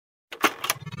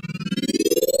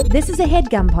This is a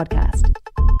HeadGum podcast.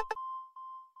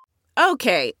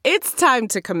 Okay, it's time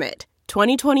to commit.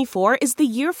 2024 is the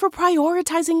year for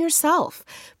prioritizing yourself.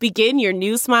 Begin your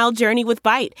new smile journey with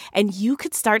Byte, and you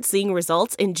could start seeing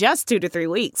results in just 2 to 3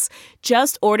 weeks.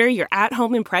 Just order your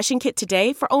at-home impression kit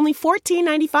today for only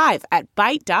 $14.95 at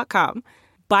Byte.com.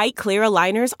 Byte Clear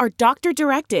aligners are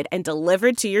doctor-directed and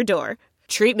delivered to your door.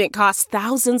 Treatment costs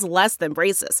thousands less than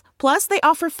braces. Plus, they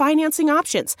offer financing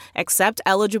options, accept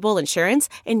eligible insurance,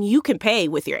 and you can pay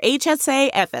with your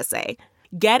HSA, FSA.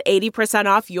 Get 80%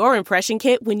 off your impression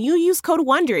kit when you use code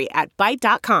WONDERY at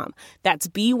Byte.com. That's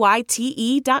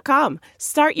BYTE.com.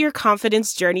 Start your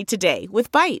confidence journey today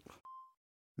with Byte.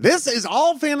 This is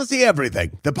All Fantasy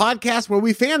Everything, the podcast where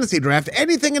we fantasy draft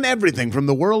anything and everything from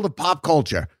the world of pop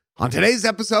culture. On today's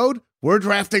episode, we're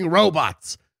drafting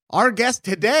robots. Our guest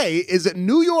today is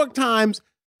New York Times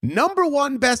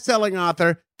 #1 best-selling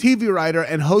author, TV writer,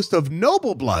 and host of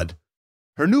Noble Blood.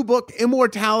 Her new book,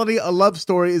 Immortality, A Love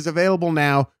Story, is available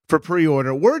now for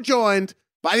pre-order. We're joined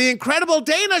by the incredible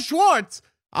Dana Schwartz.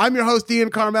 I'm your host, Ian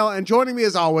Carmel, and joining me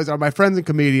as always are my friends and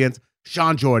comedians,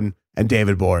 Sean Jordan and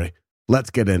David Gborie.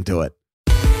 Let's get into it.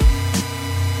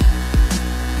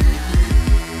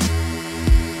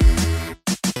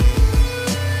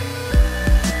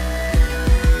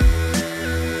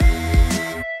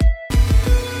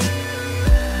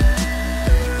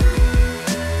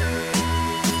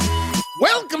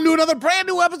 Welcome to another brand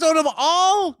new episode of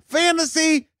All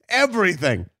Fantasy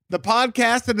Everything, the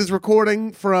podcast that is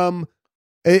recording from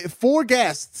 4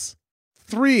 guests,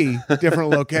 3 different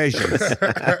locations.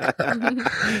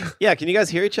 Yeah, can you guys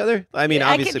hear each other? I mean,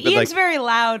 obviously, but Ian's very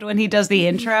loud when he does the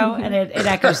intro, and it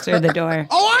echoes through the door.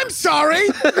 Oh, I'm sorry.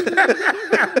 No,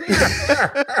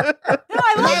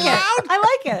 I like it.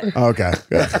 I like it. Okay,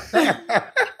 good.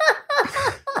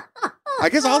 I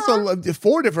guess also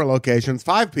 4 different locations,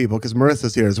 5 people, because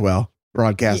Marissa's here as well,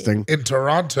 broadcasting in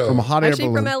Toronto from a hot air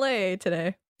balloon. From LA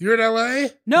today. You're in LA?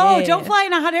 No, Yeah. don't fly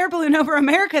in a hot air balloon over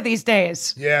America these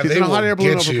days. Yeah, She's they in a hot will air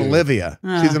balloon get over you. Bolivia.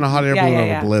 She's in a hot air balloon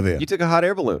over Bolivia. you took a hot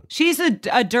air balloon. She's a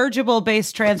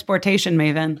dirigible-based transportation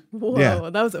maven. Whoa, Yeah.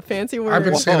 that was a fancy word. I've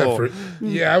been saying that Whoa. for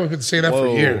I've been saying that for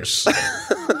Whoa. years.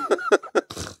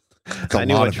 I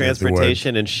knew what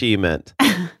transportation and she meant.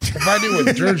 If I knew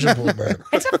what dirigible meant.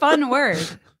 It's a fun word.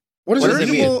 What does What it does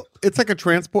it mean? mean? It's like a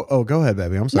transport. Oh, go ahead,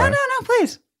 baby. I'm No, sorry. no,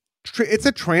 please. It's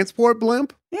a transport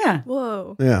blimp. Yeah.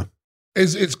 Whoa. Yeah,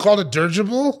 It's called a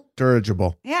dirigible?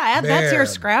 dirigible. Yeah, that's your Man.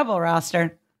 Scrabble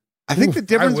roster. I think the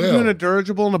difference I will. between a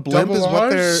dirigible and a blimp Double is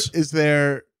what Rs? is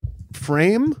their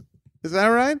frame. Is that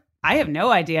right? I have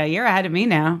no idea. You're ahead of me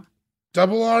now.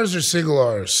 Double R's or single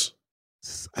R's?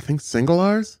 I think single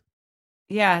R's.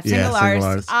 Yeah, Yeah, single single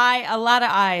R's. Rs. A lot of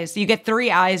I's. You get 3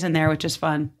 I's in there, which is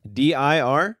fun.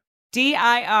 DIR?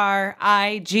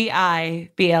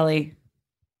 DIRIGIBLE.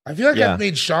 I feel like Yeah. I've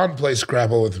made Sean play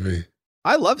Scrabble with me.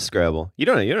 I love Scrabble. You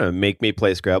don't make me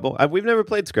play Scrabble. We've never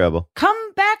played Scrabble.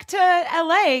 Come back to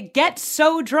LA, get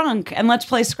so drunk, and let's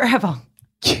play Scrabble.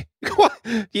 What?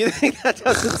 Do you think that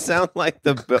doesn't sound like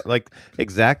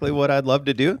exactly what I'd love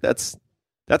to do? That's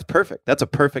perfect. That's a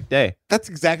perfect day. That's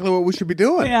exactly what we should be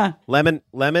doing. Yeah. Lemon,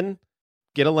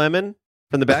 get a lemon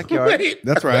from the backyard. Wait.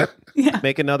 That's right. Yeah.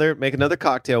 Make another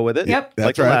cocktail with it. Yep. Like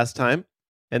That's the right. last time.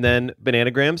 And then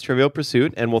Bananagrams, Trivial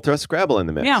Pursuit, and we'll throw Scrabble in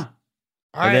the mix. Yeah.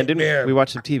 And then Man, we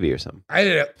watch some TV or something?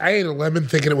 I ate a lemon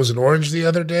thinking it was an orange the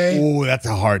other day. Oh, that's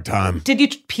a hard time. Did you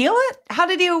peel it? How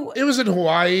did you? It was in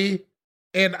Hawaii,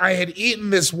 and I had eaten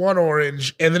this one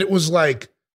orange, and then it was like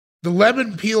the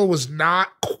lemon peel was not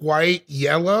quite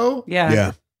yellow, Yeah.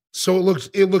 Yeah. so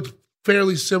it looked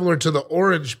fairly similar to the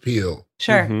orange peel.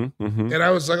 Sure. Mm-hmm, mm-hmm. And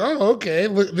I was like, oh, okay,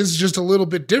 look, this is just a little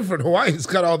bit different. Hawaii's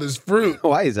got all this fruit.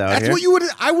 Hawaii's out That's here. what you would.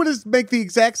 I would make the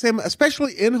exact same,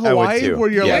 especially in Hawaii, too.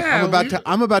 where you're like, Yeah,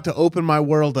 I'm about to open my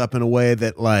world up in a way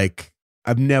that like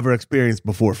I've never experienced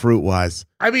before, fruit wise.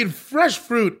 I mean, fresh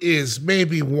fruit is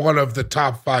maybe one of the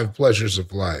top 5 pleasures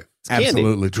of life. It's candy.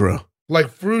 Absolutely true.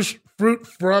 Like fruit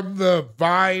from the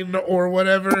vine or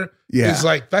whatever Yeah. is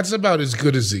like, that's about as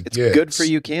good as it It's gets. good for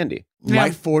you candy. Yeah.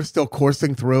 Life force still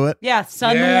coursing through it. Yeah.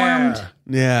 Sun Yeah. warmed.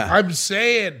 Yeah. I'm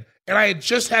saying, and I had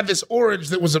just had this orange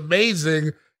that was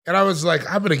amazing, and I was like,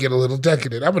 I'm gonna get a little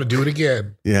decadent. I'm gonna do it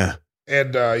again. Yeah.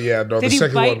 And no, Did the you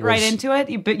second bite one was right into it?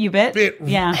 You bit? bit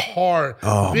Yeah. hard,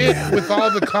 Oh, bit man. with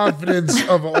all the confidence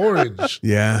of an orange.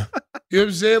 Yeah. You know what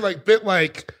I'm saying?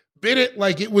 Bit it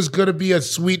like it was gonna be a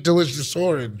sweet, delicious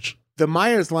orange. The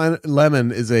Myers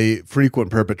lemon is a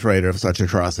frequent perpetrator of such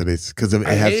atrocities because it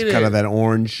I has hate kind it. of that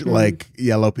orange, like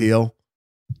yellow peel.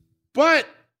 But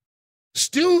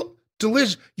still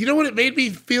delicious. You know what it made me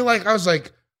feel like? I was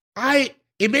like,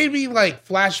 it made me like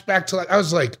flashback to like, I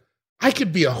was like, I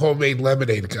could be a homemade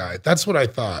lemonade guy. That's what I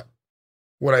thought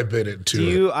when I bit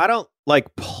into it. I don't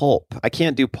like pulp. I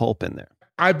can't do pulp in there.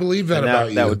 I believe that about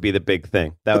you. That would be the big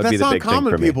thing. That would be the big thing for me. That's not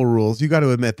common people rules. You got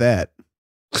to admit that.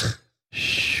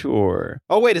 Sure.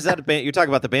 Oh wait, is that a band? You're talking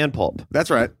about the band Pulp? That's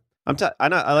right.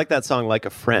 I like that song "Like a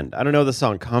Friend." I don't know the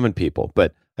song "Common People,"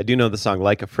 but I do know the song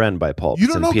 "Like a Friend" by Pulp. You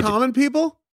don't know Common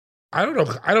People? I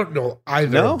don't know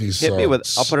either of these songs. Hit me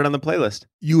with. I'll put it on the playlist.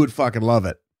 You would fucking love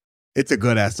it. It's a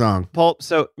good ass song. Pulp.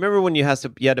 So remember when you had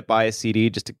to buy a CD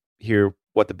just to hear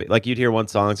what you'd hear one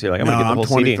song, so you're like, I'm gonna get the whole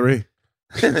 23.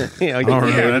 CD. I don't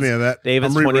remember any of that.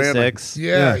 David's 26.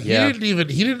 Yeah, he didn't even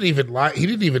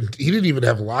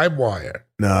have LimeWire.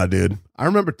 No, dude. I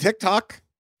remember TikTok.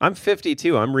 I'm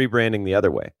 52. I'm rebranding the other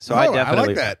way. So I definitely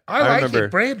like that. I remember,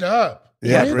 it. Brand up.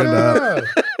 Yeah, brand up.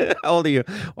 How old are you?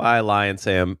 Well, I lie and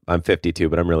say I'm 52,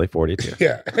 but I'm really 42.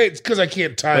 Yeah, it's because I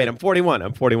can't type. Wait, I'm 41.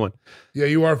 I'm 41. Yeah,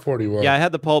 you are 41. Yeah, I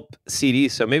had the Pulp CD,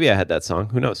 so maybe I had that song.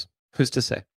 Who knows? Who's to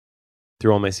say?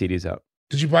 Threw all my CDs out.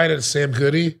 Did you buy it at Sam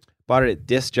Goody? Bought it at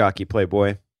Disc Jockey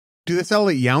Playboy. Do they sell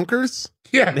at Yonkers?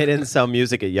 Yeah. They didn't sell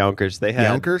music at Yonkers. They had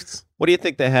Yonkers? What do you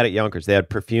think they had at Yonkers? They had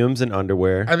perfumes and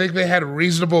underwear. I think they had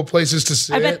reasonable places to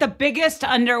sit. I bet the biggest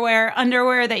underwear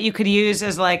that you could use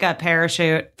is like a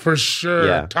parachute. For sure.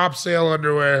 Yeah. Top sale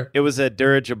underwear. It was a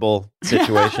dirigible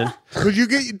situation. Could you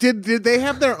get? Did they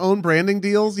have their own branding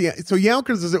deals? Yeah. So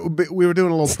Yonkers we were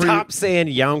doing a little. Stop saying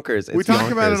Yonkers. It's we talked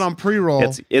Yonkers. about it on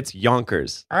pre-roll. It's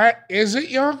Yonkers. Is it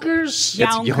Yonkers? It's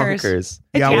Yonkers.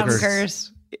 It's Yonkers.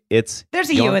 Yonkers. There's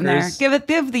a U in there.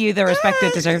 Give the U the respect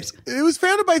it deserves. It was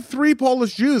founded by 3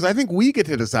 Polish Jews. I think we get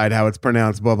to decide how it's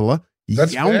pronounced, Bubba.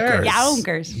 That's fair.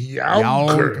 Yonkers.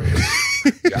 Yonkers.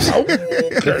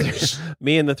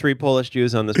 Me and the 3 Polish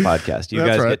Jews on this podcast. You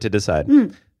That's guys right. get to decide.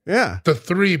 Yeah. The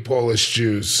 3 Polish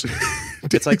Jews.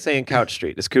 It's like saying Couch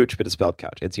Street. It's Cooch, but it's spelled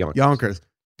Couch. It's Yonkers. Yonkers.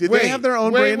 Did they have their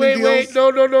own branding deals? Wait. No.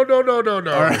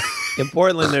 All right. In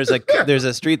Portland, there's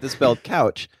a street that's spelled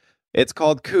Couch. It's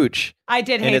called Cooch. I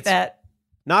did hate that.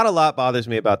 Not a lot bothers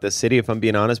me about this city, if I'm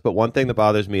being honest, but one thing that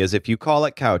bothers me is if you call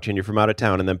it Couch and you're from out of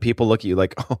town and then people look at you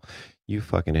like, oh, you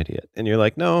fucking idiot. And you're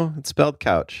like, no, it's spelled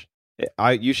Couch.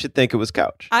 You should think it was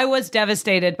Couch. I was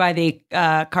devastated by the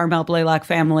Carmel Blaylock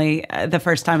family the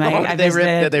first time I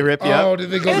visited. Did they rip you up? Did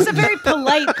they go? It was a very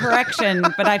polite correction,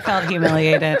 but I felt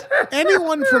humiliated.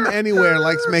 Anyone from anywhere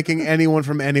likes making anyone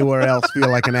from anywhere else feel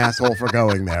like an asshole for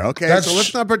going there, okay? So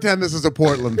let's not pretend this is a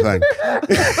Portland thing.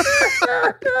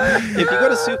 If you go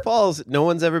to Sioux Falls, no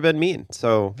one's ever been mean.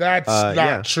 So That's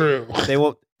not true. They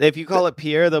won't. If you call it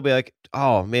Pierre, they'll be like,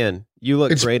 "Oh man, you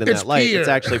look great in that light." Pierre. It's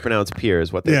actually pronounced Pierre,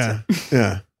 is what they say.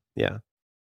 Yeah.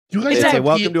 You guys They say, have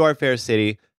 "Welcome to our fair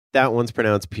city." That one's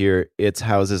pronounced Pierre. It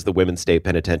houses the women's state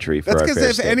penitentiary for That's our fair because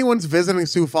if state. anyone's visiting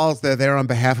Sioux Falls, they're there on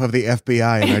behalf of the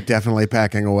FBI, and they're definitely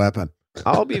packing a weapon.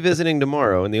 I'll be visiting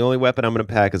tomorrow, and the only weapon I'm going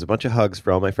to pack is a bunch of hugs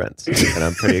for all my friends, and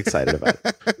I'm pretty excited about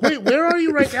it. Wait, where are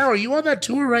you right now? Are you on that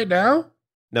tour right now?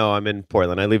 No, I'm in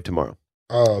Portland. I leave tomorrow,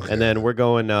 Oh, okay. and then we're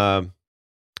going. Well,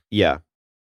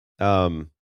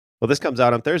 this comes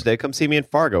out on Thursday. Come see me in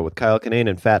Fargo with Kyle Kinane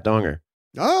and Fat Donger.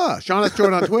 Sean S.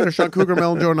 Jordan on Twitter, Sean Cougar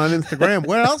Melon Jordan on Instagram.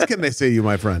 Where else can they see you,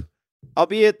 my friend? I'll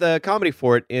be at the Comedy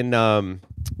Fort in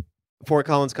Fort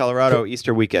Collins, Colorado,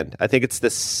 Easter weekend. I think it's the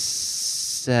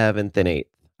 7th and 8th.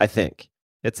 I think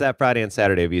it's that Friday and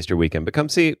Saturday of Easter weekend. But come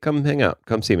hang out,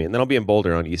 come see me, and then I'll be in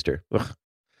Boulder on Easter. Ugh.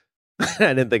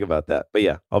 I didn't think about that, but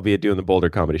yeah, I'll be doing the Boulder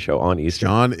Comedy Show on Easter.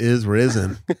 Sean is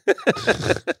risen.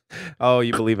 Oh,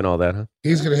 you believe in all that, huh?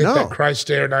 He's going to hit that Christ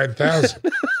Air 9000.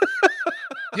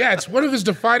 Yeah, it's one of his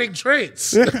defining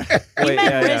traits. You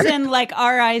meant risen like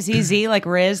R-I-Z-Z, like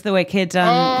Riz, the way kids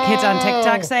on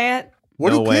TikTok say it?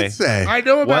 What No do way. kids say? I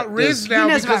know about Riz now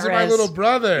He knows because of about my Riz. little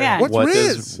brother. Yeah. What's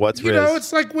Riz? What's You Riz? know,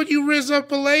 it's like when you Riz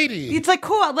up a lady. It's like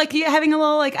cool, like you having a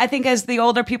little, like I think as the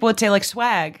older people would say, like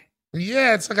swag.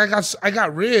 Yeah, it's like I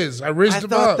got Riz. I rizzed I him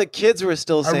thought up. the kids were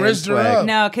still saying rizzed her swag. up.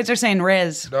 No, kids are saying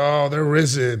Riz. No, they're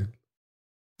risen.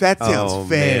 That sounds Oh,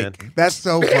 fake. man. That's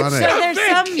so funny. So there's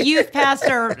some youth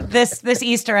pastor this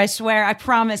Easter, I swear, I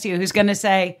promise you, who's going to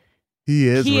say He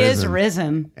is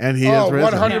risen. And he is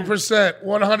risen. 100%.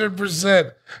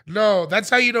 100%. No, that's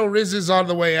how you know Riz is on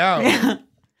the way out. Yeah,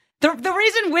 The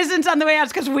reason Wizen's on the way out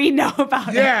is because we know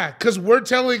about it. because we're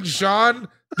telling Sean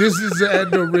this is the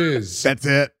end of Riz. That's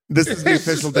it. This is the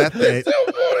official death date.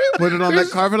 Put it on the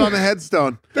carve it on the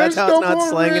headstone. That's how no it's not more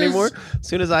slang Riz. anymore. As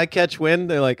soon as I catch wind,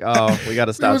 they're like, "Oh, we got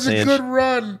to It stop was a saying." good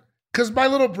run because my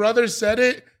little brother said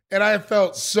it, and I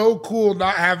felt so cool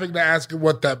not having to ask him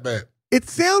what that meant. It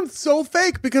sounds so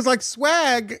fake because like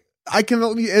swag,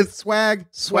 it's swag,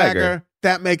 swagger. Swagger.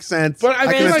 That makes sense. But I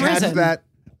can feel like attach risen. that.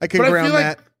 I can But I ground feel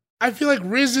like that. I feel like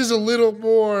Riz is a little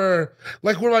more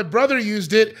like when my brother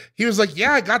used it, he was like,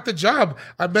 yeah, I got the job.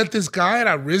 I met this guy and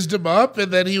I rizzed him up.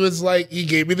 And then he was like, he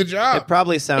gave me the job. It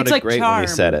probably sounded It's like great charm. when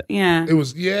he said it. Yeah. It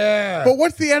was, yeah. But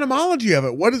what's the etymology of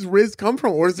it? What does Riz come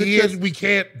from? Or is it just We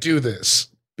can't do this.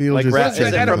 Like, Beetlejuice?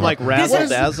 is it from like razzle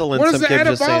dazzle and What is some the kid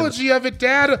just saying, etymology of it,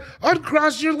 Dad?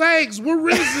 Uncross your legs. We're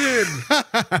risen.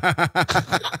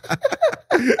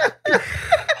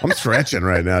 I'm stretching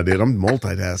right now, dude. I'm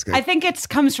multitasking. I think it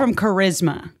comes from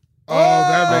charisma. Oh,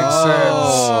 that makes Oh.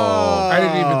 sense. I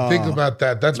didn't even think about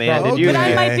that. That's Man, probably. did you- But I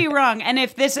Okay. might be wrong. And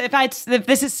if this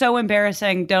is so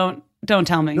embarrassing, don't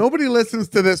tell me. Nobody listens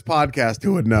to this podcast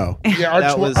who would know. Yeah,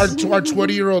 That was- our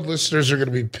 20-year-old listeners are going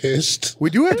to be pissed. We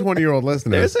do have 20-year-old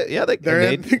listeners. There's it. Yeah, They're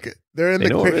in, they're in they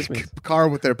know what this the means. car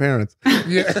with their parents.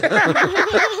 Yeah.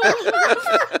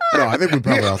 No, I think we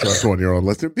probably also have 20-year-old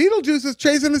listeners. Beetlejuice is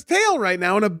chasing his tail right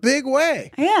now in a big way.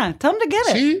 Yeah, tell them to get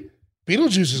it. See?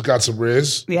 Beetlejuice has got some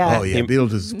riz. Yeah. Oh, yeah.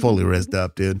 Beetlejuice is fully rizzed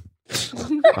up, dude.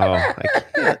 Oh,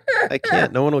 I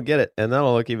can't. No one will get it. And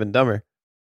that'll look even dumber.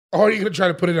 Oh, are you going to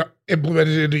try to implement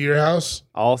it into your house?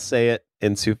 I'll say it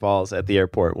in Sioux Falls at the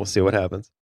airport. We'll see what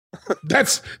happens.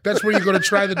 That's where you're going to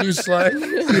try the new slang.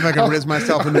 See if I can rizz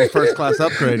myself into a first-class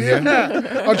upgrade here.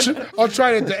 Yeah. I'll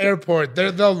try it at the airport.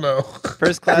 They'll know.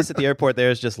 First class at the airport,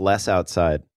 there's just less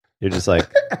outside. You're just like,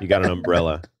 you got an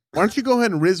umbrella. Why don't you go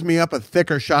ahead and rizz me up a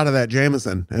thicker shot of that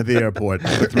Jameson at the airport for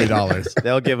 $3?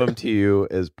 They'll give them to you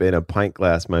as in a pint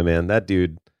glass, my man. That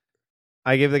dude,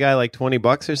 I gave the guy like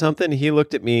 $20 or something. He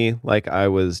looked at me like I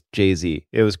was Jay-Z.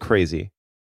 It was crazy.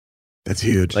 That's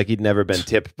huge. Like he'd never been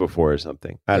tipped before or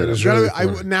something. I don't That know. is really I-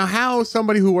 funny. now, how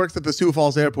somebody who works at the Sioux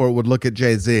Falls airport would look at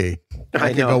Jay-Z? I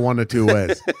could know. go one of two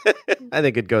ways. I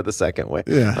think it'd go the second way.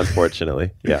 Yeah.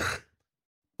 Unfortunately. Yeah.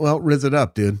 Well, rizz it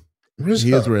up, dude. Riz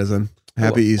He is up. risen.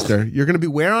 Happy Easter. You're going to be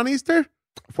where on Easter?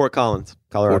 Fort Collins,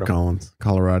 Colorado. Fort Collins,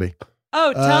 Colorado.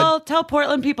 Oh, tell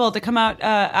Portland people to come out.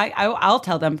 I'll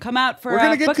tell them come out for. We're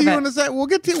going to get book to you event. in a sec. We'll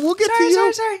get to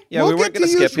you. Sorry. Yeah, we'll we weren't get to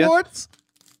gonna you, skip you. Schwartz.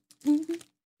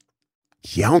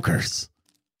 Yonkers.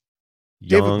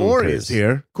 David Gborie is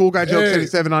here. Cool Guy Jokes Hey.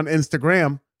 87 on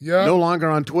Instagram. Yeah. No longer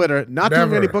on Twitter. Not doing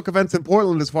Never. any book events in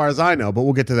Portland as far as I know, but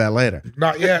we'll get to that later.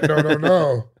 Not yet.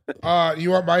 No.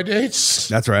 You want my dates?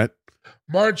 That's right.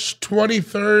 March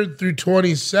 23rd through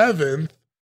 27th,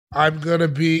 I'm going to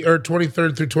be, or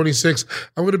 23rd through 26th,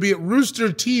 I'm going to be at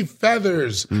Rooster T.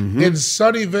 Feathers in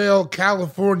Sunnyvale,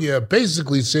 California,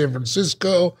 basically San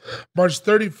Francisco. March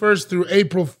 31st through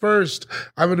April 1st,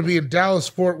 I'm going to be in Dallas,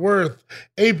 Fort Worth.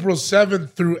 April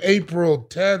 7th through April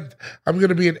 10th, I'm going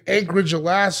to be in Anchorage,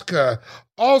 Alaska.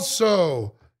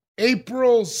 Also,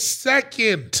 April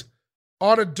 2nd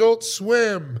on Adult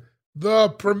Swim, the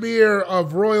premiere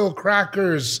of Royal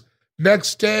Crackers.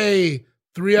 Next day,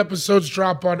 3 episodes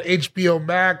drop on HBO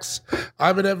Max.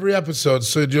 I'm in every episode,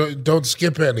 so don't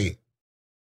skip any.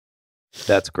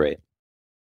 That's great.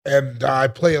 And I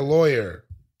play a lawyer.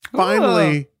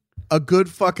 Finally, a good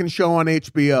fucking show on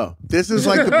HBO. This is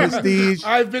like the prestige.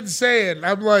 I've been saying,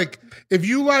 I'm like, if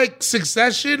you like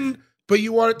Succession, but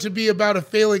you want it to be about a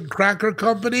failing cracker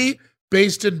company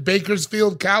based in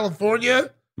Bakersfield,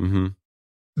 California, Mm-hmm.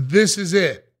 this is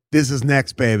it. This is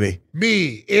next, baby.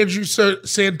 Me, Andrew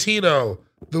Santino,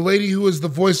 the lady who is the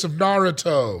voice of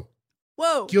Naruto.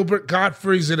 Whoa. Gilbert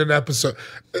Gottfried's in an episode.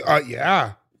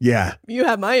 Yeah. Yeah. You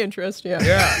have my interest, yeah.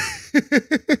 Yeah.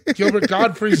 Gilbert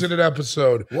Gottfried's in an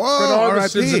episode. Whoa, Fred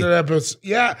Armisen's R.I.P.. in an episode.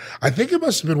 Yeah. I think it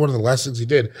must have been one of the last things he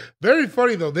did. Very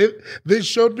funny though. They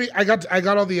showed me, I got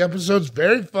all the episodes.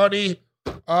 Very funny.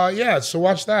 Yeah, so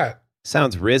watch that.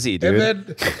 Sounds rizzy, dude.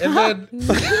 And then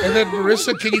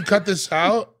Marissa, can you cut this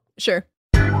out? Sure.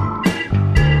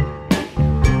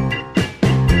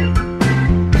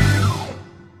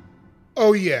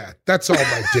 Oh yeah, that's all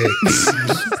my dates.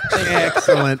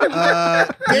 Excellent.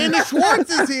 Dana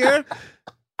Schwartz is here.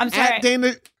 I'm sorry. At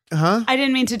Dana. Huh? I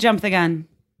didn't mean to jump the gun.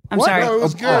 I'm What? sorry. No, it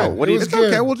was good. what do It you- was It's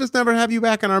good. okay. We'll just never have you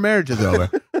back and our marriage is over.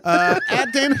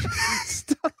 At Dana.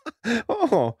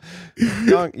 Oh,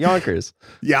 Yonkers.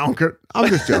 Yonker. I'm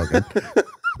just joking.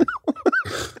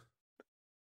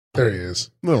 There he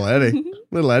is. Little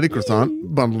Eddie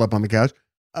croissant bundled up on the couch.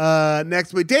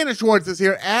 Next week, Dana Schwartz is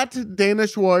here at Dana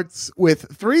Schwartz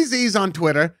with 3 Z's on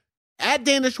Twitter, at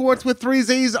Dana Schwartz with 3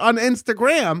 Z's on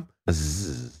Instagram,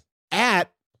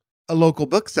 at a local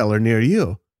bookseller near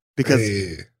you.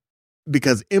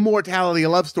 Because Immortality, a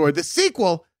Love Story, the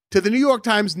sequel to the New York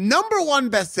Times #1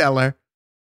 bestseller,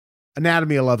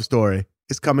 Anatomy, a Love Story,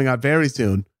 is coming out very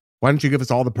soon. Why don't you give us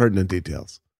all the pertinent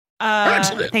details?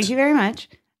 Excellent. Thank you very much.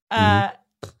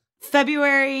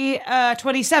 February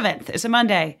 27th is a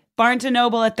Monday. Barnes &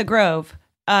 Noble at the Grove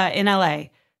in LA.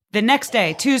 The next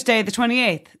day, Tuesday, the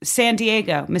 28th, San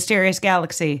Diego, Mysterious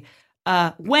Galaxy.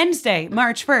 Wednesday,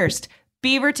 March 1st,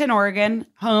 Beaverton, Oregon,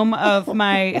 home of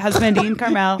my husband, Ian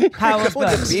Carmel, Powell's Going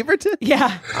to Books. Beaverton?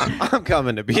 Yeah. I'm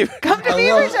coming to Beaverton. Come to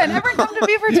Beaverton. Everyone come to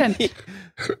Beaverton.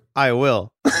 I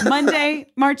will. Monday,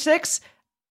 March 6th,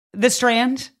 The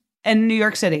Strand and New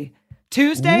York City.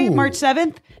 Tuesday, Ooh. March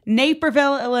 7th,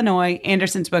 Naperville, Illinois,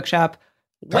 Anderson's Bookshop.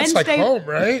 That's like home,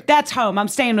 right? That's home. I'm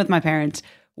staying with my parents.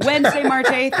 Wednesday, March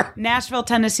 8th, Nashville,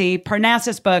 Tennessee,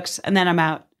 Parnassus Books, and then I'm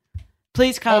out.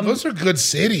 Please come. Oh, those are good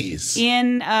cities.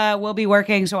 Ian will be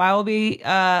working, so I will be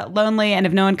lonely, and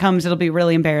if no one comes, it'll be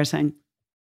really embarrassing.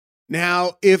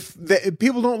 Now, if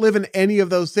people don't live in any of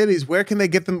those cities, where can they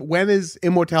get them? When is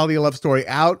Immortality: A Love Story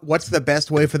out? What's the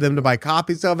best way for them to buy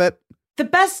copies of it? The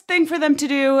best thing for them to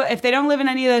do, if they don't live in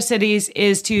any of those cities,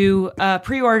 is to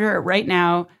pre-order it right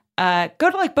now. Go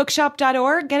to like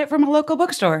bookshop.org, get it from a local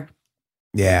bookstore.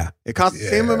 Yeah. It costs the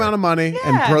same amount of money,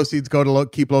 and Yeah. proceeds go to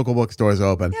keep local bookstores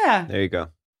open. Yeah. There you go.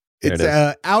 There It's it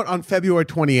is. out on February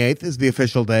 28th is the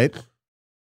official date.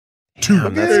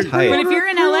 Damn, that's But tight. if you're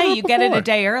in LA, you get it before. a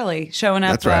day early, showing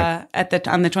up That's right.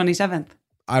 on the 27th.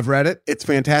 I've read it. It's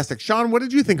fantastic. Sean, what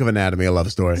did you think of Anatomy: A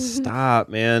Love Story? Stop,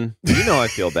 man. You know I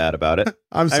feel bad about it.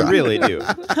 I'm sorry. I really do.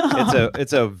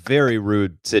 It's a very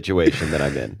rude situation that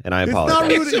I'm in, and I It's apologize. not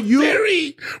rude. It's a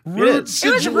very rude It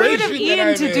situation. was rude of that Ian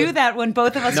I'm to in. do that when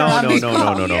both of us No, are on no, these no,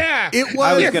 calls. no, no. Yeah. It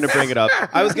I was was. going to bring it up.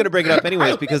 I was going to bring it up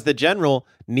anyways because the general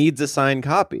needs a signed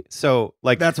copy. So,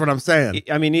 like, That's what I'm saying.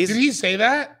 I mean, Did he say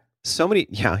that? so many.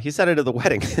 Yeah, he said it at the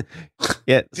wedding.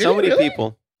 Yeah, so he many really?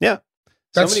 people. Yeah,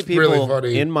 That's so many really people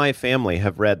funny. in my family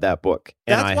have read that book,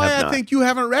 and That's I why have I not. think you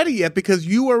haven't read it yet, because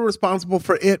you are responsible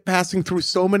for it passing through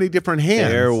so many different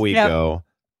hands. There we Yep. go.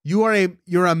 You're a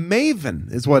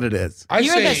maven, is what it is. I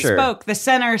You're say the Sure. spoke, the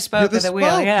center You're spoke of the wheel.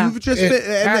 spoke. Yeah. You've just it been,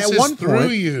 and passes at one through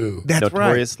point. you. That's right.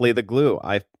 Notoriously the glue.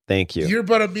 I thank you. You're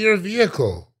but a mere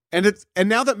vehicle. And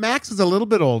now that Max is a little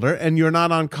bit older, and you're not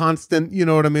on constant, you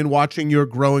know what I mean, watching your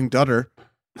growing dutter,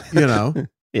 you know,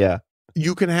 Yeah.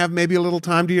 you can have maybe a little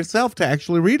time to yourself to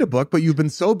actually read a book. But you've been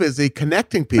so busy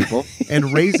connecting people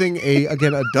and raising a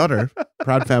dutter,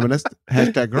 proud feminist,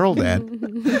 #girl dad.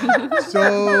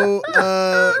 So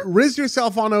riz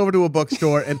yourself on over to a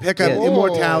bookstore and pick up Yeah.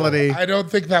 Immortality: I don't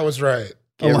think that was right.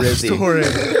 A Get Love rizzy.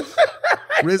 Story.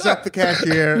 Riz up the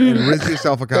cashier and riz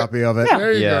yourself a copy of it. Yeah.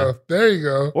 There you Yeah. go. There you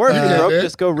go. Or if You you're get broke, it.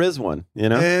 just go riz one. You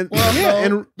know. And Well, yeah,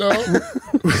 no, and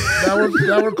no.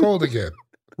 Now we're cold again.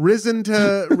 risen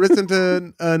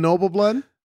to Noble Blood.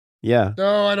 Yeah.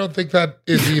 No, I don't think that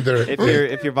is either.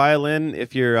 If your violin,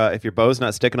 if your bow's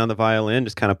not sticking on the violin,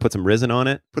 just kind of put some resin on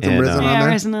it. Put some and, resin on Yeah, there.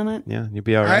 resin on it. Yeah, you'll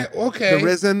be all right. Okay. The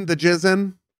risen, the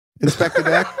jizzin, Inspector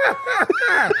Deck.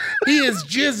 He is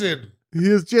jizzing. He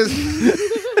is just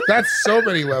That's so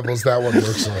many levels that one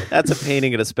works on. That's a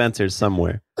painting at a Spencer's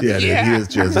somewhere. yeah, dude, Yeah. he is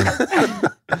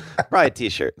jizzing. Probably a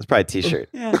T-shirt. It's probably a T-shirt.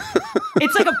 Yeah.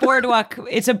 It's like a boardwalk.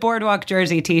 It's a boardwalk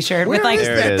jersey T-shirt with Where like is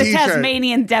that the t-shirt?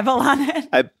 Tasmanian devil on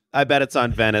it. I bet it's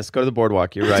on Venice. Go to the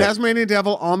boardwalk. You're right. Tasmanian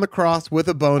Devil on the cross with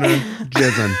a boner,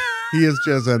 jizzing. He is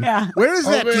jizzing. Yeah. Where is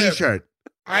that man. T-shirt?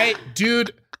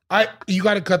 You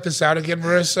got to cut this out again,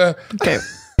 Marissa. Okay.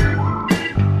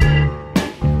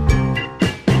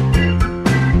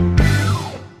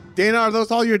 Dana, are those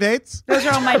all your dates? Those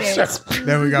are all my dates.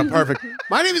 There we go. Perfect.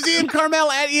 My name is Ian Carmel,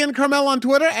 at Ian Carmel on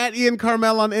Twitter, at Ian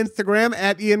Carmel on Instagram,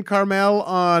 at Ian Carmel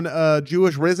on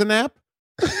Jewish Risen app,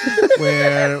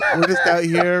 where we're just out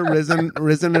here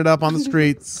risen it up on the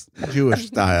streets, Jewish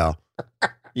style.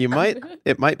 It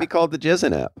might be called the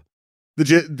Jizzin app. The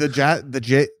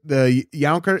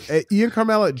Younker, Ian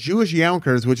Carmel at Jewish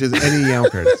Younkers, which is any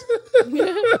Younkers.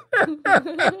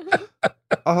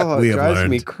 Oh, We it have drives learned.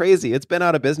 me crazy. It's been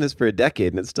out of business for a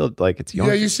decade, and it's still like it's Yeah,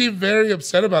 Yonkers. you seem very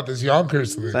upset about this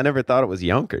Yonkers thing. I never thought it was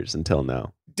Yonkers until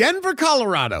now. Denver,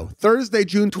 Colorado, Thursday,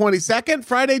 June 22nd,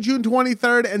 Friday, June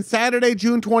 23rd, and Saturday,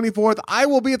 June 24th. I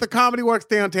will be at the Comedy Works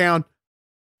downtown.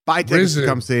 Buy tickets to Risen.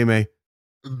 come see me.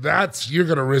 You're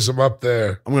gonna riz them up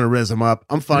there. I'm going to riz them up.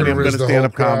 I'm funny. You're I'm gonna going riz to the stand whole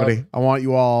up comedy. I want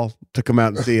you all to come out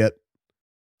and see it.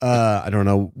 I don't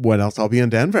know when else I'll be in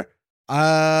Denver.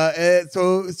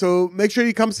 So make sure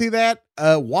you come see that.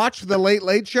 Watch the Late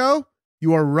Late Show.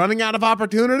 You are running out of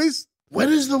opportunities. When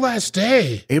is the last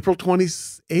day? April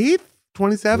 28th,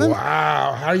 27th.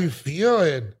 Wow, how are you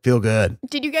feeling? Feel good.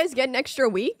 Did you guys get an extra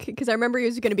week? Because I remember it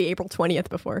was going to be April 20th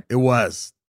before. It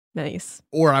was, Nice.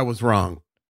 or I was wrong.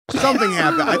 Something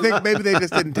happened. I think maybe they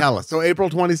just didn't tell us. So April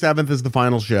 27th is the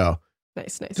final show.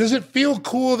 Nice. Does it feel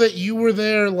cool that you were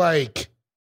there? Like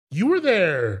you were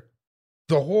there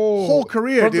the whole Whole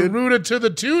career, from dude. the Ruta to the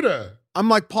Tuta. I'm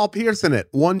like Paul Pierce in it.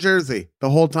 One jersey the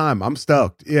whole time. I'm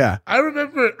stoked. Yeah. I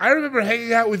remember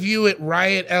hanging out with you at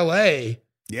Riot LA.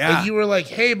 Yeah. And you were like,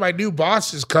 hey, my new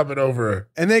boss is coming over.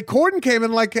 And then Corden came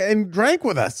in and drank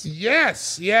with us.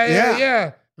 Yes.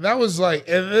 Yeah. That was like,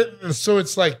 so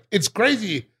it's like, it's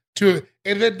crazy and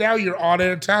then now you're on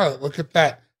air talent. Look at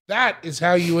that. That is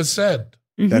how you ascend.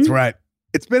 Mm-hmm. That's right.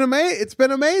 It's been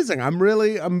amazing.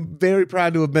 I'm very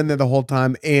proud to have been there the whole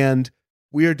time. And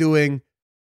we are doing,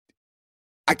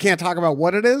 I can't talk about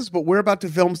what it is, but we're about to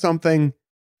film something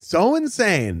so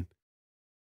insane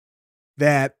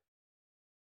that,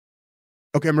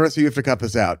 okay, Marissa, you have to cut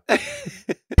this out.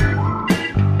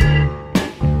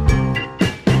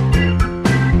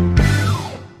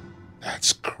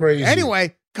 That's crazy.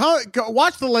 Anyway, go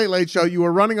watch the Late Late Show. You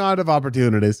are running out of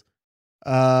opportunities.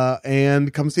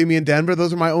 And come see me in Denver.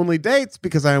 Those are my only dates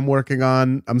because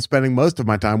I'm spending most of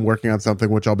my time working on something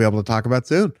which I'll be able to talk about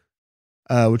soon,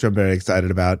 which I'm very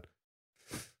excited about.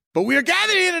 But we are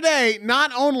gathered here today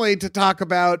not only to talk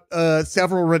about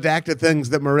several redacted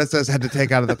things that Marissa has had to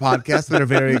take out of the podcast that are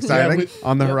very exciting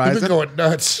on the horizon. We've been going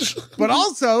nuts. But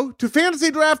also to fantasy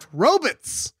draft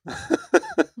robots.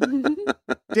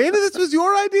 Dana, this was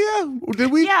your idea?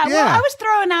 Did we? Yeah, well, I was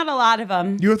throwing out a lot of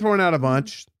them. You were throwing out a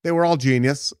bunch. They were all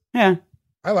genius. Yeah.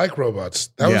 I like robots.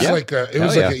 That was like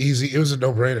it was a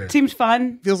no-brainer. Seems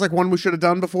fun. Feels like one we should have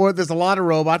done before. There's a lot of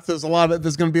robots. There's going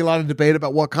to be a lot of debate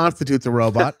about what constitutes a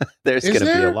robot. There's going to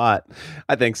be a lot.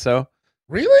 I think so.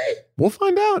 Really? We'll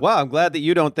find out. Well, I'm glad that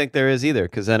you don't think there is either,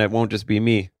 because then it won't just be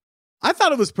me. I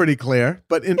thought it was pretty clear,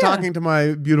 but in talking to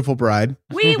my beautiful bride,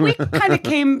 we kind of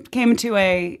came to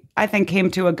a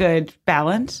good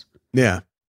balance. Yeah.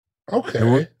 Okay.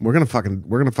 And we're gonna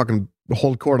fucking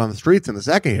hold court on the streets in a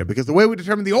second here, because the way we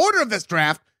determine the order of this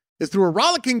draft is through a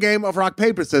rollicking game of rock,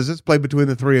 paper, scissors played between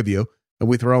the three of you, and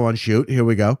we throw on shoot. Here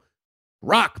we go.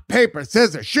 Rock, paper,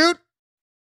 scissors, shoot.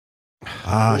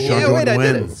 Sean Jordan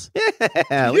wins.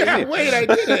 Yeah, wait, I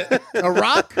did it. A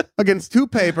rock against two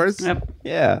papers. Yep.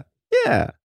 Yeah.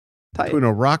 Tight. Between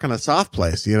a rock and a soft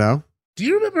place, you know? Do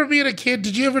you remember being a kid?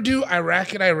 Did you ever do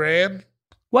Iraq and Iran?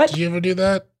 What? Did you ever do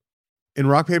that? In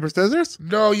rock, paper, scissors?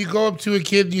 No, you go up to a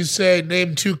kid and you say,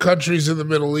 name two countries in the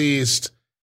Middle East.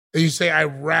 And you say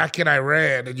Iraq and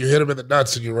Iran, and you hit them in the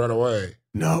nuts and you run away.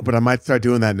 No, but I might start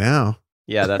doing that now.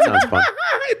 Yeah, that sounds fun.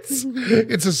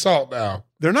 It's assault now.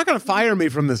 They're not going to fire me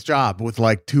from this job with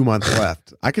like 2 months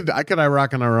left. I could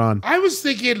Iraq and Iran. I was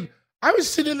sitting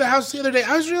in the house the other day.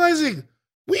 I was realizing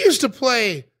we used to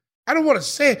play, I don't want to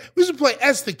say it, we used to play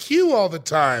S the Q all the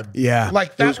time. Yeah.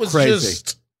 Like that was crazy.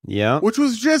 just. Yeah. Which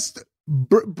was just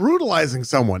brutalizing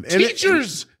someone. And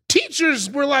Teachers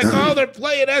were like, oh, they're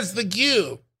playing S the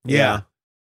Q. Yeah.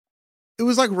 It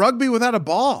was like rugby without a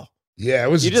ball. Yeah, it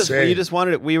was insane. You just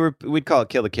wanted it. We'd call it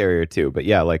kill the carrier too, but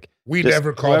yeah, like we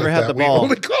never called whoever it had that. the ball, we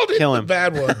only called it kill the him.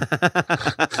 bad one.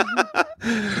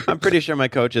 I'm pretty sure my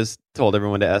coaches told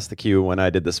everyone to S the Q when I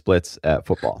did the splits at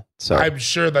football. So I'm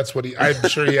sure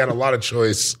he had a lot of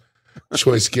choice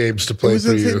games to play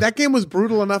for you. That game was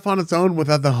brutal enough on its own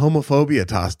without the homophobia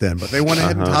tossed in, but they went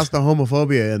ahead and tossed the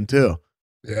homophobia in too.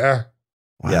 Yeah.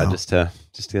 Wow. Yeah, just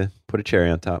to put a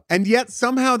cherry on top. And yet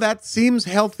somehow that seems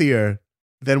healthier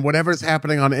than whatever's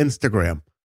happening on Instagram.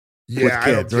 Yeah,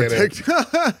 with kids I don't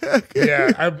get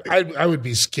it. Yeah, I would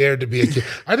be scared to be a kid.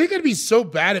 I think I'd be so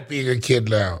bad at being a kid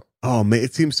now. Oh man,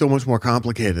 it seems so much more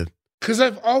complicated. Because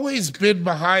I've always been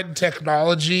behind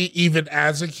technology, even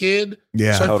as a kid.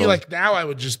 Yeah, so I feel like now I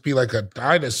would just be like a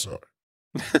dinosaur.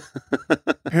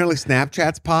 Apparently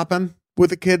Snapchat's popping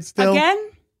with the kids still. Again?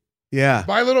 Yeah.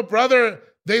 My little brother,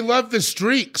 they love the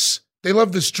streaks.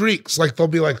 Like they'll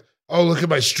be like, oh, look at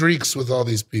my streaks with all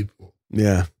these people.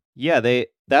 Yeah. Yeah,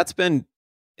 that's been,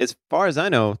 as far as I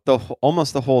know,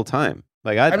 almost the whole time.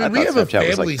 Like I mean, we have a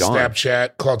Snapchat family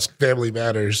Snapchat called Family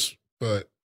Matters, but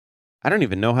I don't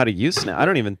even know how to use Snap. I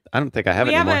don't think I have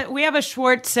it anymore. We have a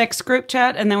Schwartz 6 group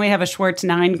chat, and then we have a Schwartz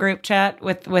 9 group chat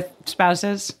with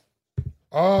spouses.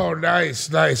 Oh, nice.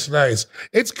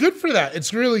 It's good for that.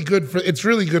 It's really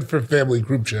good for family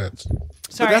group chats.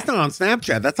 Sorry, But that's not on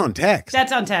Snapchat. That's on text.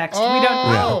 that's on text. Oh. We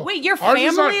don't. Yeah. Wait, your Ours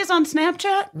family is is on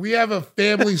Snapchat? We have a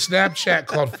family Snapchat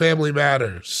called Family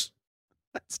Matters.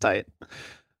 That's tight.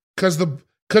 Because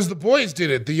the boys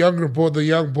did it. The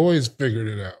young boys figured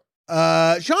it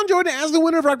out. Sean Jordan, as the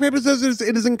winner of Rock, Paper, Scissors,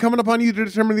 it is incumbent upon you to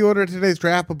determine the order of today's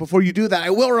draft. But before you do that, I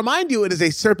will remind you it is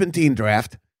a serpentine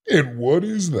draft. And what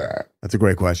is that? That's a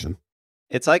great question.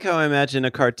 It's like how I imagine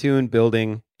a cartoon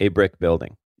building a brick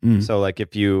building. Mm. So like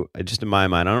if you, just in my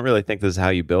mind, I don't really think this is how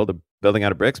you build a building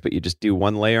out of bricks, but you just do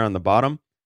one layer on the bottom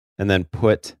and then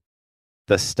put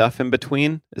the stuff in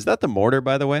between. Is that the mortar,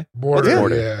 by the way?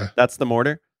 Mortar, yeah. That's the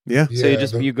mortar? Yeah. So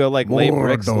you go like lay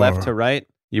bricks Mortar. left to right.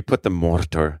 You put the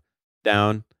mortar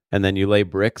down, and then you lay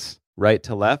bricks right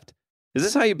to left. Is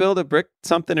this how you build a brick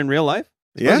something in real life?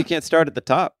 Suppose you can't start at the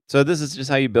top. So this is just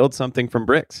how you build something from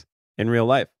bricks in real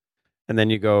life. And then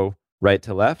you go right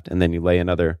to left, and then you lay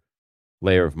another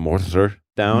layer of mortar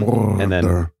down, and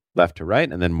then left to right,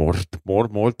 and then mortar,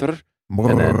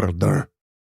 and then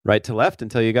right to left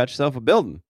until you got yourself a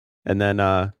building. And then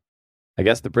I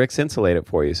guess the bricks insulate it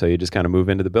for you, so you just kind of move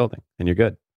into the building, and you're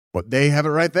good. Well, they have it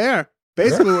right there.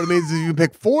 Basically, what it means is you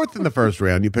pick fourth in the first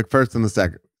round, you pick first in the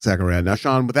second round. Now,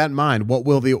 Sean, with that in mind, what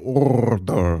will the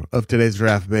order of today's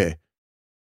draft be?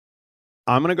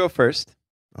 I'm going to go first.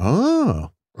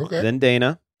 Oh. Okay. Then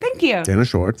Dana. Thank you. Dana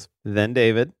Schwartz. Then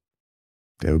David.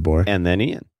 David Gborie. And then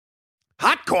Ian.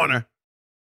 Hot corner.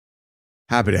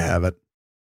 Happy to have it.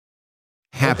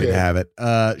 Happy to have it.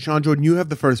 Sean Jordan, you have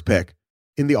the first pick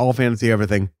in the All Fantasy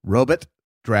Everything Robot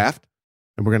draft.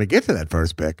 And we're going to get to that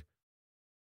first pick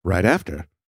right after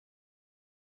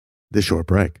this short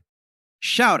break.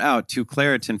 Shout out to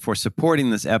Claritin for supporting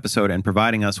this episode and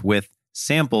providing us with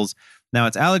samples. Now,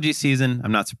 it's allergy season.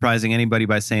 I'm not surprising anybody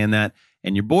by saying that.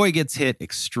 And your boy gets hit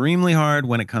extremely hard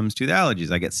when it comes to the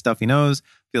allergies. I get stuffy nose.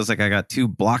 Feels like I got 2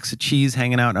 blocks of cheese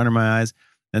hanging out under my eyes.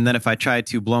 And then if I try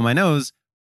to blow my nose,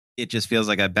 it just feels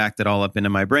like I backed it all up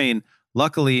into my brain.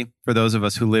 Luckily, for those of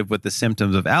us who live with the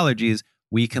symptoms of allergies,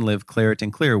 we can live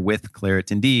Claritin Clear with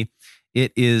Claritin D.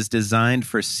 It is designed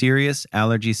for serious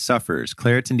allergy sufferers.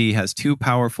 Claritin D has 2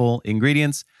 powerful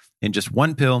ingredients in just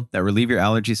 1 pill that relieve your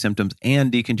allergy symptoms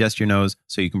and decongest your nose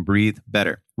so you can breathe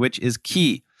better, which is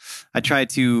key. I try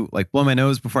to blow my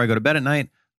nose before I go to bed at night,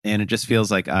 and it just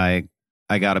feels like I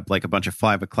got a bunch of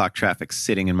 5 o'clock traffic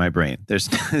sitting in my brain. There's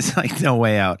no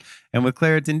way out. And with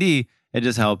Claritin D, it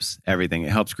just helps everything.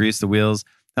 It helps grease the wheels,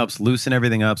 helps loosen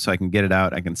everything up so I can get it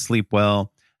out. I can sleep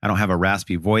well. I don't have a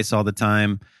raspy voice all the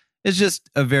time. It's just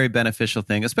a very beneficial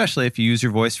thing, especially if you use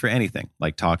your voice for anything,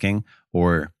 like talking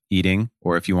or eating,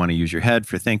 or if you want to use your head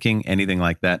for thinking, anything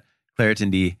like that. Claritin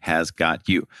D has got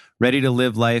you. Ready to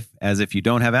live life as if you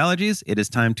don't have allergies? It is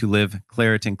time to live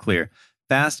Claritin Clear.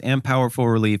 Fast and powerful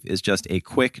relief is just a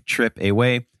quick trip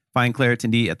away. Find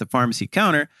Claritin D at the pharmacy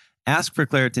counter. Ask for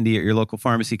Claritin D at your local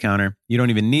pharmacy counter. You don't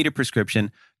even need a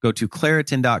prescription. Go to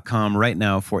Claritin.com right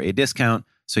now for a discount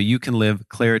so you can live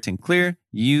Claritin Clear.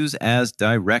 Use as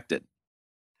directed.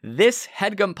 This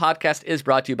HeadGum podcast is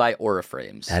brought to you by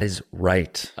Auraframes. That is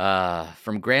right.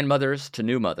 From grandmothers to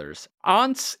new mothers,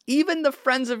 aunts, even the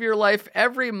friends of your life,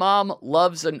 every mom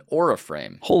loves an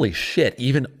Auraframe. Holy shit,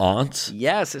 even aunts?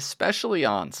 Yes, especially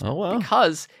aunts. Oh, wow.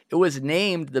 Because it was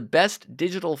named the best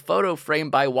digital photo frame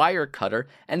by Wirecutter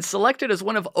and selected as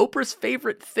one of Oprah's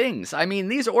favorite things. I mean,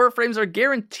 these Auraframes are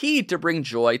guaranteed to bring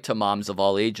joy to moms of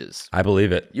all ages. I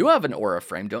believe it. You have an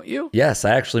Auraframe, don't you? Yes,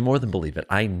 I actually more than believe it.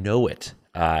 I know it.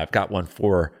 I've got one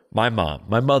for my mom,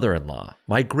 my mother-in-law,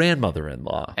 my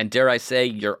grandmother-in-law. And dare I say,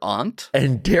 your aunt?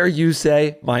 And dare you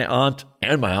say, my aunt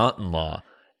and my aunt-in-law.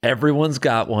 Everyone's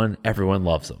got one. Everyone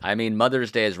loves them. I mean,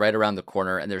 Mother's Day is right around the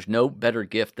corner, and there's no better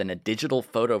gift than a digital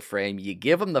photo frame. You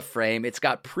give them the frame. It's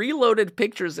got preloaded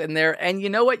pictures in there, and you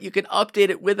know what? You can update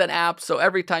it with an app, so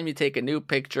every time you take a new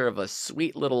picture of a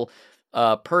sweet little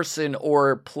person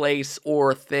or place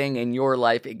or thing in your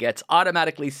life, it gets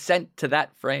automatically sent to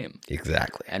that frame.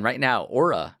 Exactly. And right now,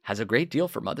 Aura has a great deal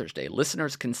for Mother's Day.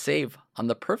 Listeners can save on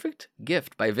the perfect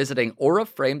gift by visiting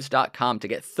auraframes.com to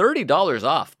get $30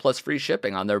 off plus free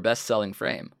shipping on their best-selling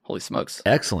frame. Holy smokes.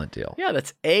 Excellent deal. Yeah,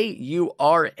 that's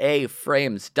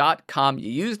auraframes.com.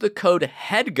 You use the code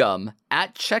HEADGUM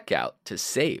at checkout to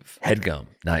save. HeadGum.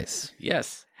 Nice.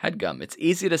 Yes. HeadGum. It's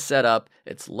easy to set up.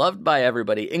 It's loved by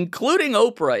everybody, including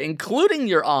Oprah, including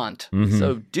your aunt. Mm-hmm.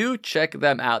 So do check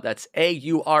them out. That's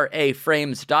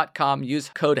auraframes.com. Use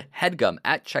code HEADGUM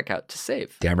at checkout to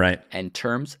save. Damn right. And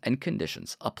terms and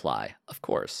conditions apply, of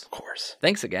course. Of course.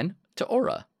 Thanks again to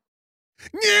Aura.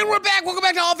 And we're back. Welcome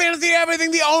back to All Fantasy Everything,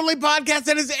 the only podcast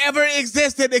that has ever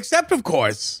existed, except, of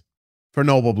course, for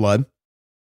Noble Blood,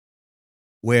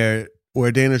 where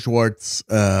Dana Schwartz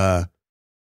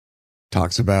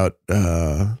talks about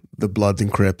the Bloods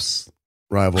and Crips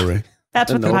rivalry.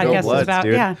 That's The what the Noble podcast Bloods, is about.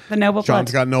 dude. Yeah, the Noble Sean's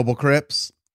Bloods. got Noble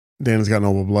Crips. Dana's got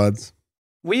Noble Bloods.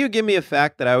 Will you give me a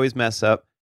fact that I always mess up?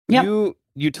 Yep.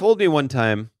 You told me one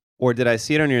time, or did I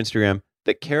see it on your Instagram,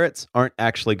 that carrots aren't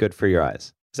actually good for your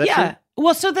eyes. Is that Yeah. true?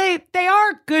 Well, so they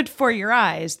are good for your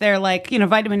eyes. They're like,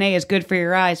 vitamin A is good for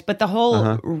your eyes, but the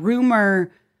whole rumor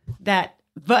that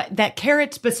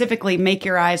carrots specifically make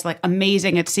your eyes like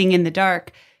amazing at seeing in the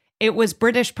dark, it was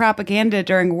British propaganda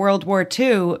during World War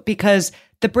II because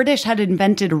the British had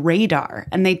invented radar,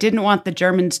 and they didn't want the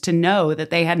Germans to know that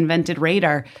they had invented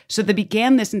radar. So they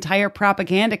began this entire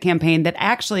propaganda campaign that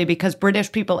actually, because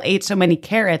British people ate so many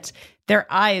carrots,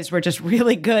 their eyes were just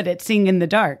really good at seeing in the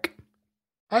dark.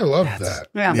 I love that.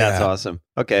 Yeah. That's awesome.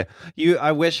 Okay.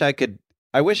 I wish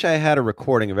I had a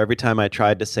recording of every time I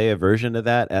tried to say a version of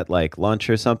that at like lunch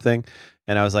or something.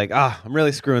 And I was like, I'm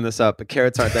really screwing this up, but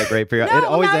carrots aren't that great for your eyes. It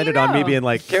always ended on me being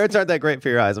like, carrots aren't that great for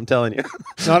your eyes. I'm telling you.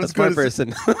 Not as good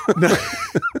person.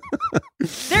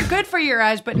 They're good for your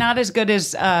eyes, but not as good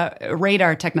as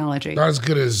radar technology. Not as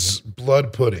good as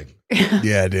blood pudding.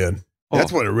 Yeah, dude.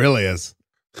 That's what it really is.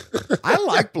 I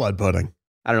like blood pudding.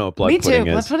 I don't know what blood Me pudding too.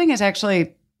 is. Blood pudding is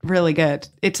actually really good.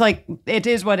 It's like, it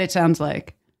is what it sounds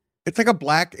like. It's like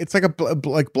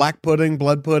like black pudding,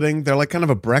 blood pudding. They're like kind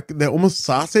of they're almost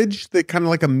sausage. They're kind of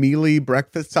like a mealy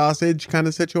breakfast sausage kind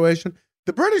of situation.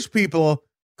 The British people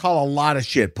call a lot of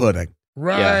shit pudding.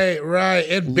 Right.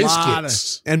 And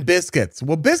biscuits. And biscuits.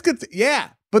 Well, biscuits, yeah.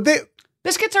 But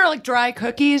Biscuits are like dry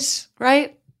cookies,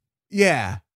 right?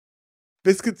 yeah.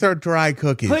 Biscuits are dry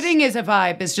cookies. Pudding is a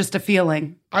vibe. It's just a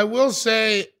feeling. I will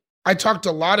say, I talked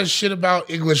a lot of shit about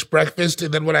English breakfast,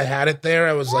 and then when I had it there,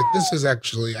 I was like, this is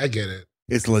actually, I get it.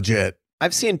 It's legit.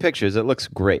 I've seen pictures. It looks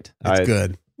great. It's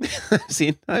good.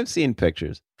 I've seen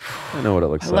pictures. I know what it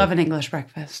looks I like. love an English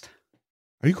breakfast.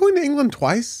 Are you going to England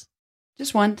twice?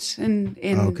 Just once in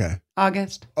Okay.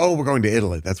 August. Oh, we're going to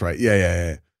Italy. That's right.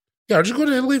 Yeah. Yeah, aren't you going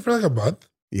to Italy for like a month?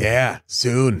 Yeah,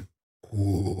 soon.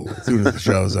 Ooh. As soon as the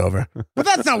show's over. But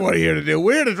that's not what we're here to do.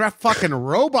 We're here to draft fucking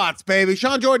robots, baby.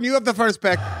 Sean Jordan, you have the first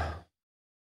pick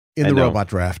in the robot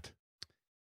draft.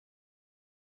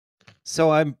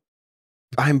 So I'm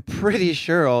pretty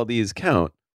sure all these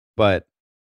count, but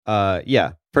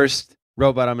yeah. First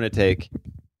robot I'm going to take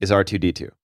is R2D2.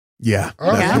 Yeah.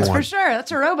 Oh, Yeah, that's the for one. sure.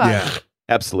 That's a robot. Yeah.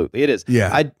 Absolutely, it is. Yeah.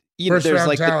 First there's round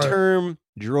like talent. the term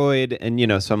droid,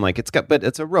 and so I'm like, but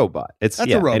it's a robot. It's That's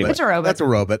yeah, a robot. anyway. It's a robot. That's a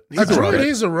robot. A He's a droid robot.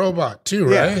 is a robot too,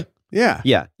 Yeah. right?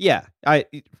 Yeah. Yeah.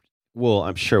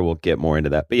 I'm sure we'll get more into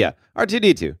that. But yeah,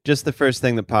 R2D2, just the first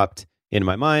thing that popped into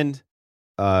my mind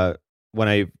when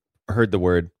I heard the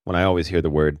word, when I always hear the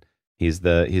word, he's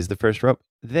the first robot.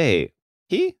 They,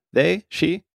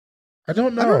 she. I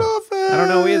don't know. I don't know if I don't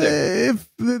know either. If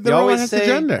the You robot always has say- a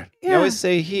gender. You always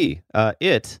say he.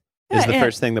 It is the Yeah.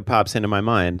 first thing that pops into my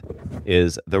mind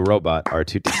is the robot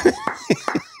R2D2.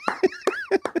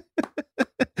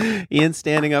 Ian's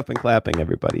standing up and clapping,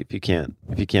 everybody. If you can't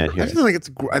hear I just it.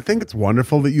 think I think it's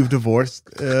wonderful that you've divorced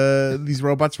these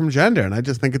robots from gender, and I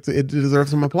just think it deserves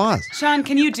some applause. Sean,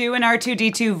 can you do an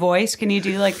R2D2 voice? Can you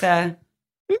do like the...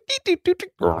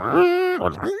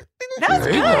 That was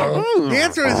There you good. go. The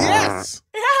answer is yes.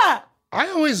 Yeah. I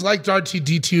always liked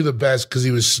R2D2 the best because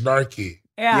he was snarky.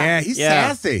 Yeah, he's Yeah.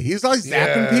 sassy. He's always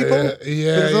zapping people.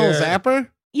 Yeah, With his little yeah. zapper.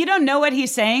 You don't know what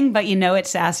he's saying, but you know it's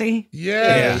sassy.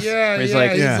 Yeah. He's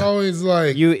like, he's yeah. always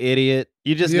like, You idiot.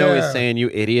 You just know he's Yeah. saying you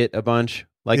idiot a bunch.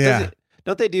 Like, Yeah.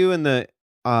 don't they do in the,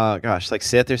 like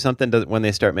Sith or something, when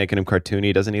they start making him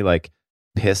cartoony, doesn't he like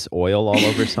piss oil all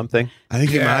over something? I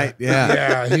think he might.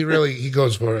 Yeah. yeah, he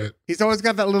goes for it. He's always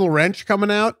got that little wrench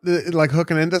coming out, like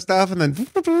hooking into stuff, and then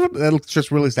that looks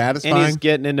just really satisfying. And he's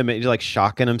getting into, he's like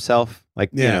shocking himself, like,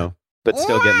 Yeah. but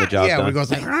still getting the job yeah, done. when he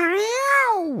goes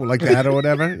like that or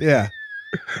whatever. Yeah.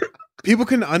 People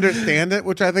can understand it,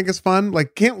 which I think is fun.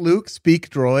 Like, can't Luke speak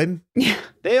droid?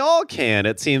 They all can.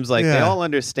 It seems like they Yeah. all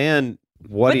understand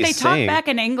what But he's they talk saying. back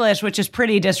in English, which is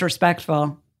pretty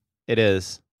disrespectful. It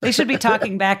is. They should be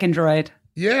talking back in droid.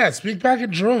 Yeah, speak back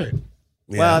in droid.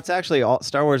 Well, it's actually all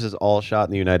Star Wars is all shot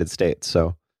in the United States,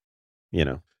 so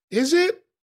Is it?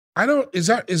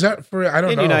 Is that for, I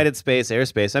don't in know. United space,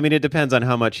 airspace. I mean, it depends on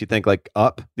how much you think like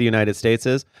up the United States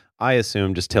is. I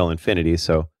assume just till infinity,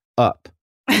 so up.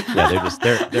 Yeah,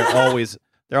 they're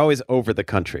always over the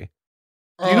country.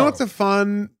 You know what's a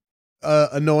fun,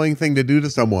 annoying thing to do to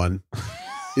someone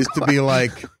is to be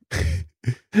like,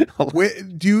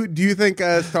 do you think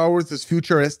Star Wars is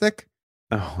futuristic?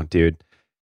 Oh, dude.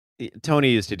 Tony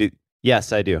used to do.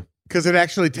 Yes, I do. Because it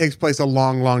actually takes place a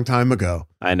long, long time ago.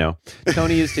 I know.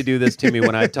 Tony used to do this to me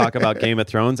when I'd talk about Game of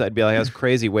Thrones. I'd be like, I was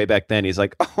crazy way back then. He's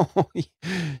like, oh,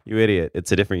 you idiot.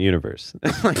 It's a different universe.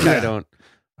 Like, Yeah.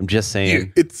 I'm just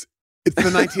saying. It's the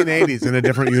 1980s in a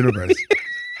different universe.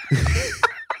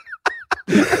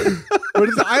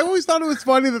 But I always thought it was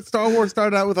funny that Star Wars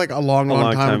started out with like a long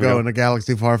time ago in a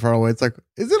galaxy far, far away. It's like,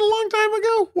 is it a long time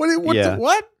ago?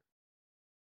 What?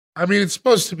 I mean, it's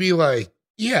supposed to be like,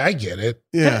 yeah, I get it.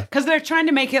 Yeah. Because they're trying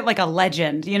to make it like a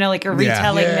legend, like you're Yeah.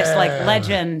 retelling this like Yeah.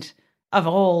 legend of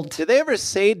old. Did they ever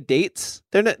say dates?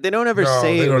 They don't ever No,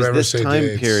 say they it don't was ever this say time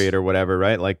dates. period or whatever,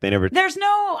 right? Like they never. There's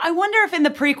no. I wonder if in the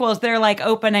prequels they're like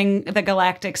opening the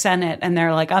Galactic Senate and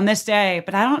they're like on this day,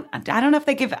 but I don't know if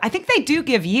they give. I think they do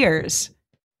give years,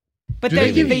 but Do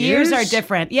they give the years are years?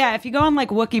 different. Yeah, if you go on like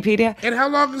Wikipedia. And how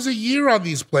long is a year on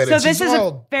these planets? So this is a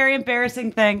Well, very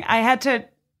embarrassing thing.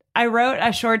 I wrote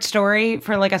a short story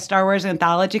for like a Star Wars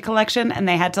anthology collection, and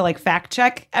they had to like fact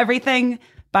check everything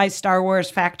by Star Wars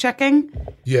fact checking.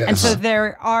 yes. And so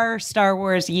there are Star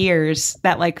Wars years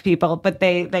that like people, but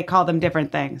they call them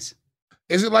different things.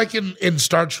 Is it like in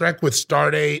Star Trek with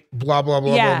Stardate, blah, blah,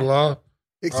 blah, Yeah. blah, blah?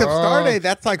 Except Stardate,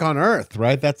 that's like on Earth,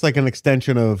 right? That's like an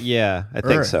extension of. Yeah, I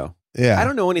think Earth. so. Yeah. I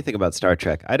don't know anything about Star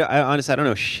Trek. I honestly, I don't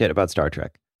know shit about Star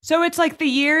Trek. So it's like the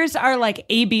years are like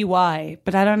ABY,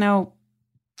 but I don't know.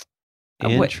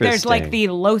 There's like the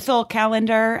Lothal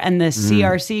calendar and the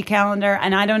CRC calendar,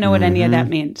 and I don't know what any of that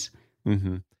means.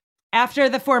 Mm-hmm. After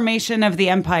the formation of the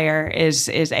empire is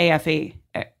AFE.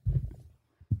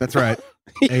 That's right.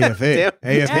 AFE. Damn.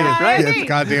 AFE. Yeah, Right. AFE. That's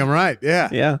goddamn right. Yeah.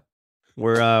 Yeah,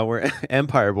 we're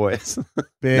Empire boys.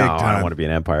 Big no, time. I don't want to be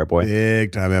an Empire boy.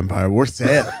 Big time Empire. We're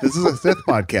Sith. This is a Sith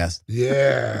podcast.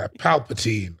 Yeah,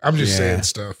 Palpatine. I'm just Yeah. saying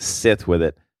stuff. Sith with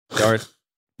it. Darth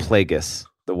Plagueis,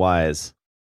 the wise.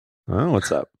 Oh,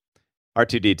 what's up?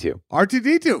 R2D2.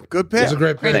 R2D2. Good pick. It's a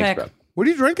great Great pick. pick. Thanks, bro. What are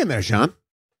you drinking there, Sean?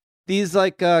 These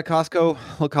like Costco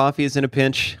little coffees in a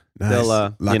pinch. Nice. They'll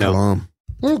La you know. Colombe.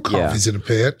 Little coffee's in a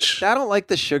pinch. I don't like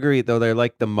the sugary though. They're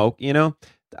like the mocha. You know,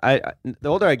 the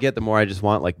older I get, the more I just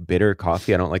want like bitter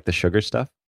coffee. I don't like the sugar stuff.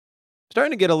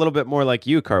 Starting to get a little bit more like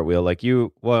you, Cartwheel. Like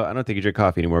you. Well, I don't think you drink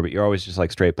coffee anymore, but you're always just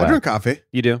like straight I black. drink coffee.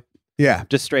 You do Yeah.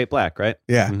 just straight black, right?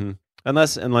 Yeah. hmm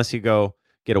Unless you go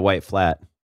get a white flat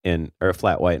or a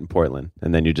flat white in Portland,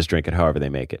 and then you just drink it however they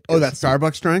make it. Oh, that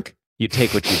Starbucks drink? You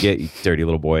take what you get, you dirty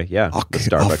little boy. Yeah, the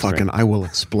Starbucks drink. I will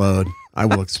explode. I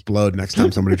will explode next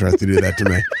time somebody tries to do that to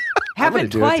me. Happened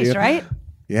do it to twice, you. right?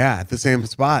 Yeah, at the same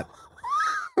spot.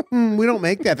 We don't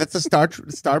make that. That's a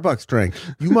Starbucks drink.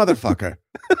 You motherfucker.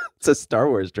 It's a Star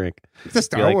Wars drink. It's a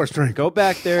Star Be like, Wars drink. Go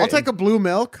back there. I'll take a blue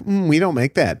milk. We don't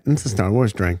make that. It's a Star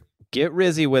Wars drink. Get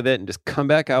rizzy with it and just come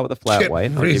back out with a flat Get white.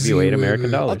 And I'll give you rizzy $8 with American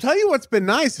it. I'll dollars. tell you what's been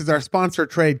nice is our sponsor,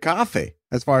 Trade Coffee,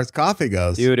 as far as coffee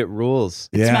goes. Dude, it rules.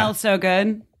 It smells so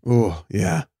good. Ooh,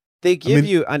 yeah. They give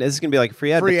mean- you, and this is going to be like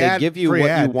free ad, Free but ad, they give you free what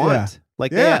ad, you want. yeah.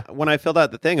 Like Yeah. when I filled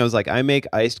out the thing, I was like, I make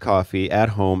iced coffee at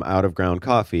home out of ground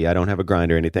coffee. I don't have a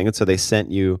grind or anything. And so they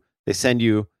send you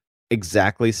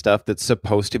exactly stuff that's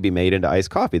supposed to be made into iced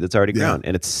coffee that's already Yeah. ground.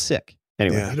 And it's sick.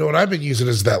 Anyway, Yeah. You know what I've been using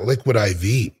is that liquid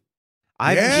IV.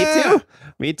 Yeah.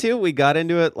 Me too. We got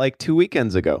into it like 2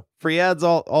 weekends ago. Free ads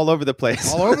all over the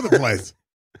place. All over the place.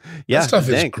 Yeah, That stuff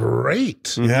is dang. great.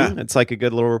 Mhm. Yeah. It's like a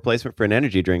good little replacement for an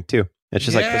energy drink too. It's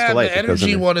just like Crystal Light. the that goes in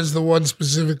energy there. one is the one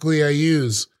specifically I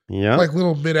use. Yeah. Like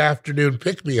little mid-afternoon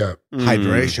pick-me-up. Mm.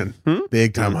 Hydration. Hmm?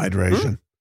 Big time hydration.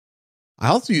 I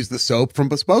also use the soap from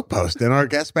Bespoke Post in our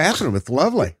guest bathroom. It's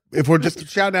lovely. If we're just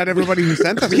shouting out everybody who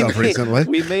sent us stuff recently.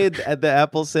 We made the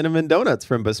apple cinnamon donuts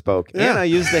from Bespoke. Yeah. And I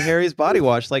used the Harry's body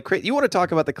wash like crazy. You want to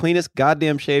talk about the cleanest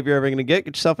goddamn shave you're ever going to get?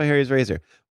 Get yourself a Harry's razor.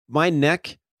 My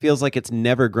neck feels like it's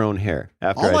never grown hair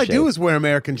after All I shave. do is wear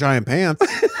American Giant pants.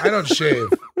 I don't shave.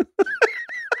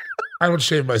 I don't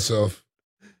shave myself.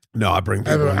 No, I bring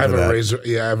I have people a, in I have for a that. razor.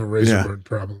 Yeah, I have a razor Yeah. burn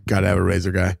problem. Gotta have a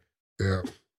razor guy.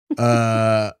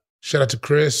 Yeah. Shout out to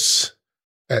Chris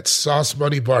at Sauce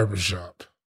Money Barbershop.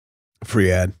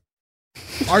 Free ad.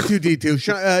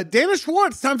 R2D2. Dana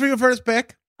Schwartz, time for your first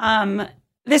pick.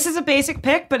 This is a basic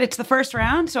pick, but it's the first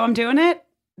round, so I'm doing it.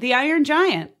 The Iron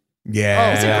Giant.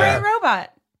 Yeah. It's a great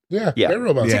robot. Yeah, Yeah. great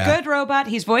robot. It's Yeah. a good robot.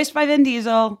 He's voiced by Vin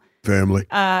Diesel. Family.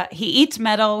 He eats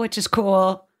metal, which is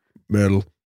cool. Metal.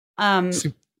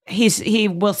 See- He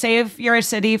will save your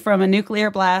city from a nuclear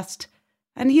blast.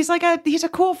 And he's a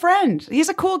cool friend. He's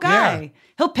a cool guy. Yeah.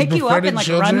 He'll pick you up Befriending and like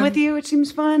children. run with you. It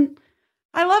seems fun.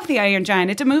 I love The Iron Giant.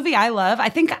 It's a movie I love. I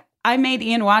think I made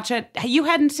Ian watch it. You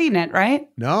hadn't seen it, right?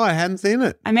 No, I hadn't seen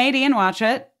it. I made Ian watch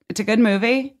it. It's a good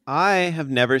movie. I have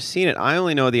never seen it. I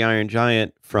only know the Iron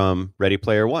Giant from Ready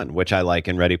Player One, which I like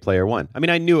in Ready Player One. I mean,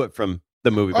 I knew it from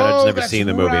the movie, but I've just never that's seen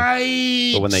the movie.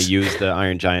 Right. But when they used the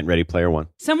Iron Giant Ready Player One.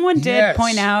 Someone did Yes.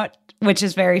 point out, which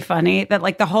is very funny, that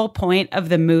like the whole point of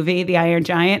the movie, The Iron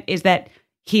Giant, is that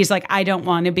he's like, I don't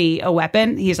want to be a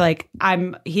weapon. He's like,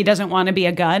 he doesn't want to be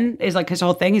a gun, is like his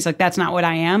whole thing. He's like, that's not what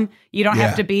I am. You don't Yeah.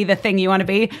 have to be the thing you want to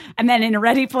be. And then in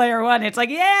Ready Player One, it's like,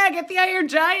 yeah, get the Iron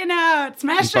Giant out.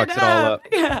 Smash He it fucks it all up.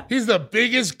 Yeah. He's the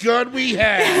biggest gun we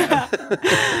have.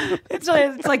 It's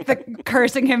like the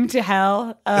cursing him to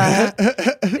hell.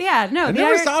 Yeah, no. I the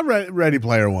never Iron- saw Ready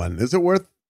Player One. Is it worth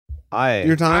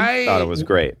Your time? I thought it was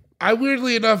great. I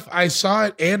weirdly enough, I saw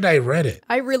it and I read it.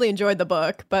 I really enjoyed the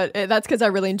book, but that's because I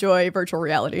really enjoy virtual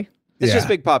reality. It's just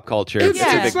big pop culture. It's a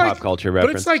big like, pop culture but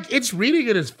reference. it's like, it's reading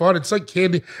it is fun. It's like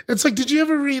candy. It's like, did you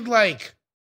ever read like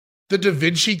the Da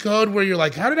Vinci Code where you're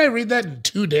like, how did I read that in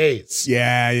 2 days?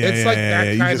 Yeah. It's like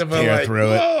that You kind just of a tear like,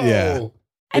 through it. whoa. Yeah. The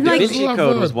And Da like, Vinci It's a lot of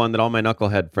Code fun. was one that all my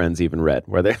knucklehead friends even read.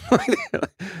 Where they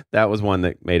that was one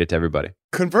that made it to everybody.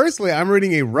 Conversely, I'm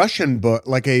reading a Russian book,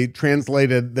 like a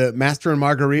translated The Master and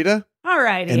Margarita. all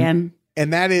right, Ian.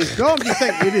 And that is, no, I'm just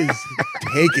saying, it is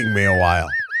taking me a while.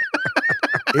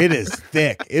 It is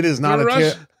thick. It is not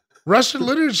Russian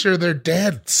literature, they're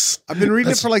dense. I've been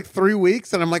reading it for like 3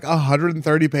 weeks and I'm like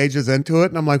 130 pages into it.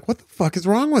 And I'm like, what the fuck is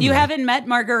wrong with You me? haven't met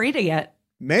Margarita yet.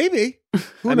 Maybe.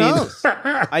 Who I mean, knows?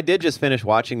 I did just finish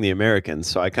watching The Americans,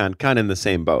 so I kind of in the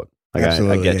same boat. Like,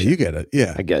 Absolutely. I get Yeah, you. get it.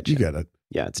 Yeah. I get you. You get it.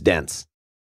 Yeah, it's dense.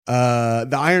 The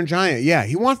Iron Giant. Yeah.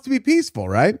 He wants to be peaceful,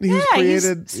 right? He was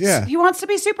created. Yeah. He wants to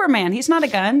be Superman. He's not a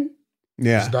gun.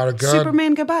 Yeah. It's not a gun.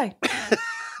 Superman, goodbye.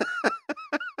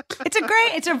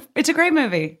 It's a great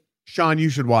movie. Sean, you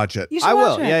should watch it. You should I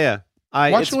watch will. it. Yeah.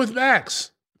 Watch it with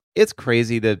Max. It's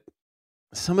crazy that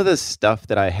some of the stuff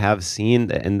that I have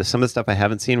seen and some of the stuff I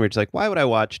haven't seen, where it's like, why would I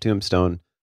watch Tombstone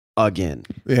again?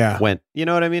 Yeah. You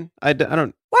know what I mean? I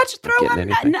don't. Throw getting on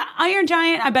anything. Iron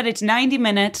Giant. I bet it's 90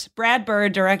 minutes. Brad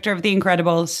Bird, director of The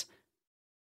Incredibles.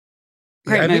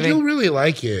 Great I think movie. you'll really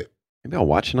like it. Maybe I'll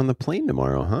watch it on the plane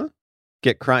tomorrow, huh?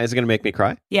 Get cry? Is it going to make me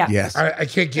cry? Yeah. Yes. I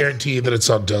can't guarantee that it's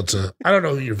on Delta. I don't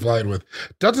know who you're flying with.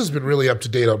 Delta's been really up to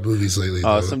date on movies lately.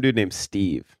 Oh, though. some dude named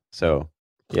Steve. So,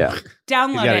 yeah.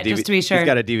 Download it just to be sure. He's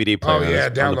got a DVD player. Oh, on yeah,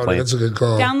 his- on the download it. plane. That's a good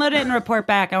call. Download it and report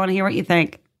back. I want to hear what you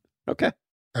think. Okay.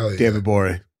 Hell yeah. David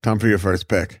Gborie. Time for your first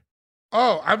pick.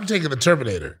 Oh, I'm taking the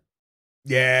Terminator.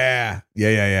 Yeah.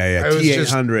 I was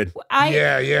just- T-800.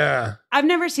 Yeah. I've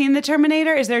never seen The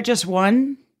Terminator. Is there just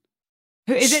one?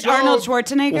 Is it So- Arnold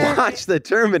Schwarzenegger? Watch the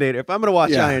Terminator. If I'm going to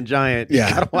watch Yeah. Iron Giant, Yeah.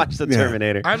 you got to watch the Yeah.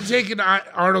 Terminator. I'm taking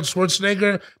Arnold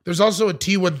Schwarzenegger. There's also a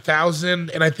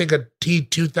T-1000 and I think a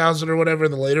T-2000 or whatever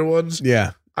in the later ones.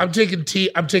 Yeah. I'm taking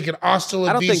Hasta La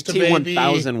I don't think Vista, baby.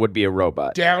 T1000 would be a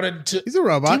robot. Down into He's a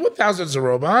robot. T-1000's a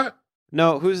robot.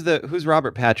 No, who's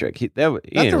Robert Patrick? That's a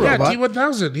Yeah, robot.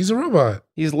 T-1000. He's a robot.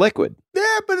 He's liquid. Yeah,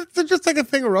 but it's just like a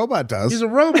thing a robot does. He's a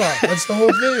robot. That's the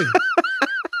whole thing.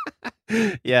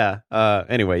 Yeah.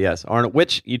 Anyway, yes. Arnold,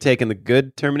 which you taking, the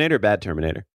good Terminator or bad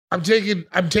Terminator? I'm taking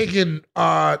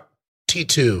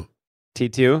T2.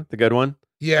 T2, the good one?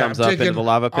 Yeah, Comes I'm up taking into the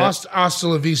lava pit? Hasta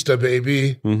La Vista,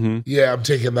 baby. Mm-hmm. Yeah, I'm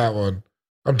taking that one.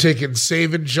 I'm taking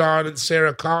Saving John and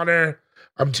Sarah Connor.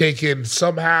 I'm taking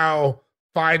somehow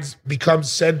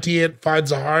becomes sentient,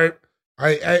 finds a heart.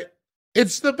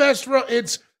 It's the best.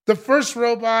 It's the first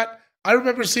robot. I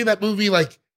remember seeing that movie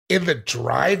like in the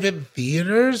drive-in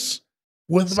theaters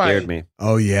with Scared me.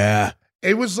 Oh, yeah.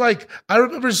 It was like, I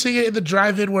remember seeing it in the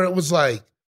drive-in where it was like,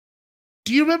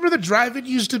 do you remember the drive-in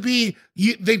used to be,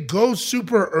 they'd go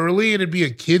super early and it'd be a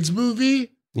kid's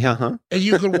movie? Yeah, huh? And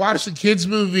you could watch the kid's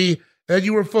movie and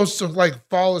you were supposed to like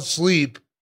fall asleep.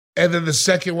 And then the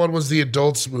second one was the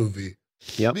adults movie.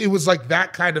 Yep. It was like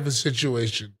that kind of a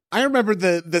situation. I remember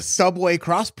the Subway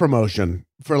cross promotion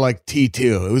for like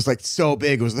T2. It was like so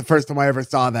big. It was the first time I ever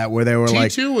saw that where they were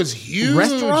like, T2 was huge.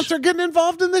 restaurants are getting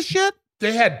involved in this shit?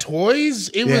 They had toys.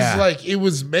 It Yeah. was like, it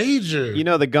was major. You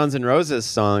know the Guns N' Roses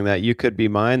song, that You Could Be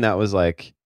Mine, that was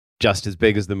like just as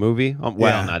big as the movie. Well,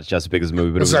 Yeah. not just as big as the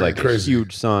movie, but That's it was not like crazy. a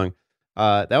huge song.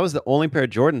 That was the only pair of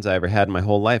Jordans I ever had in my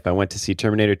whole life. I went to see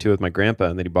Terminator 2 with my grandpa,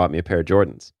 and then he bought me a pair of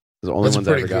Jordans. It was the only That's ones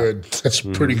I pretty ever got. good. That's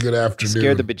Mhm. pretty good afternoon.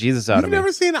 Scared the bejesus out You've of me.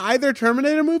 never seen either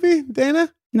Terminator movie,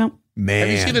 Dana? No. Man.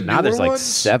 Have you seen the Now there's newer like ones?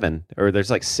 7, or there's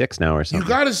like 6 now or something.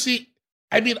 You got to see.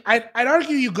 I mean, I'd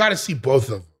argue you got to see both of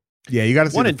them. Yeah, you got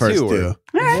to see 1 the and first 2 two. are All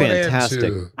right. fantastic.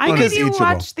 One and two. I One need is you each to of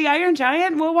them. watch The Iron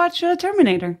Giant. We'll watch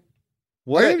Terminator. I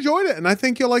What enjoyed it, and I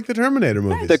think you'll like the Terminator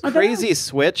movies. the don't crazy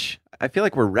switch, I feel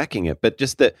like we're wrecking it, but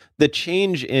just the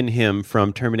change in him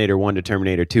from Terminator 1 to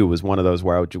Terminator 2 was one of those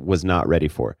where I was not ready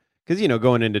for. Because,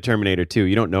 going into Terminator 2,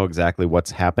 you don't know exactly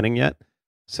what's happening yet.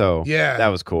 So Yeah. that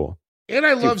was cool. And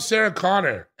I love Sarah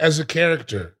Connor as a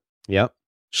character. Yep.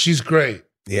 She's great.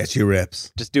 Yeah, she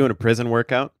rips. Just doing a prison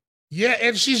workout. Yeah,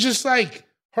 and she's just like,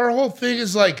 her whole thing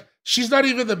is like, she's not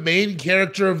even the main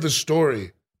character of the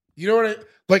story. You know what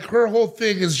like her whole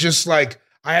thing is just like,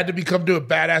 I had to become a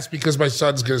badass because my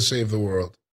son's going to save the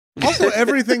world. Also,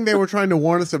 everything they were trying to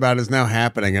warn us about is now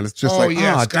happening, and it's just damn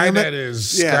Skynet it.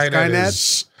 is. Yeah, Skynet Skynet.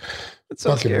 is It's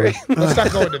so fucking scary. weird. Let's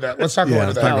not go into that. Let's not go Yeah,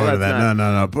 into let's not that. go into that's that.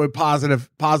 not- No. But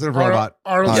positive robot.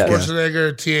 Arnold podcast.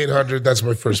 Schwarzenegger, T-800. That's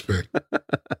my first pick.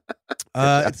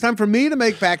 It's time for me to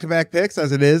make back-to-back picks,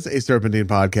 as it is a Serpentine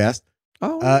podcast.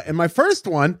 And my first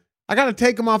one, I got to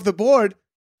take him off the board.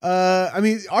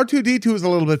 R2-D2 is a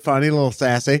little bit funny, a little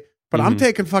sassy, but I'm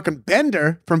taking fucking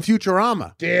Bender from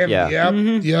Futurama. Damn. Yeah.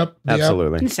 Yep.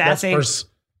 Absolutely. Sassy. That's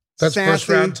Sassy, first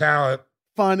round talent.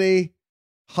 Funny,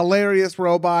 hilarious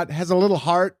robot, has a little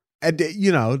heart. And,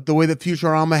 the way that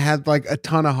Futurama had like a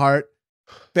ton of heart.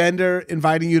 Bender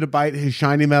inviting you to bite his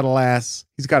shiny metal ass.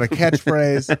 He's got a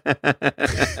catchphrase.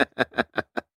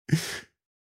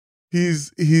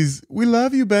 He's we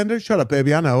love you, Bender. Shut up,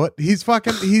 baby. I know it. He's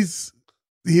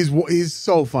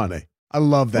so funny. I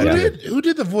love that. Who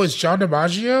did the voice? John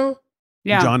DiMaggio?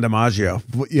 Yeah. John DiMaggio.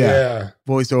 Yeah.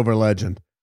 Voiceover legend.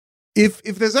 If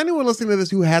there's anyone listening to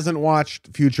this who hasn't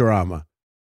watched Futurama,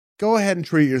 go ahead and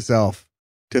treat yourself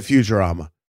to Futurama.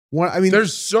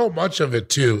 There's so much of it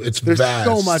too. There's vast.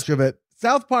 So much of it.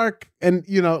 South Park, and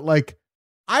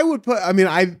I would put.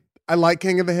 I like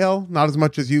King of the Hill, not as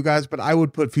much as you guys, but I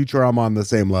would put Futurama on the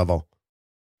same level.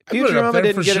 Futurama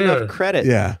didn't get enough credit.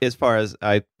 As far as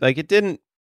it didn't.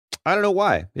 I don't know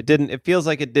why it didn't. It feels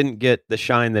like it didn't get the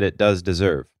shine that it does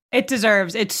deserve. It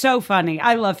deserves. It's so funny.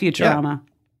 I love Futurama.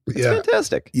 It's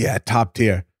fantastic. Yeah, top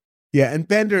tier. Yeah, and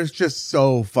Bender's just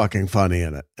so fucking funny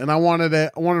in it. And I wanted a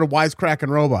wisecracking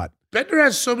robot. Bender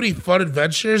has so many fun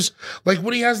adventures. Like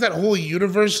when he has that whole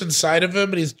universe inside of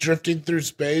him and he's drifting through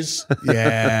space.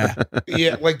 Yeah.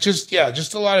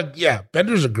 Just a lot of,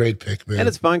 Bender's a great pick, man. And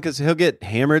it's fun because he'll get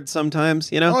hammered sometimes,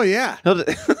 Oh, yeah.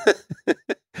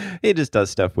 He just does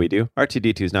stuff we do.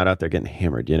 R2-D2's not out there getting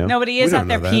hammered, No, but he is out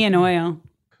there peeing oil.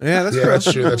 Yeah,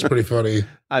 that's true. That's pretty funny.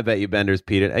 I bet you Bender's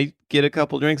peed it. I get a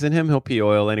couple drinks in him, he'll pee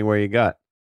oil anywhere you got.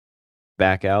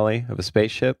 Back alley of a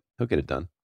spaceship, he'll get it done.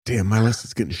 Damn, my list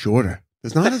is getting shorter.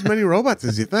 There's not as many robots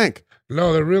as you think.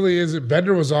 No, there really isn't.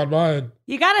 Bender was on mine.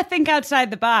 You got to think outside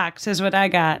the box, is what I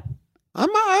got. I've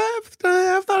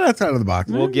thought outside of the box.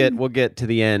 We'll get to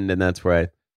the end, and that's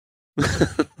where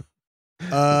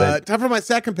time for my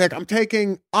second pick. I'm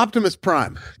taking Optimus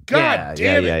Prime. God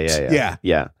damn it.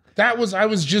 Yeah. I was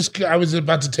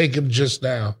about to take him just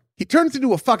now. He turns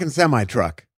into a fucking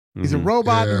semi-truck. He's a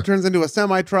robot who turns into a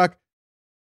semi-truck.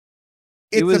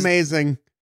 It's amazing.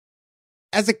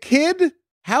 As a kid,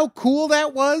 how cool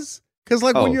that was. Because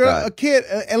when you're a kid,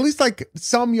 at least like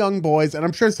some young boys, and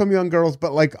I'm sure some young girls,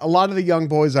 but like a lot of the young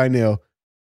boys I knew,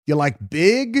 you like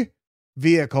big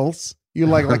vehicles. You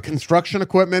like construction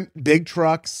equipment, big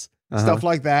trucks, stuff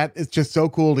like that. It's just so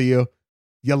cool to you.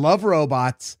 You love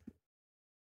robots.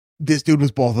 This dude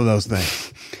was both of those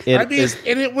things. And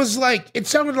it was it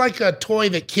sounded like a toy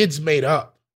that kids made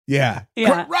up. Yeah.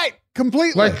 Right.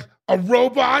 Completely. Like a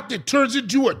robot that turns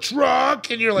into a truck,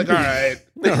 and you're like, all right.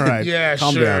 All right. Yeah,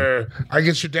 calm sure. down. I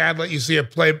guess your dad let you see a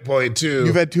Playboy too.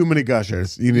 You've had too many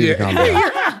gushers. You need to calm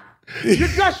down. You're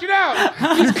gushing out.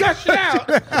 He's gushing out.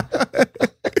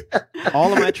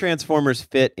 All of my Transformers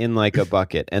fit in like a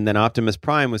bucket, and then Optimus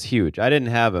Prime was huge. I didn't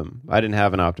have him. I didn't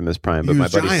have an Optimus Prime, but my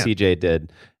buddy CJ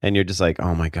did. And you're just like,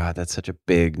 oh my God, that's such a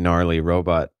big, gnarly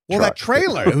robot. Well, truck. that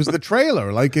trailer. It was the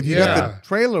trailer. Like if you got the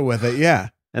trailer with it, yeah.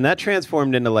 And that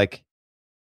transformed into like,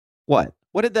 what?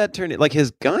 What did that turn into? Like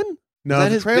his gun? No,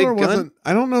 the trailer wasn't.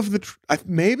 I don't know if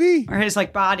maybe or his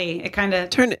body. It kind of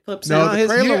turned. Flips no, out. the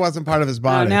trailer wasn't part of his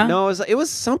body. No, it was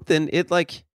something. It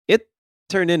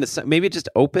turned into maybe it just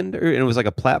opened and it was like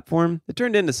a platform. It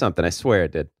turned into something. I swear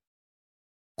it did.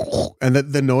 And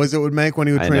the noise it would make when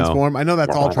he would transform. I know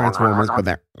that's all Transformers, but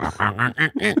there.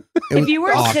 If you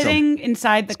were sitting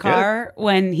inside the car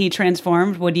when he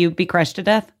transformed, would you be crushed to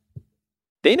death?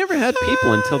 They never had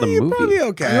people until the movie. Probably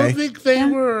okay. I don't think they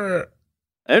were.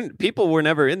 And people were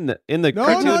never in the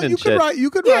cartoon and shit. You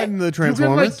could ride in the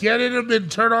Transformers. You could get in them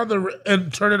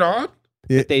and turn it on.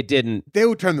 But they didn't. They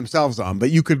would turn themselves on, but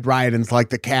you could ride in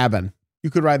like the cabin. You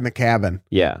could ride in the cabin.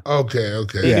 Yeah. Okay.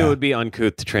 They knew it would be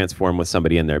uncouth to transform with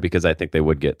somebody in there because I think they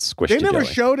would get squished. They never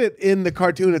showed it in the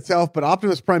cartoon itself, but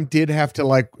Optimus Prime did have to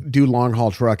like do long haul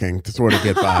trucking to sort of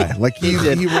get by. Like he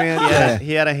ran. Yeah,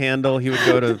 he had a handle. He would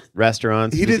go to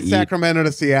restauants. He did Sacramento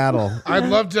to Seattle. I'd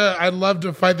love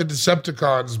to fight the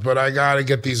Decepticons, but I gotta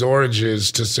get these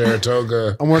oranges to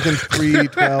Saratoga. I'm working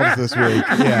 3/12 this week.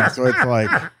 Yeah, so it's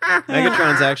like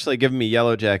Megatron's actually giving me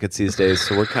yellow jackets these days,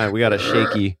 so we got a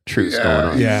shaky truce going on.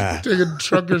 Yeah, taking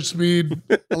trucker speed.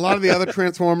 A lot of the other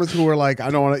Transformers who were like,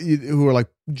 who were like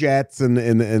jets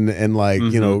and like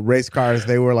race cars,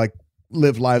 they were like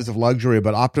live lives of luxury.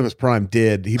 But Optimus Prime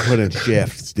did. He put in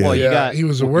shifts. Dude. Well, he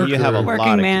was a worker. You have a working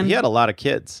lot man. He had a lot of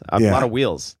kids, a lot of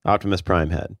wheels. Optimus Prime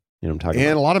had. You know what I'm talking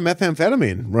And about? a lot of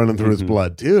methamphetamine running through his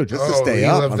blood too, just to stay he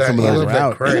up loved on that- some of he those loved that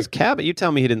routes. crack. His cabin. You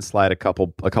tell me he didn't slide a couple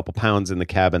pounds in the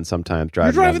cabin sometimes You're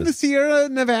driving. driving around the this- Sierra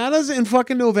Nevadas in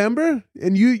fucking November,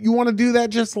 and you want to do that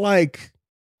just like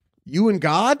you and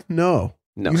God? No,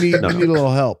 No, you need no. you need a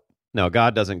little help. No,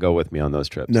 God doesn't go with me on those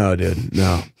trips. No, dude,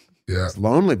 no. Yeah. It's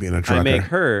lonely being a trucker. I make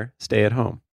her stay at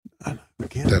home. I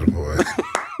can't. That a boy.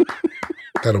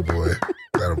 That a boy.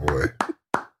 That a boy.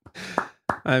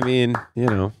 I mean, you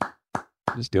know,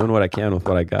 just doing what I can with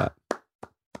what I got.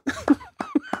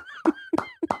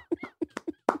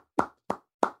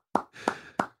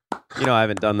 You know, I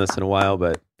haven't done this in a while,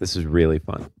 but this is really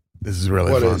fun. This is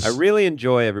really What fun. is- I really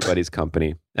enjoy everybody's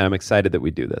company, and I'm excited that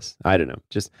we do this. I don't know.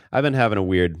 Just I've been having a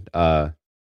weird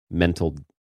mental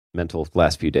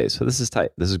last few days. So this is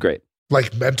tight. This is great.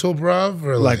 Like mental, bruv?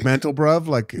 Or Like mental, bruv,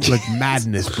 like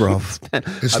madness, bruv.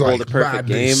 It's I like rolled a perfect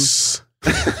madness.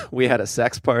 We had a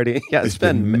sex party. Yeah, It's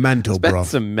been mental, it's been bruv.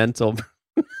 some mental.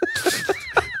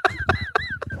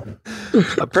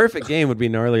 A perfect game would be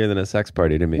gnarlier than a sex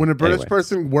party to me. When a British Anyway.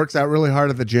 person works out really hard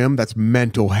at the gym, that's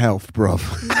mental health, bruv.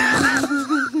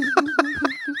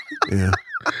 Yeah.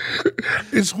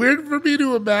 It's weird for me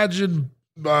to imagine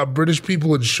British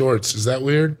people in shorts. Is that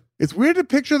weird? It's weird to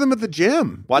picture them at the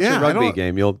gym. Watch Yeah, a I rugby don't-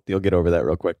 game. You'll get over that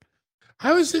real quick. I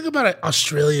always think about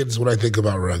Australians when I think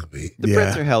about rugby. The Yeah.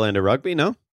 Brits are hell into rugby.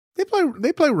 No, They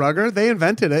play rugger. They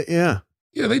invented it. Yeah.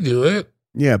 Yeah, they do it.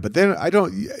 Yeah, but then I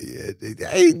don't.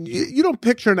 You don't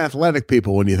picture an athletic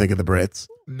people when you think of the Brits,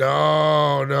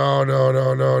 No.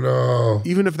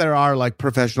 even if there are like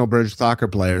professional British soccer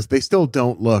players. They still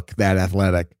don't look that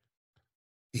athletic.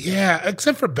 Yeah,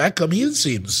 except for Beckham. He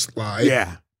seems sly.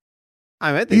 Yeah,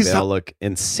 I think He's they so- all look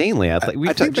insanely athletic.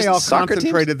 I think they all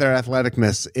concentrated their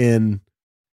athleticness in.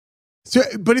 So,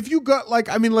 but if you got like,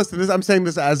 I mean, listen, I'm saying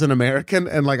this as an American,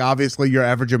 and like, obviously, your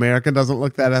average American doesn't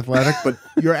look that athletic, but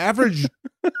your average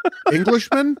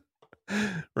Englishman,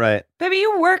 Right. Baby,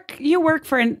 you work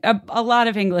for a lot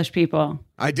of English people.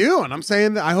 I do, and I'm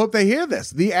saying that I hope they hear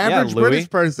this. The average Louis. British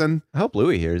person I hope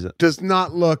Louis hears it. does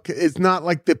not look. It's not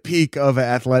like the peak of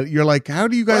athletic. You're like, how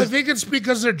do you Well, I guys? think it's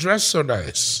because they're dressed so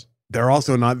nice. They're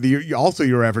also not. Also,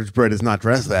 your average Brit is not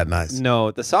dressed that nice.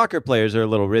 No, the soccer players are a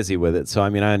little rizzy with it. So I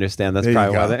mean, I understand that's There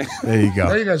you probably why go. they. There you Now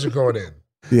go. you guys are going in.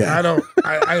 Yeah. I don't.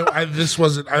 This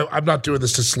wasn't. I'm not doing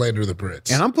this to slander the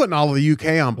Brits. And I'm putting all of the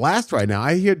UK on blast right now.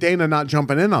 I hear Dana not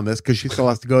jumping in on this because she still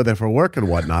has to go there for work and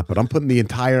whatnot. But I'm putting the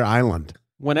entire island.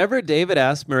 Whenever David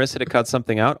asks Marissa to cut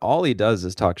something out, all he does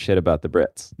is talk shit about the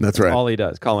Brits. That's right. All he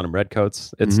does, calling them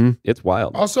redcoats. It's Mhm. it's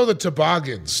wild. Also, the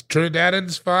toboggans.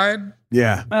 Trinidadans fine,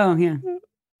 Yeah. Oh, yeah.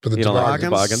 but the You don't like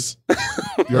toboggans.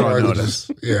 You're on I notice.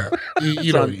 just- Yeah,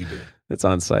 you know what you do. It's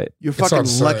on site. You're It's fucking on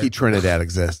site. lucky Trinidad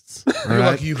exists. All You're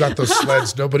right? lucky you got those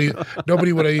sleds. Nobody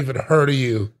would have even heard of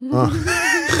you.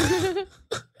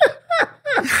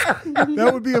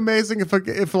 That would be amazing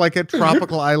if like a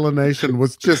tropical island nation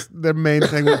was just their main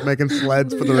thing was making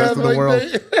sleds for the rest of the like world.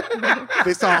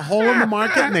 They saw a hole in the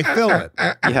market and they fill it.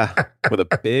 Yeah, with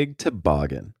a big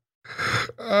toboggan.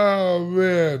 Oh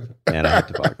man. Man, I like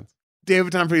toboggans.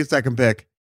 David, time for your second pick.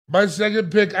 My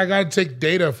second pick, I gotta take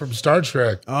Data from Star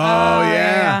Trek. Oh,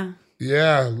 yeah.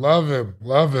 Yeah, love him.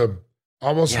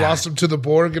 Almost Yeah. lost him to the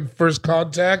Borg in First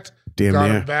Contact. Damn Got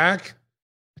near. him back.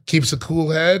 Keeps a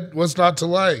cool head. What's not to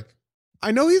like?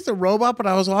 I know he's a robot, but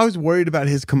I was always worried about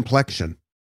his complexion.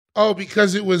 Oh,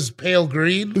 because it was pale It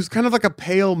green? was kind of like a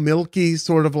pale, milky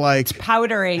sort of like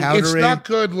Powdery. powdery. It's not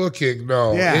good looking,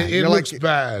 no. Yeah, It you're looks like-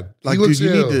 bad. Like, he looks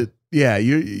dude, you ill. need to. Yeah,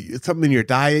 it's something in your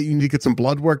diet. You need to get some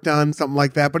blood work done, something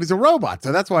like that. But he's a robot,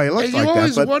 so that's why he looks And you like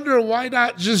always that. But wonder why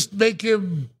not just make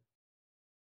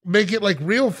it like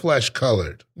real flesh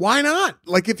colored. why not?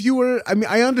 Like, if you were, I mean,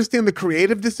 I understand the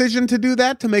creative decision to do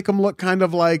that to make him look kind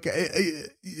of like,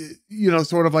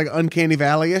 sort of like Uncanny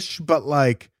Valley-ish, but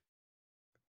like,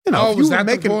 if was you were that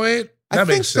making, the point? I That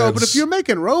think makes so. sense. But if you're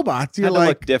making robots, Had you're to look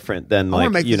like, different than I want to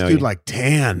like make you this know. dude like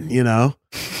tan, yeah,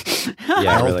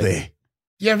 healthy. really.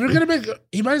 Yeah, if you're gonna make,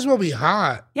 he might as well be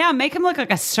hot. Yeah, make him look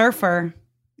like a surfer.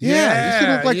 Yeah, he should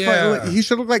look like Yeah. he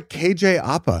should look like KJ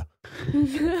Appa.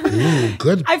 Ooh,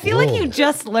 good. I feel like pull. you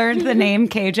just learned the name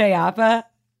KJ Appa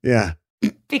Yeah.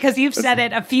 because you've said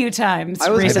it a few times I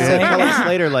was going to recently. say Kelly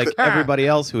Slater, like everybody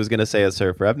else who was going to say a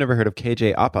surfer. I've never heard of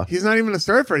KJ Appa. He's not even a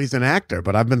surfer. He's an actor,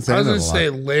 but I've been I saying was that gonna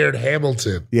a lot. say Laird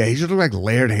Hamilton. Yeah, he should look like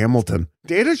Laird Hamilton.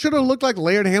 Data should have looked like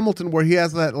Laird Hamilton where he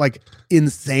has that like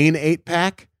insane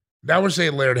 8-pack. Now we're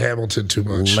saying Laird Hamilton too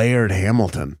much. Laird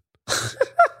Hamilton.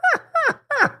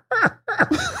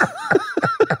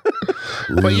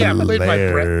 But yeah, played by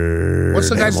Brett. Laird What's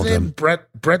the guy's Hamilton. name?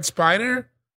 Brett Spiner?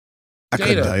 I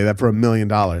couldn't Data. tell you that for $1 million.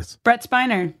 Brett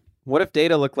Spiner. What if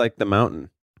Data looked like the Mountain?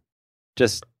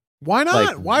 Just Why not?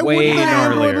 like Why way wouldn't the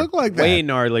android gnarlier. look like that? Way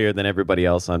gnarlier than everybody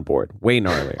else on board. Way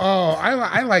gnarlier. Oh,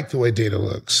 I like the way Data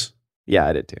looks. Yeah,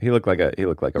 I did too. He looked like a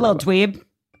Little robot. dweeb.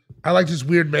 I like his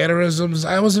weird mannerisms.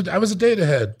 I was a Data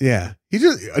head. Yeah, he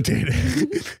just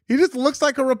he just looks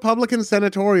like a Republican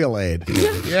senatorial aide.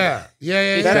 Yeah.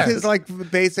 That's his like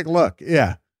basic look.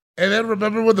 Yeah. And then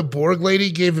remember when the Borg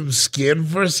lady gave him skin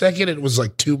for a second? It was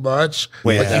like too much.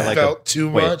 Wait, like is that he like felt too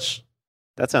wait. much.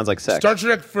 That sounds like sex. Star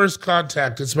Trek First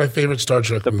Contact. It's my favorite Star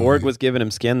Trek The movie. Borg was giving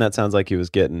him skin. That sounds like he was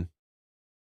getting.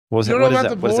 What was You it? don't know What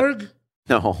is about that? the What is it? Borg?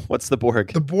 No. What's the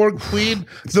Borg? The Borg Queen.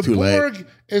 It's The too late. Borg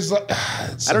is like.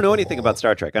 I don't know anything about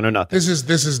Star Trek. I know nothing. This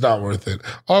is not worth it.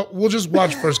 We'll just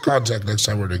watch First Contact next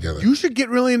time we're together. You should get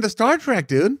really into Star Trek,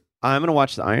 dude. I'm gonna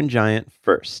watch the Iron Giant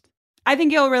first. I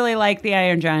think you'll really like the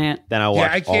Iron Giant. Then I'll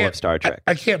watch all of Star Trek.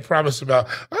 I can't promise about.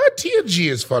 TNG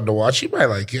is fun to watch. You might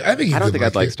like it. I think. I don't think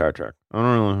I'd like it. Star Trek. I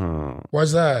don't know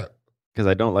Why's that? because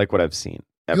I don't like what I've seen.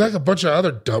 You like a bunch of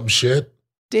other dumb shit.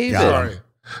 David. Got him.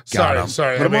 Sorry. him.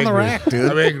 Sorry. Put him on the angry. rack,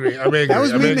 dude. I'm angry. That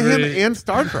was I'm mean to him angry. and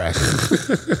Star Trek.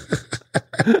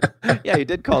 Yeah, you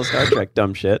did call Star Trek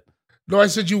dumb shit. No, I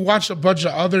said you watch a bunch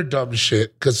of other dumb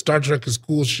shit because Star Trek is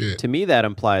cool shit. To me, that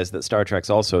implies that Star Trek's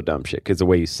also dumb shit because the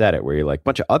way you said it, where you're like,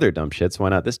 bunch of other dumb shits, why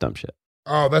not this dumb shit?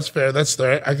 Oh, that's fair. That's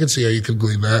fair. I can see how you could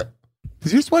glean that.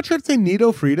 Does your sweatshirt say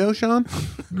Nito Frito, Sean?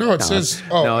 No, it says.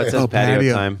 Oh, no, it says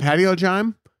patio time. Patio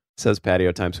time? It says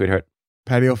patio time, sweetheart.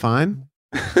 Patio fine?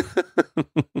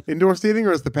 Indoor seating,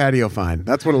 or is the patio fine?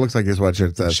 That's what it looks like your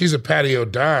sweatshirt says. she's a patio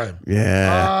dime.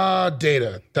 Yeah.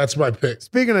 Data. That's my pick.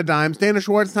 Speaking of dimes, Dana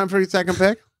Schwartz, time for your second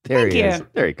pick. There Thank he is. you.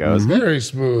 There he goes. Very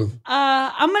smooth.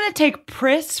 I'm gonna take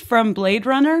Pris from Blade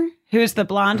Runner, who's the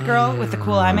blonde girl with the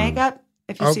cool eye makeup.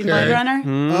 If you've seen Okay. Blade Runner,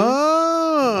 Hmm?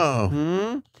 Oh.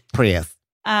 Hmm? Prius.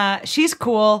 she's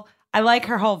cool. I like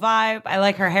her whole vibe. I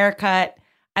like her haircut.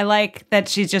 I like that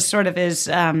she just sort of is.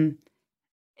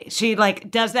 She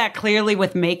like does that clearly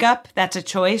with makeup. That's a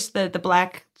choice. The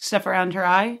black stuff around her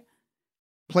eye.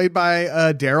 Played by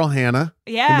Daryl Hannah.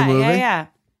 Yeah, In the movie? yeah.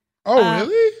 Oh,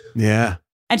 really? Yeah.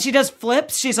 And she does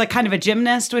flips. She's like kind of a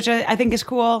gymnast, which I think is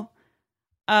cool.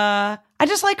 I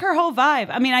just like her whole vibe.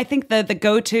 I mean, I think the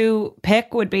go-to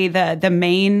pick would be the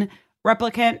main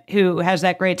replicant who has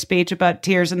that great speech about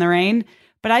tears in the rain.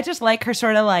 But I just like her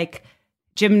sort of like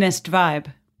gymnast vibe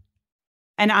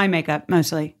and eye makeup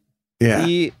mostly. Yeah.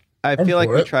 I I'm feel like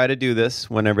for we it. try to do this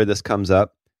whenever this comes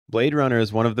up. Blade Runner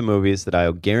is one of the movies that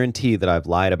I'll guarantee that I've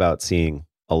lied about seeing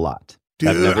a lot. Dude,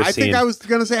 I've never I seen. think I was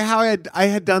going to say how I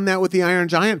had done that with the Iron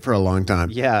Giant for a long time.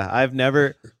 Yeah,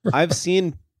 I've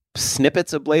seen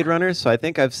snippets of Blade Runner, so I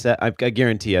think I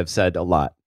guarantee I've said a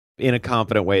lot in a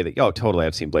confident way that, totally,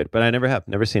 I've seen Blade, but I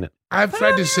never seen it. I've Put it tried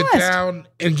on to your sit list. down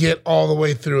and get all the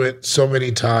way through it so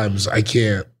many times. I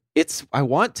can't. I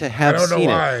want to I have don't know seen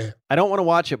it. why. I don't want to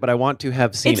watch it, but I want to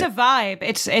have seen It's it. a vibe.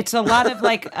 It's a lot of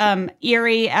like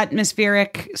eerie,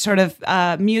 atmospheric sort of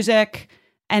music,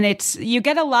 and you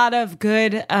get a lot of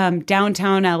good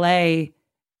downtown LA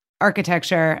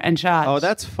architecture and shots. Oh,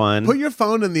 that's fun. Put your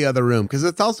phone in the other room, because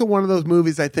it's also one of those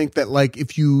movies, I think, that like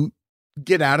if you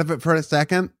get out of it for a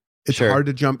second, it's Sure. hard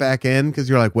to jump back in because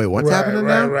you're like, wait, what's happening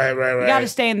now? Right. You got to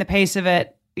stay in the pace of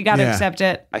it. You got to Yeah. accept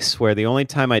it. I swear, the only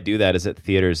time I do that is at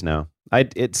theaters now.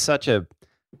 It's such I've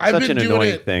an been doing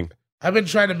annoying it. thing. I've been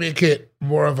trying to make it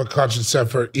more of a conscious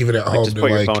effort, even at Like home. just to put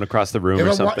your like, phone across the room if or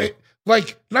I'm wa- something.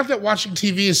 like, not that watching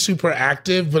TV is super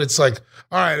active, but it's like,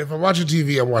 all right, if I'm watching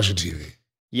TV, I'm watching TV.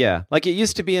 Yeah, like it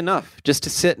used to be enough just to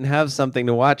sit and have something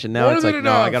to watch, and now More it's than like,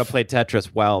 no, I enough. got to play Tetris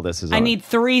while this is on. I need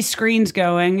 3 screens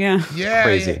going. Yeah. Yeah,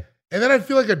 Crazy. yeah. And then I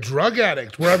feel like a drug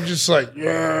addict where I'm just like,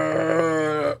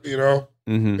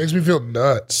 Mhm. makes me feel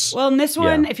nuts. Well, in this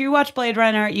one, Yeah. if you watch Blade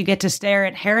Runner, you get to stare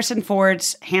at Harrison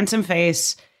Ford's handsome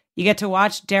face. You get to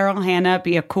watch Daryl Hannah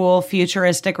be a cool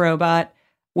futuristic robot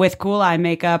with cool eye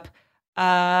makeup.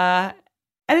 And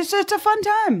it's a fun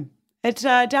time. It's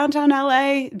downtown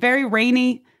LA, very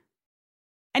rainy.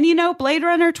 And Blade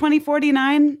Runner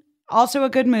 2049, also a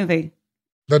good movie.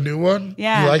 The new one?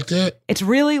 Yeah. You liked it? It's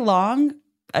really long,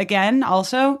 again,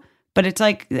 also, but it's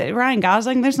like Ryan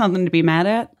Gosling, there's nothing to be mad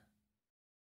at.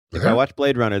 If I watch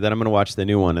Blade Runner, then I'm going to watch the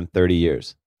new one in 30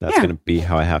 years. That's Yeah. going to be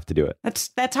how I have to do it.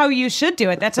 That's how you should do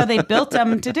it. That's how they built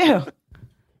them to do.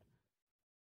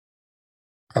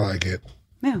 I like it.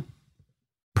 Yeah.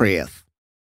 Prius.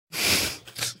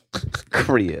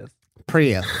 Korea.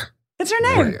 Prius. It's her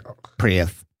name.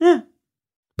 Prius. Yeah.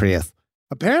 Prius.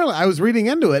 Apparently, I was reading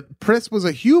into it. Pris was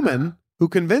a human who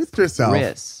convinced herself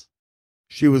Chris.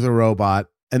 she was a robot,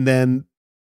 and then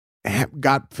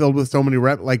got filled with so many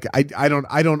I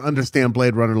don't understand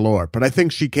Blade Runner lore, but I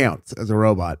think she counts as a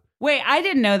robot. Wait, I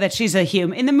didn't know that she's a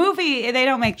human. In the movie, they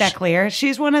don't make that clear.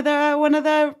 She's one of the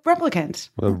replicants.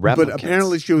 But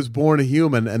apparently she was born a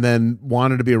human and then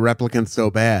wanted to be a replicant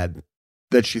so bad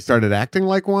that she started acting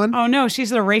like one. Oh no, she's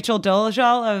the Rachel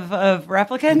Dolezal of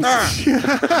replicants.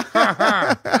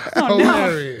 Oh,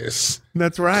 Hilarious. No.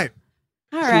 That's right.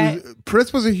 All right.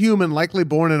 Pris was a human, likely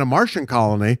born in a Martian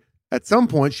colony. At some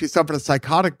point, she suffered a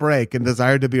psychotic break and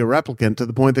desired to be a replicant to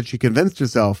the point that she convinced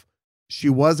herself she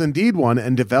was indeed one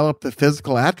and developed the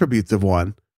physical attributes of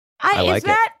one. I like is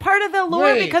that part of the lore?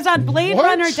 Wait, because on what?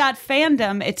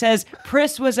 BladeRunner.fandom, it says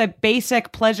Pris was a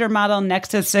basic pleasure model next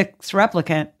to 6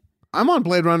 replicant. I'm on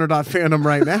BladeRunner.fandom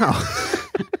right now.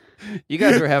 You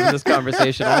guys were having this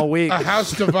conversation all week. A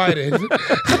house divided. You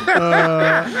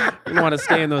want to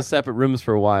stay in those separate rooms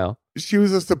for a while. She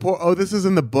was a support. Oh, this is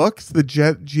in the books, the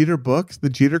Jeter books, the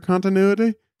Jeter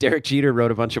continuity. Derek Jeter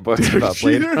wrote a bunch of books about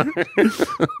Blade Runner.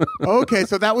 Okay,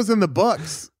 so that was in the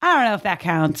books. I don't know if that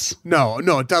counts. No,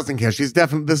 it doesn't count.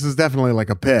 This is definitely like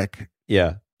a pick.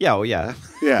 Yeah. Oh, yeah.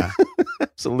 Yeah.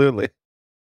 Absolutely.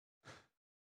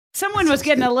 Someone was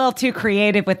getting a little too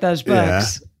creative with those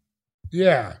books.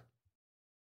 Yeah.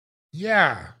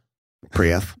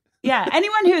 Priyeth. Yeah,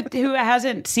 anyone who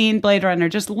hasn't seen Blade Runner,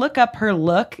 just look up her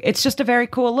look. It's just a very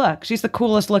cool look. She's the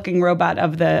coolest looking robot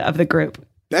of the group.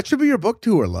 That should be your book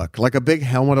tour look. Like a big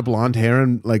helmet of blonde hair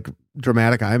and like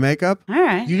dramatic eye makeup. All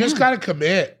right. You just got to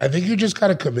commit. I think you just got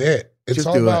to commit. It's Just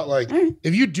all do about it.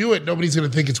 if you do it, nobody's going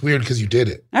to think it's weird because you did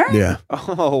it. All right. Yeah.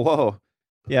 Oh, whoa.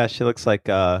 Yeah, she looks like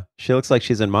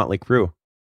she's in Motley Crue.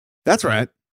 That's right.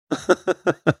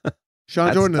 Sean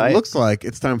That's Jordan, tight. it looks like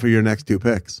it's time for your next 2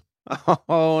 picks.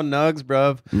 Oh, nugs,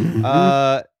 bruv.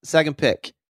 Mhm. Second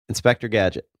pick, Inspector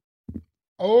Gadget.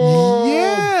 Oh,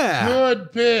 Yeah.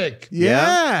 good pick.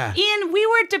 Yeah. Ian, we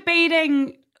were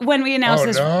debating when we announced Oh,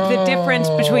 this no. the difference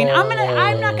between I'm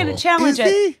not gonna challenge Is it.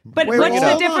 he? But Wait, what's hold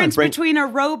the on. difference Bring- between a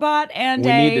robot and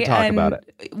We a need to talk and about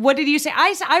it. What did you say?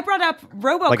 I brought up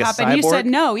RoboCop Like a and you said cyborg?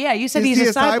 no. Yeah, you said Is he's he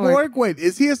a cyborg. Wait,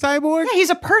 is he a cyborg? Yeah, he's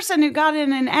a person who got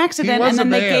in an accident was and then a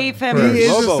they man gave him first. He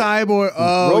is Robo- a cyborg.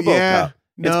 Oh, RoboCop. yeah.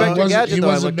 No, Inspector wasn't- Gadget, he though,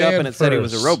 I wasn't looked up man and it said he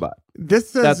was a first. robot. this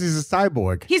says That's- he's a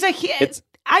cyborg. He's a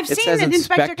I've it seen says an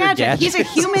Inspector Inspector Gadget. He's a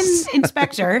Gadget. human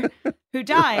inspector who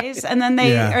dies and then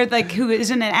they Yeah. are like who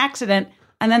is in an accident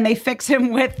and then they fix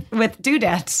him with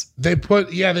doodads. They put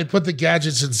the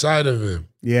gadgets inside of him.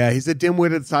 Yeah, he's a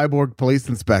dim-witted cyborg police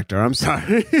inspector. I'm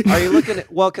sorry. Are you looking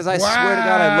at? Well, because I swear to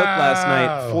God, I looked last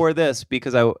Wow. night for this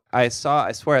because I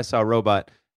swear I saw a robot,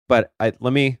 but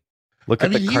let me look I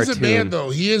at mean, the he's cartoon. a man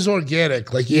though. He is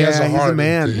organic. Like he Yeah, has a he's a heart.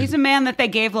 man. He's a man that they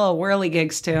gave little whirly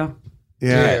gigs to.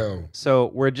 Yeah. Damn.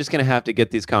 So we're just gonna have to get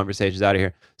these conversations out of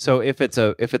here. So if it's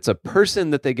a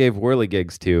person that they gave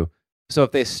whirligigs to, so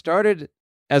if they started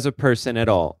as a person at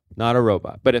all, not a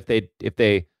robot, but if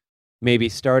they maybe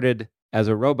started as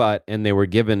a robot and they were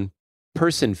given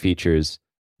person features,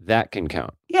 that can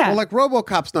count. Yeah. Well, like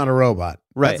RoboCop's not a robot.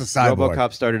 Right. That's a cyborg.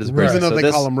 RoboCop started as a Right. person. Even though So they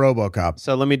this- call him RoboCop.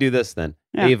 So let me do this then.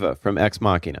 Yeah. Ava from Ex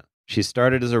Machina. She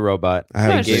started as a robot. I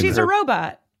haven't No, gave she's her- a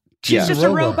robot. She's Yeah. just She's a a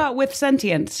robot. robot with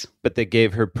sentience. But they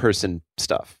gave her person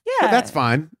stuff. Yeah. But that's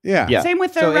fine. Yeah. Yeah. Same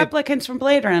with the So replicants from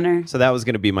Blade Runner. So that was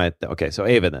going to be my okay. So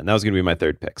Ava then that was going to be my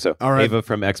third pick. So All right. Ava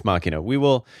from Ex Machina. We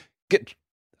will get.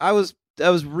 I was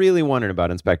really wondering about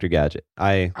Inspector Gadget.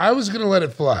 I I was gonna let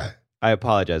it fly.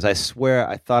 apologize. I swear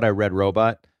I thought I read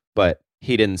robot, but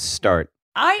he didn't start.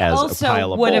 I As a also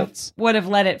pile of bolts. would have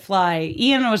let it fly.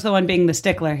 Ian was the one being the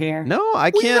stickler here. No, I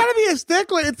Well, you can't. gotta be a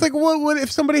stickler. It's like what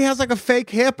if somebody has like a fake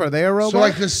hip? Are they a robot? So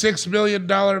like the $6 million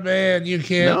man, you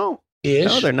can't. No, Ish.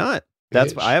 no, they're not.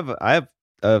 That's Ish. I have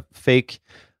a fake.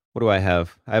 What do I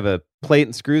have? I have a plate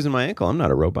and screws in my ankle. I'm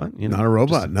not a robot. You know, not a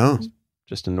robot. No.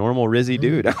 just a normal Rizzy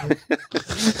dude.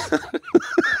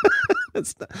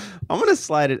 I'm gonna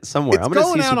slide it somewhere. It's I'm gonna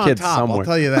going see out some on kids top. somewhere. I'll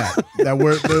tell you that. That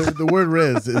word, the word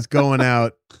Riz is going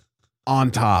out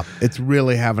on top. It's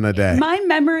really having a day. My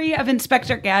memory of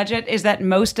Inspector Gadget is that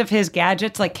most of his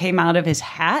gadgets like came out of his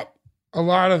hat. A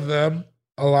lot of them.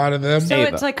 So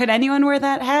Ava. it's like, could anyone wear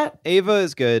that hat? Ava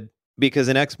is good because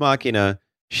in Ex Machina,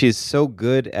 she's so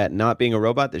good at not being a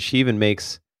robot that she even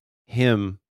makes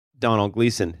him, Donald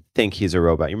Gleason, think he's a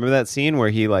robot. You remember that scene where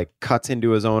he like cuts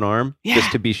into his own arm Yeah.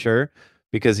 just to be sure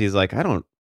because he's like, I don't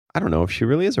know if she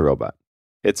really is a robot.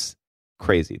 It's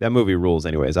crazy. That movie rules,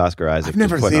 anyways. Oscar Isaac. I've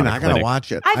never was putting seen it. on a I gotta clinic.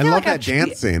 watch it. I I feel love like that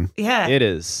dance scene. Yeah. It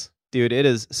is, dude. It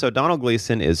is. So Donald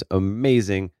Gleason is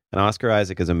amazing, and Oscar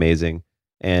Isaac is amazing,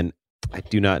 and I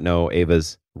do not know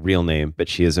Ava's real name, but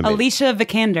she is amazing. Alicia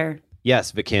Vikander.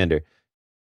 Yes, Vikander.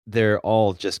 they're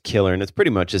all just killer, and it's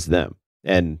pretty much just them.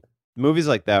 And movies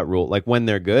like that rule. Like when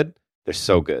they're good, they're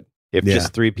so good. If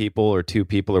just 3 people or 2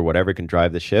 people or whatever can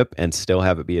drive the ship and still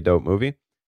have it be a dope movie,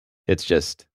 it's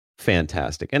just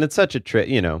fantastic. And it's such a trick,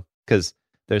 because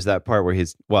there's that part where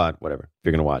he's, well, whatever, if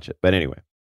you're going to watch it. But anyway,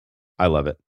 I love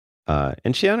it. And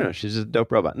I don't know, she's just a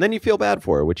dope robot. And then you feel bad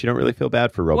for her, which you don't really feel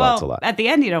bad for robots a lot. At the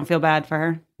end, you don't feel bad for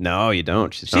her. No, you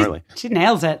don't. She's gnarly. She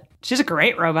nails it. She's a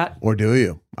great robot. Or do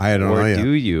you? I don't know Or yet.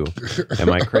 do you? Am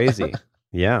I crazy?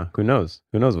 Yeah, who knows?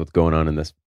 Who knows what's going on in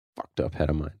this fucked up head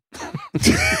of mine?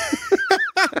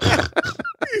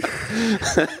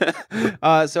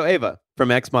 So Ava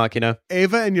from Ex Machina.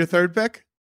 Ava and your third pick?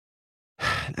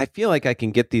 I feel like I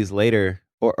can get these later,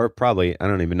 or probably, I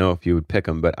don't even know if you would pick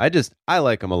them, but I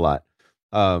like them a lot.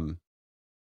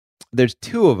 There's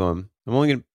 2 of them. I'm only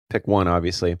going to pick one,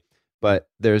 obviously, but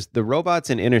there's the robots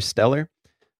in Interstellar.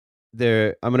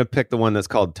 I'm going to pick the one that's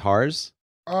called TARS.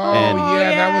 Oh,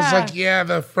 that was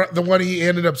like, the one he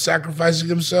ended up sacrificing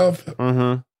himself.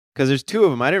 Mm-hmm. Because there's 2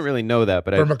 of them. I didn't really know that,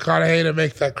 but for McConaughey to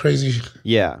make that crazy.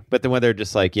 Yeah, but then when they're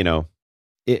just like,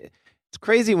 it's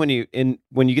crazy when you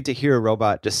get to hear a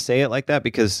robot just say it like that,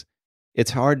 because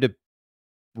it's hard to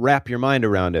wrap your mind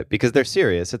around it, because they're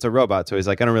serious. It's a robot, so he's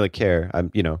like, I don't really care.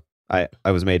 I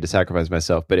was made to sacrifice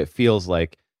myself, but it feels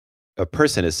like a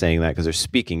person is saying that because they're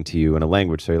speaking to you in a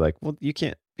language. So you're like, well, you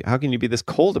can't. How can you be this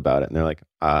cold about it? And they're like,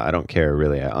 I don't care,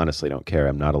 really. I honestly don't care.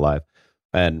 I'm not alive.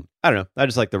 And I don't know. I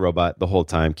just like the robot the whole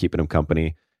time, keeping him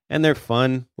company. And they're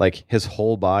fun. Like his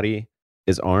whole body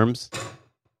is arms,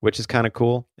 which is kind of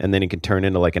cool. And then he can turn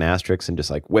into like an asterisk and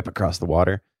just like whip across the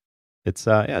water. It's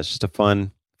it's just a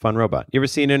fun robot. You ever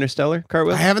seen Interstellar,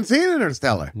 Cartwheel? I haven't seen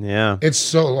Interstellar. Yeah. It's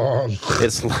so long.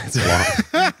 It's long.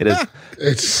 It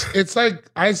is. It's like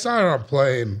I saw it on a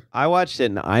plane. I watched it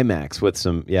in IMAX with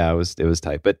some. Yeah, it was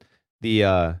tight. But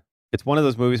it's one of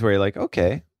those movies where you're like,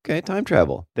 okay, time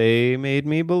travel. They made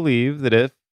me believe that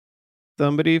if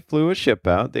somebody flew a ship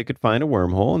out, they could find a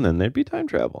wormhole and then there'd be time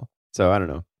travel. So I don't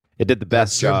know. It did the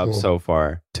best job so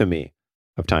far to me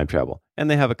of time travel. And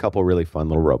they have a couple really fun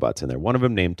little robots in there. One of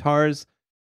them named TARS,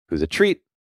 who's a treat,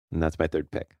 and that's my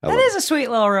third pick. That is a sweet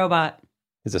little robot.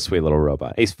 He's a sweet little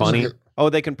robot. He's funny. Oh,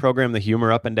 they can program the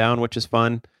humor up and down, which is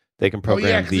fun. They can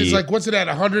program because he's like, what's it at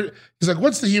 100? He's like,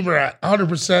 what's the humor at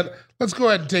 100%? Let's go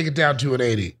ahead and take it down to an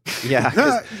 80.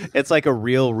 Yeah, it's like a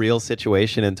real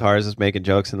situation, and TARS is making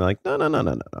jokes, and they're like, no.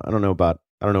 I don't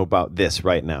know about this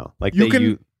right now. Like you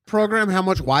can program how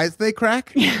much wise they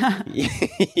crack. Yeah.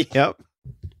 Yep.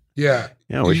 Yeah.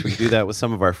 Yeah, I wish we could do that with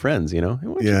some of our friends, Why don't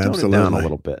you tone absolutely. it down a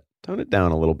little bit. Tone it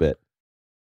down a little bit.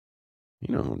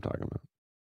 You know who I'm talking about.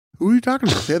 Who are you talking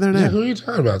about? Say their name. Yeah, who are you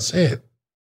talking about? Say it.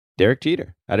 Derek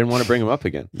Jeter. I didn't want to bring him up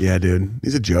again. Yeah, dude.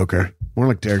 He's a joker. More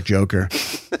like Derek Joker.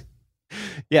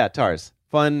 Yeah, TARS.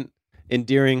 Fun,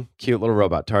 endearing, cute little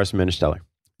robot. TARS from Interstellar.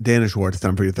 Dana Schwartz,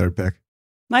 time for your third pick.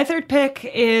 My third pick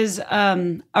is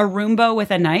a Roomba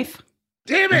with a knife.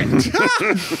 Damn it!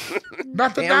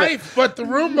 Not the knife, but the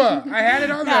Roomba. I had it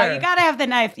on there. No, you gotta have the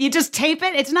knife. You just tape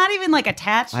it. It's not even like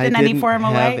attached in any form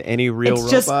or way. I didn't have any real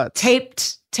it's robots.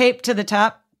 Just taped to the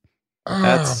top.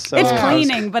 That's so It's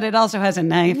cleaning, but it also has a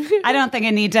knife. I don't think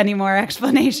it needs any more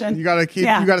explanation. You gotta you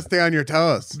gotta stay on your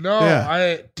toes. No,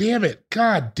 damn it.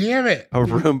 God damn it. A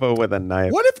Roomba with a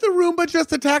knife. What if the Roomba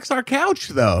just attacks our couch,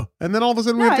 though? And then all of a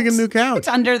sudden we have to get a new couch. It's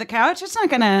under the couch. It's not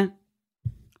gonna.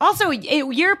 Also,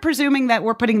 you're presuming that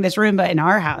we're putting this Roomba in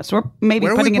our house. We're maybe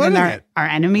putting it in our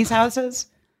enemies' houses.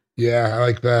 Yeah, I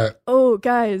like that. Oh,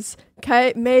 guys,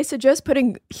 may I suggest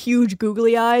putting huge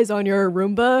googly eyes on your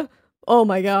Roomba? Oh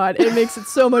my god, it makes it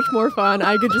so much more fun.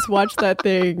 I could just watch that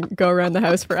thing go around the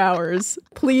house for hours.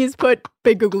 Please put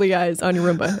big googly eyes on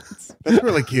your Roomba. That's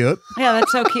really cute. Yeah,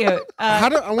 that's so cute.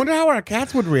 I wonder how our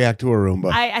cats would react to a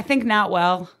Roomba. I think not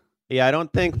well. Yeah, I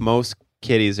don't think most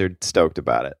kitties are stoked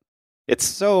about it. It's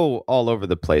so all over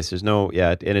the place. There's no,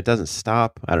 and it doesn't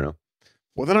stop. I don't know.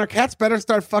 Well, then our cats better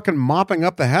start fucking mopping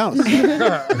up the house. You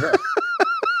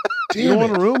don't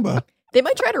want a Roomba. They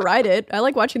might try to ride it. I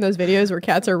like watching those videos where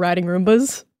cats are riding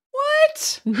Roombas.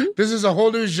 What? This is a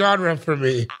whole new genre for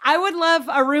me. I would love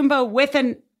a Roomba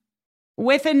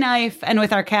with a knife and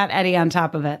with our cat Eddie on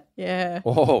top of it. Yeah.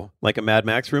 Oh, like a Mad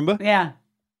Max Roomba? Yeah.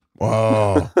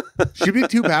 Whoa. She'd be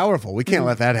too powerful. We can't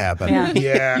let that happen.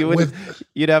 Yeah.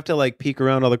 You'd have to like peek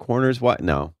around all the corners. What?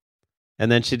 No.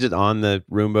 And then she's just on the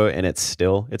Roomba and it's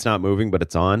not moving, but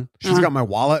it's on. She's got my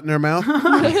wallet in her mouth.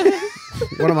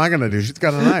 What am I going to do? She's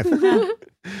got a knife.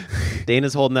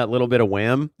 Dana's holding that little bit of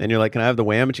wham, and you're like, can I have the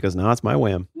wham? And she goes, no, it's my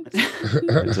wham.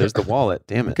 There's the wallet.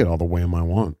 Damn it. Get all the wham I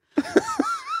want.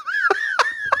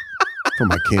 For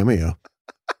my cameo.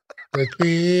 Pick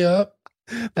me up.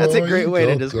 That's a Boy, great you way to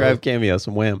don't describe go. cameos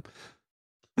from Wham.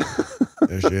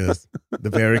 There she is. The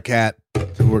very cat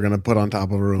who we're going to put on top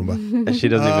of a Roomba. And she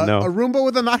doesn't even A know. Roomba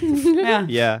with a knife. Yeah.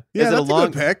 Yeah. Yeah, Is it that's a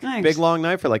long, good pick. Thanks. big long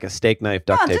knife or like a steak knife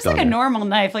duct No, taped just like on a there? normal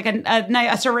knife, like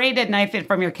a serrated knife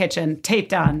from your kitchen,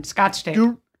 taped on, scotch tape.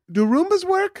 Do Roombas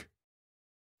work?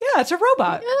 Yeah, it's a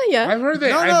robot. Yeah. I've heard they.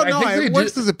 No, I think they it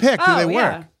works do. as a pick. Do Oh, they work?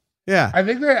 yeah. Yeah. I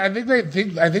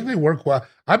think they work well.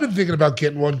 I've been thinking about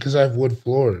getting one because I have wood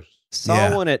floors. Saw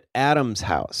Yeah. one at Adam's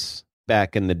house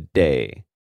back in the day.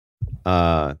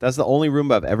 That's the only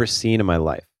Roomba I've ever seen in my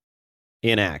life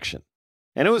in action.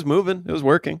 And it was moving. It was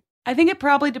working. I think it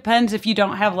probably depends if you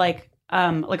don't have like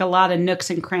a lot of nooks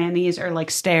and crannies or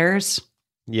like stairs.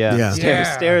 Yeah. Yeah.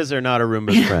 Yeah. Stairs are not a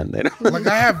Roomba's friend. They don't. Like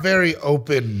I have very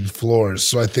open floors,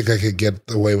 so I think I could get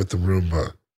away with the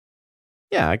Roomba.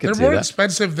 Yeah, I could They're see more that.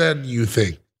 expensive than you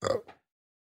think, though.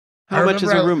 How much is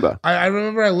a Roomba? I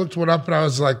remember I looked one up and I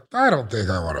was like, I don't think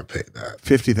I want to pay that.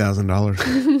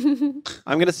 $50,000.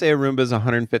 I'm going to say a Roomba is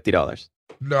 $150.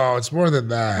 No, it's more than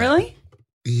that. Really?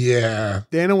 Yeah.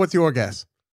 Dana, what's your guess?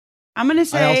 I'm going to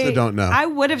say. I also don't know. I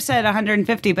would have said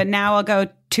 150, but now I'll go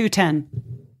 210.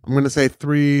 I'm going to say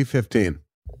 $315.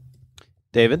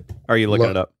 David, are you looking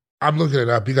it up? I'm looking it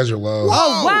up. You guys are low.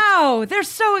 Oh, wow. They're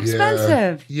so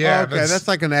expensive. Yeah. Okay, that's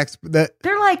like an that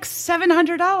They're like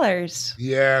 $700.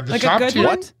 yeah. The Like a top good tier.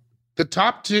 one? The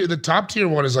top tier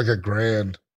one is like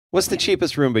 $1,000. What's the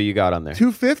cheapest Roomba you got on there?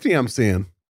 $250 I'm seeing.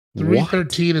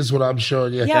 $313 is what I'm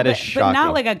showing you. Yeah, That is but not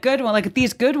shocking. like a good one. Like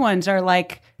these good ones are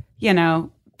like, Well,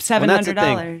 that's the thing.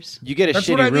 $700. You get a That's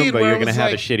shitty what I mean, Roomba, where you're it going to was have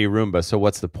a like- shitty Roomba. So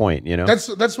what's the point, you know?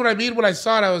 That's what I mean when I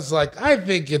saw it. I was like, I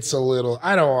think it's a little.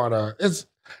 I don't want to.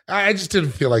 I just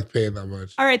didn't feel like paying that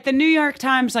much. All right, the New York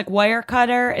Times like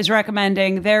Wirecutter is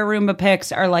recommending their Roomba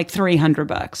picks are like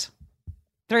 $300.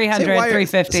 300, Say wire-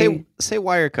 350. Say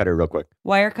wire cutter real quick.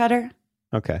 Wirecutter?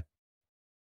 Okay.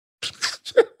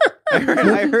 I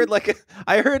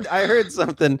heard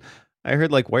something. I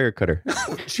heard like wire cutter.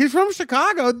 She's from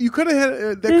Chicago. You could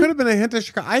have there could have been a hint of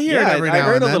Chicago. I hear it every I now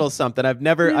heard and a then. little something. I've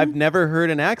never heard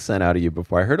an accent out of you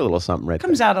before. I heard a little something right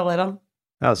Comes there. out a little.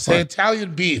 That was Say fun.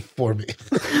 Italian beef for me.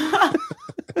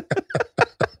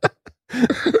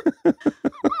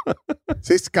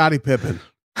 Say Scottie Pippen.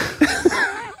 Say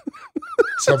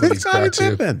Somebody's Scottie got to.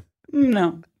 Pippen.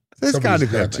 No. Say Scottie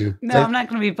Somebody's got Pippen. to. No, I'm not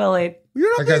going to be bullied. You're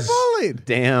not That being guy's- bullied.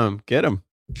 Damn, get him.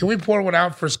 Can we pour one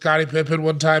out for Scottie Pippen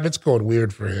one time? It's going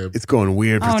weird for him. It's going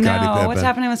weird for Oh, Scottie no. Pippen. What's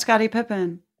happening with Scottie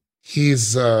Pippen?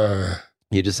 He's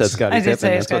You just said Scottie I did Pippen.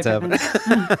 say That's what's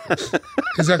Scottie happening.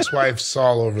 his ex-wife's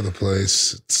all over the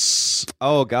place. It's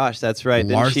Oh gosh, that's right.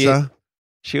 Didn't Larsa.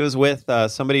 she was with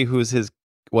somebody who's his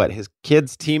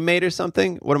kid's teammate or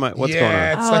something. What's going on?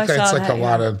 yeah, it's Oh, like I saw it's like that, a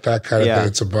lot yeah. of that kind of Yeah. thing.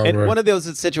 It's a bummer. And one of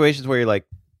those situations where you're like,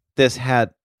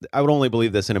 I would only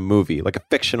believe this in a movie, like a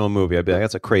fictional movie. I'd be like,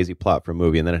 that's a crazy plot for a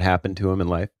movie, and then it happened to him in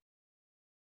life.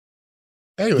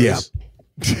 Anyways,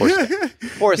 Yeah.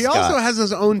 Poor He Scott. also has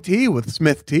his own tea with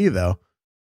Smith Tea, though.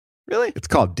 Really? It's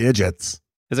called Digits.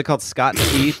 Is it called Scott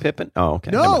T. Pippen? Oh, okay.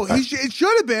 No, Never mind. it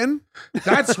should have been.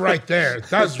 that's right there.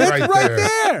 That's That's right, right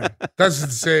there. there. That's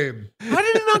insane. How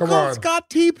did it not Come call on. Scott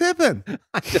T. Pippen?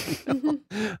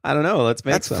 I don't know. Let's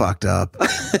make That's some. fucked up.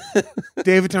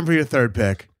 David, time for your third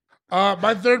pick.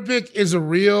 My third pick is a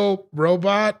real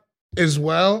robot as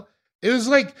well. It was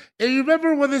like, and you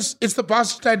remember when it's the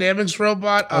Boston Dynamics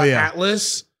robot, Oh, yeah.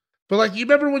 Atlas? But like, you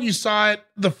remember when you saw it,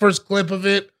 the first clip of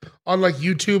it on like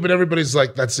YouTube, and everybody's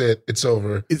like, "That's it, it's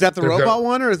over." Is that the They're robot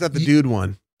one or is that the dude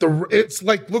one? It's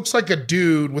like looks like a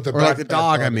dude with a Or like the backpack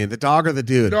dog, on I it. mean. The dog or the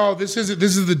dude? No, this is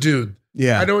the dude.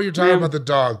 Yeah. I know what you're talking about. The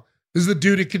dog. This is the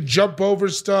dude. It can jump over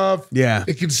stuff. Yeah.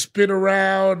 It can spin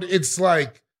around. It's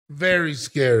like very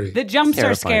scary. The jumps are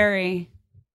Terrifying. scary.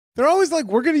 They're always like,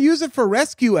 we're going to use it for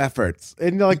rescue efforts.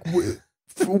 And you're like,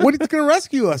 what is it going to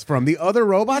rescue us from? The other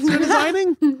robots you're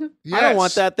designing? Yes. I don't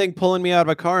want that thing pulling me out of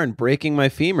a car and breaking my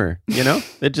femur. You know,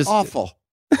 it just Awful.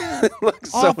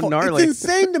 looks so Awful. gnarly. It's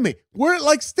insane to me. We're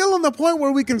like still in the point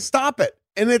where we can stop it.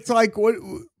 And it's like, what?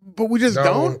 But we just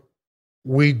don't.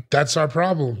 That's our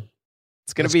problem.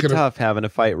 It's going It's to be gonna- tough having to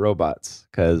fight robots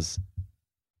because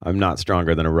I'm not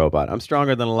stronger than a robot. I'm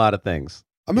stronger than a lot of things.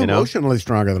 I'm You know? emotionally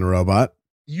stronger than a robot.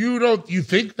 You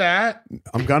think that?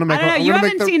 I'm going to I make don't know. I'm You gonna haven't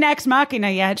make the, seen Ex Machina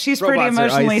yet. She's pretty Robots are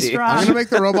emotionally icy. I'm strong. going to make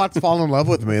the robots fall in love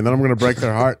with me. And then I'm going to break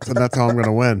their hearts. And that's how I'm going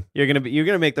to win. You're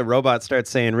gonna make the robot start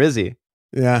saying Rizzy.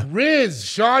 Yeah. Riz,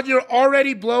 Sean, you're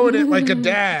already blowing it like a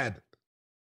dad.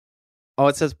 Oh,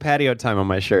 it says patio time on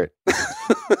my shirt.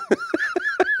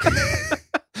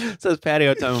 It says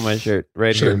patio time on my shirt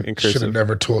right here in Should have cursive.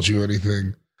 never told you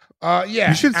anything. Yeah.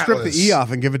 You should strip Atlas. the E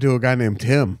off and give it to a guy named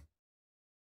Tim.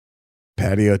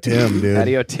 Patio Tim, dude.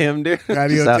 Patio Tim, dude.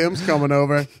 Patio Just Tim's coming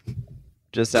over.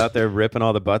 Just out there ripping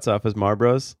all the butts off his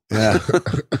Marlboros. Yeah.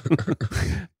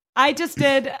 I just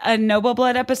did a Noble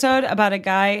Blood episode about a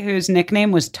guy whose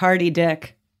nickname was Tardy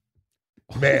Dick.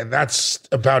 Man, that's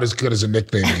about as good as a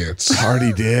nickname gets.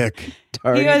 Tardy Dick.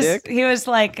 Tardy Dick? He was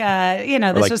like,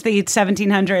 this was the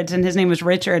 1700s, and his name was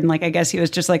Richard, and like I guess he was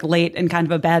just like late and kind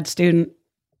of a bad student.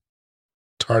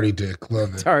 Tardy Dick,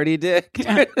 love it. Tardy Dick.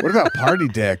 What about Party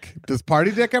Dick? Does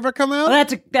Party Dick ever come out? Well,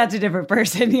 that's a different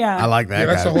person. Yeah, I like that Yeah,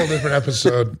 that's guy. a whole different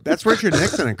episode. That's Richard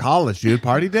Nixon in college, dude.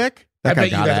 Party Dick? I That guy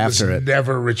bet you got that was after it.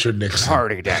 never Richard Nixon.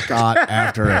 Party Dick. Got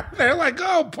after it. They're like,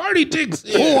 oh, Party Dick's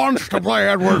Who here. wants to play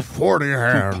Edward 40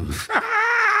 hands?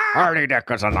 Party Dick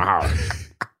is in the house.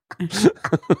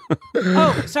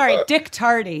 Oh, sorry, Dick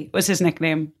Tardy was his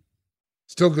nickname.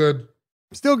 Still good.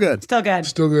 Still good. Still good.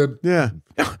 Still good. Yeah.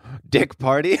 Dick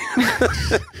Party?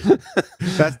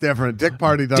 That's different. Dick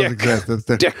Party doesn't Dick. exist. That's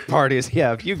different. Dick Parties.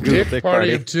 Yeah, if you Google Dick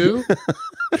Party of two.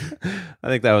 I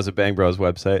think that was a Bang Bros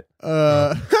website.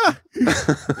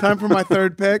 Time for my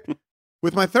third pick.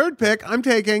 With my third pick, I'm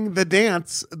taking The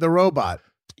Dance, the robot.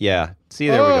 Yeah. See,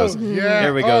 there we go. Yeah.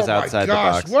 There we goes Oh, outside the my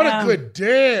gosh, box. What Yeah. a good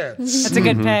dance. That's a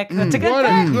good pick. That's a good What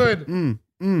pick. a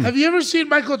good. Have you ever seen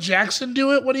Michael Jackson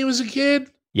do it when he was a kid?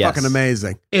 Yes. Fucking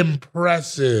amazing.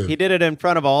 Impressive. He did it in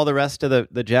front of all the rest of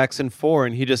the Jackson 4,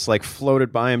 and he just like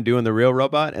floated by him doing the real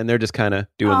robot, and they're just kind of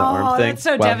doing the arm thing. That's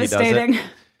so while he does it. devastating.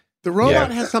 The robot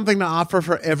Yeah. has something to offer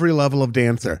for every level of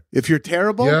dancer. If you're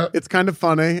terrible, Yeah. it's kind of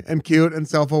funny and cute and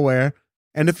self-aware.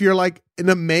 And if you're like an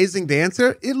amazing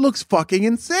dancer, it looks fucking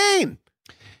insane.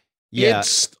 Yeah.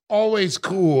 It's always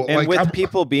cool. And like with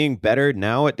people being better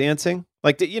now at dancing,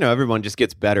 like, everyone just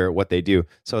gets better at what they do.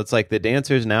 So it's like the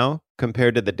dancers now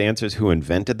compared to the dancers who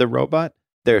invented the robot,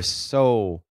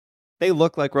 they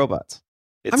look like robots.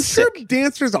 It's I'm sick. sure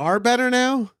dancers are better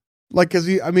now. Like, because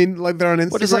they're on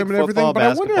Instagram What is like and everything. football, But I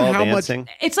wonder basketball, how dancing? much.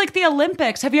 It's like the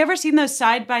Olympics. Have you ever seen those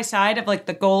side by side of like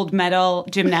the gold medal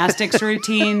gymnastics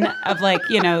routine of like,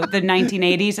 the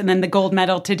 1980s and then the gold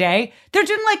medal today? They're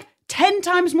doing like 10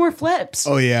 times more flips.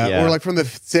 Oh, yeah. Yeah. Or like from the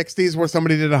 60s where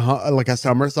somebody did a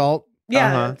somersault.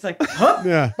 Yeah. It's like, huh?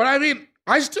 Yeah. But I mean,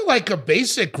 I still like a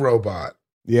basic robot.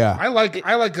 Yeah. I like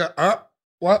a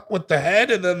what with the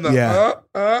head and then the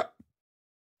Yeah.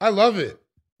 I love it.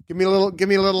 Give me a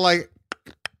little like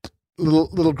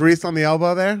little grease on the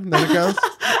elbow there. And then it goes.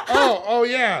 Oh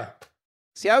yeah.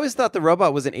 See, I always thought the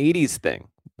robot was an 80s thing,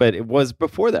 but it was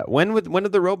before that. When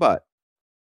did the robot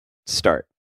start?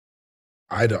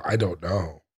 I don't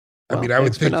know. I Well, mean, I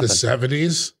would thanks for think the nothing.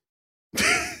 70s.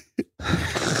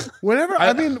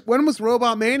 When was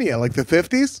Robot Mania? Like the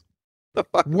 50s? The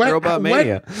fuck Robot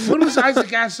Mania? When was Isaac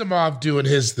Asimov doing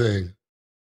his thing?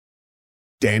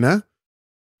 Dana?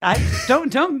 I'm going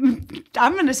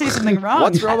to say something wrong.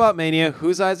 What's Robot Mania?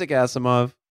 Who's Isaac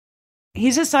Asimov?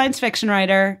 He's a science fiction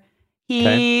writer.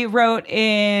 He he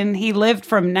lived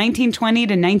from 1920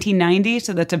 to 1990,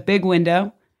 so that's a big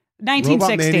window.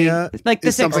 1960, Mania like the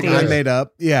is something 60s. I made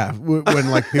up. Yeah,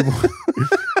 when like people,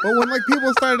 but when like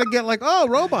people started to get like, oh,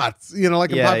 robots,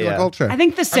 like in Yeah, popular yeah. culture. I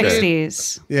think the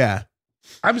 60s. Yeah,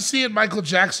 I'm seeing Michael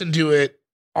Jackson do it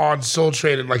on Soul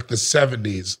Train in like the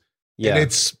 70s. Yeah. And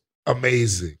it's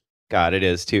amazing. God, it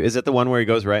is too. Is it the one where he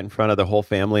goes right in front of the whole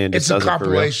family and just It's a does it for real?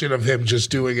 compilation of him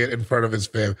just doing it in front of his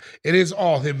family. It is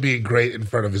all him being great in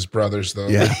front of his brothers, though.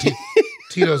 Yeah. Like,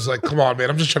 Tito's like, come on, man.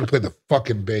 I'm just trying to play the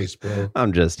fucking bass, bro.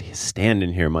 I'm just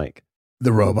standing here, Mike.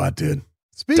 the robot dude.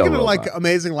 Speaking The of like robot.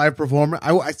 amazing live performer,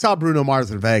 I saw Bruno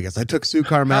Mars in Vegas. I took Sue How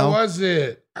Carmel. was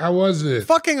it?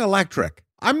 Fucking electric.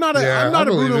 I'm not a Yeah, I'm not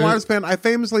I a Bruno believe it. Mars fan. I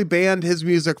famously banned his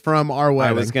music from our I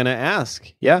wedding. was gonna ask.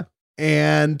 Yeah.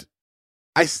 And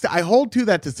I hold to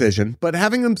that decision, but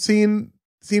having seen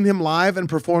him live and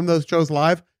perform those shows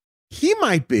live, he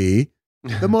might be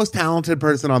the most talented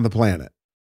person on the planet.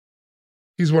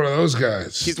 He's one of those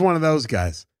guys. He's one of those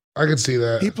guys. I can see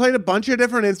that. He played a bunch of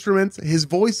different instruments. His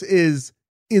voice is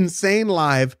insane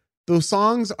live. Those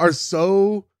songs are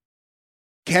so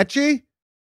catchy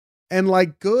and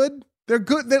like good. They're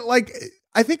good. They're like,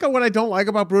 I think what I don't like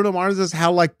about Bruno Mars is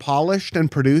how like polished and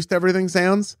produced everything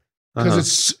sounds.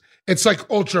 Because it's like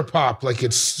ultra pop. Like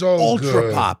it's so Ultra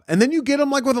good. pop. And then you get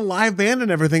him like with a live band and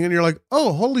everything, and you're like,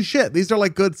 oh, holy shit, these are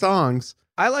like good songs.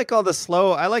 I like all the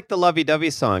slow. I like the lovey-dovey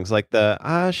songs, like the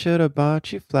 "I should have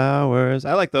bought you flowers."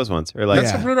 I like those ones. Or like,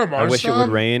 That's Yeah. a Bruno Mars I wish song? it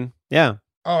would rain. Yeah,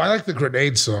 Oh, I like the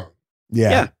Grenade song.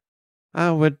 Yeah. I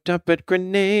would dump a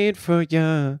grenade for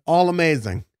ya. All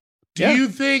amazing. Do Yeah. you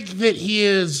think that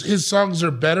his songs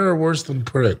are better or worse than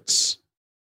Prince?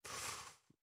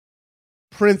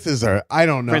 Prince's are, I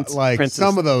don't know. Prince- like Prince's-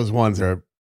 some of those ones are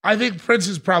I think Prince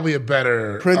is probably a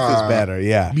better Prince is better,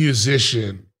 yeah.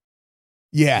 musician.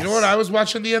 Yes. You know what I was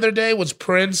watching the other day was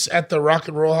Prince at the Rock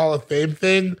and Roll Hall of Fame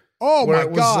thing. Oh where my it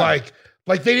was God.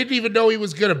 like they didn't even know he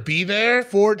was gonna be there.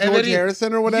 For And George then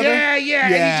Harrison or whatever? Yeah.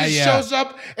 And he just shows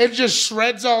up and just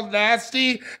shreds all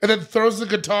nasty and then throws the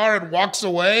guitar and walks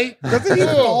away. Doesn't he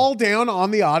fall down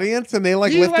on the audience and they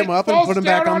like He, lift like, him up and falls put him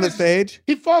back down on the his- stage?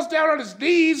 He falls down on his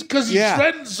knees because he's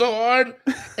shredding so hard.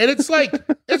 And it's like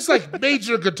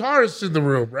major guitarists in the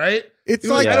room, right? It's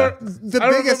He was like I don't the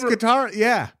biggest remember- guitar.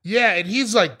 Yeah. Yeah, and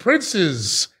he's like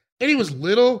Prince's, and he was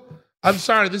little. I'm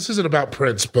sorry, this isn't about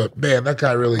Prince, but man, that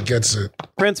guy really gets it.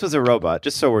 Prince was a robot,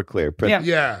 just so we're clear. Prince,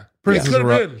 Yeah, Prince is a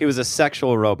been. he was a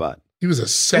sexual robot. He was a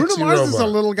sexy Bruno Mars robot. is a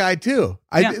little guy too.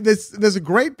 There's a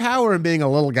great power in being a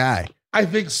little guy. I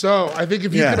think so. I think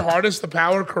if you can harness the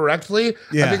power correctly,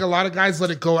 I think a lot of guys let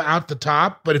it go out the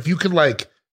top. But if you can like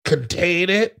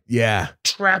contain it,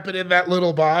 trap it in that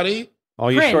little body.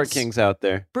 All you Prince. short kings out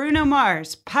there. Bruno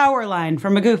Mars, Powerline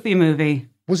from a Goofy movie.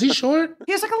 Was he short?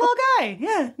 He was like a little guy.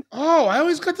 Yeah. Oh, I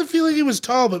always got the feeling he was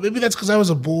tall, but maybe that's because I was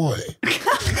a boy.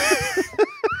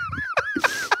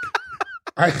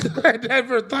 I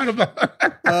never thought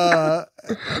about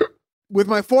With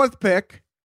my fourth pick,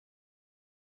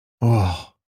 I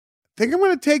think I'm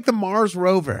going to take the Mars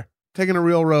rover, taking a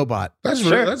real robot. That's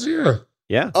right. That's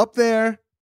Yeah. Up there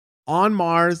on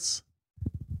Mars,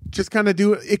 just kind of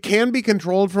do it. It can be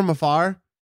controlled from afar.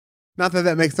 Not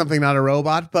that makes something not a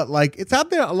robot, but like it's out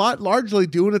there a lot, largely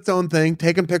doing its own thing,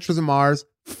 taking pictures of Mars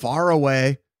far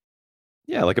away.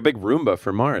 Yeah, like a big Roomba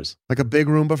for Mars. Like a big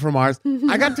Roomba for Mars.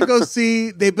 I got to go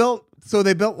see, they built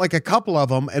like a couple of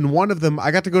them, and one of them,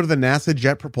 I got to go to the NASA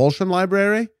Jet Propulsion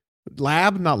Library.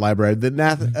 Not library, the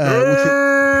NASA,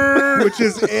 which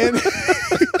is in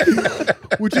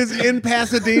which is in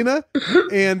Pasadena.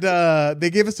 And they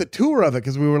gave us a tour of it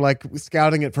because we were like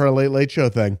scouting it for a late show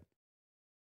thing.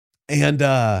 And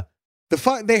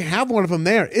they have one of them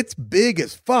there. It's big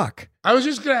as fuck. I was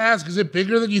just going to ask, is it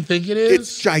bigger than you think it is?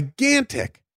 It's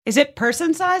gigantic. Is it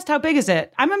person sized? How big is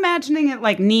it? I'm imagining it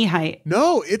like knee height.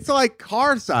 No, it's like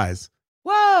car size.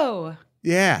 Whoa.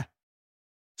 Yeah.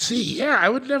 See, yeah, I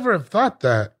would never have thought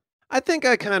that. I think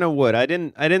I kind of would. I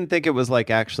didn't think it was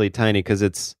like actually tiny because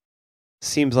it's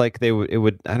seems like it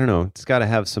would. I don't know. It's got to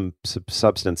have some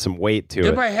substance, some weight to In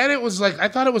it. my head, it was like, I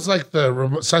thought it was like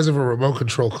the size of a remote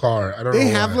control car. I don't know. They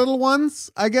have why. little ones.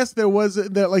 I guess there was a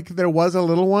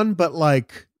little one, but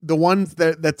like the ones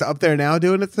that's up there now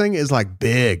doing its thing is like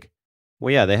big.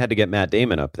 Well, yeah, they had to get Matt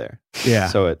Damon up there. Yeah.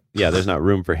 So there's not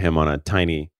room for him on a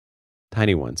tiny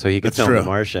one. So he could That's film true. The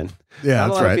Martian. Yeah, Not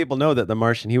that's a lot right. of people know that The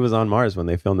Martian. He was on Mars when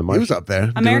they filmed The He Martian. was up there.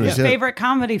 doing America's his shit. favorite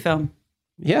comedy film.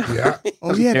 Yeah. Yeah.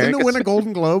 Oh yeah, didn't it America's win a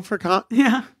Golden Globe for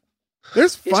Yeah.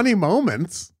 There's funny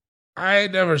moments. I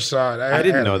never saw it. I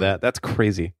didn't know that. That's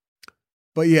crazy.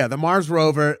 But yeah, the Mars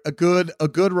rover, a good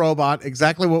robot,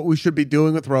 exactly what we should be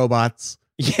doing with robots.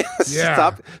 Yes.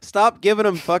 Yeah. Stop giving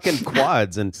them fucking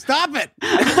quads and Stop it.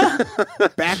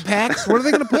 Backpacks? What are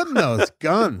they going to put in those?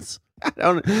 Guns.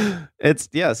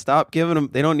 stop giving them.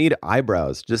 They don't need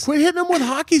eyebrows. Just Quit hitting them with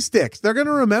hockey sticks. They're going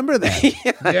to remember that.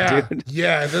 Yeah. dude.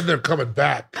 Yeah. And then they're coming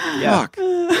back. Yeah. Fuck.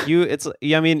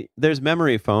 I mean, there's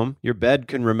memory foam. Your bed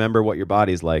can remember what your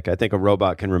body's like. I think a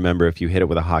robot can remember if you hit it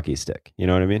with a hockey stick. You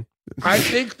know what I mean? I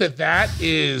think that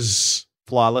is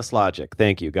Flawless logic.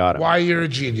 Thank you. Got him. why you're a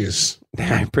genius.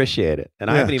 I appreciate it. And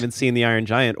I Yeah. haven't even seen The Iron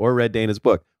Giant or read Dana's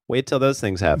book. Wait till those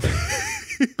things happen.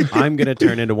 I'm going to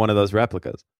turn into one of those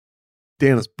replicas.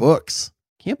 Dana's books.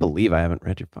 Can't believe I haven't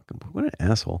read your fucking book. What an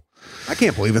asshole. I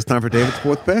can't believe it's time for David's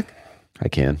fourth pick. I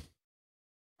can.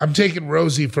 I'm taking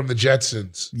Rosie from the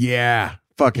Jetsons. Yeah.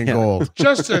 Fucking Yeah. gold.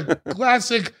 Just a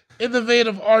classic in the vein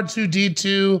of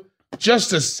R2D2.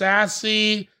 Just a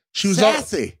sassy. She was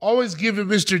Sassy. always giving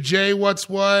Mr. J what's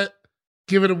what,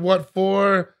 giving him what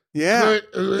for. Yeah.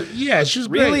 Yeah, she was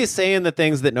Really great. saying the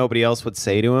things that nobody else would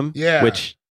say to him. Yeah.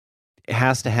 Which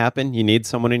has to happen. You need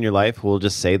someone in your life who will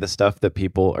just say the stuff that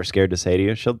people are scared to say to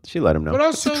you. She let him know. But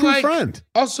It's a also true like friend.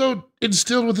 also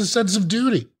instilled with a sense of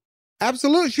duty.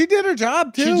 Absolutely. She did her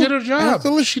job, too. She did her job.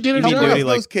 Absolutely. She did her Did you job. mean Help duty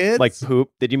those kids. like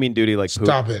poop? Did you mean duty like poop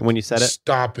Stop it. when you said it?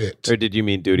 Stop it. Or did you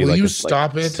mean duty Will like you it's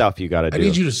stop like it? stuff you got to I do?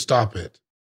 need you to stop it.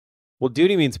 Well,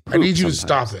 duty means poop. I need you to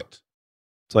sometimes. stop it.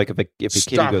 It's like if a kitty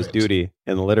Stop goes it. duty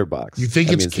in the litter box. You think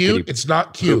that it's means the kitty cute? It's not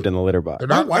pooped cute. in the litter box. They're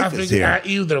not My wife is laughing here. at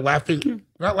you. They're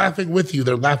not laughing with you.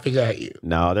 They're laughing at you.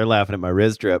 No, they're laughing at my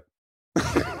Riz drip.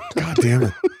 God damn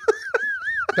it.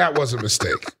 That was a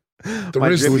mistake. The My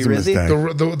Riz, was drippy a Rizzy?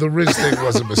 mistake. the Riz thing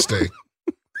was a mistake.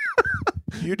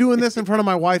 You're doing this in front of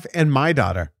my wife and my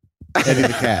daughter, Eddie the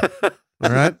cat. All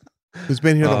right? Who's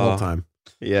been here the whole Oh. time.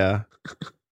 Yeah.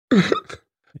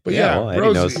 But Yeah, well, Eddie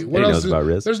Rosie, knows- what Eddie else? knows about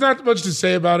Riz. There's not much to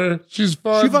say about her. She's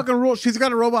fun. She fucking rules. She's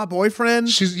got a robot boyfriend.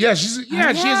 She has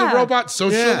a robot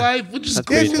social Yeah. life, which is That's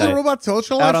cool. Yeah, pretty she's tight. a robot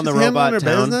social Out life. on the She's handling robot her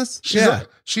town. business.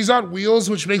 She's on wheels,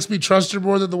 which makes me trust her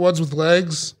more than the ones with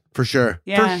legs. For sure.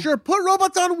 Yeah. For sure. Put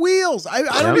robots on wheels. I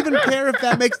don't even care if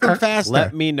that makes them faster.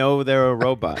 Let me know they're a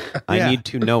robot. I Yeah. need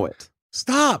to know it.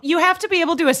 Stop. You have to be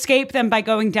able to escape them by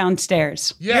going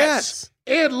downstairs. Yes.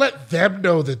 And let them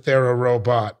know that they're a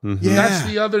robot. Yeah. That's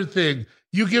the other thing.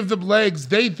 You give them legs,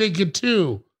 they think it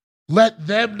too. Let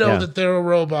them know Yeah. that they're a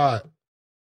robot.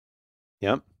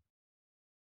 Yep.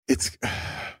 It's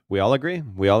We all agree.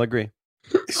 We all agree.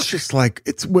 it's just like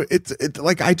it's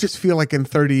like I just feel like in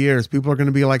 30 years people are going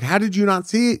to be like, how did you not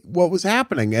see what was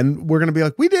happening? And we're going to be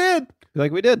like, we did.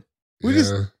 Like we did. We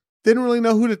just didn't really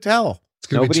know who to tell. It's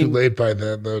going to be Nobody- too late by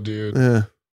then, though, dude. Yeah.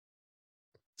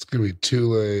 It's going to be too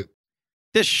late.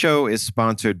 This show is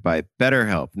sponsored by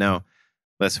BetterHelp. Now,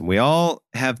 listen, we all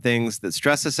have things that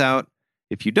stress us out.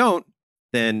 If you don't,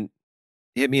 then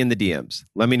hit me in the DMs.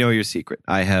 Let me know your secret.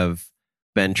 I have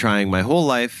been trying my whole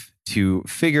life to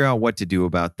figure out what to do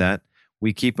about that.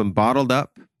 We keep them bottled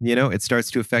up. You know, it starts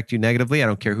to affect you negatively. I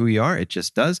don't care who you are. It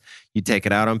just does. You take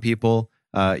it out on people.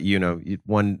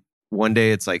 One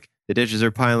day it's like the dishes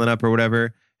are piling up or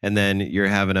whatever. And then you're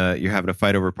having a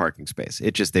fight over parking space.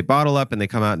 They bottle up and they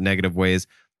come out in negative ways.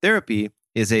 Therapy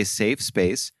is a safe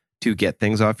space to get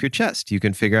things off your chest. You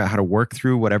can figure out how to work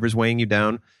through whatever's weighing you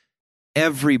down.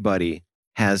 Everybody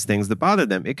has things that bother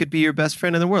them. It could be your best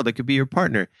friend in the world. It could be your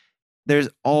partner. There's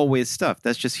always stuff.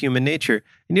 That's just human nature.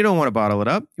 And you don't want to bottle it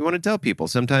up. You want to tell people.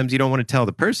 Sometimes you don't want to tell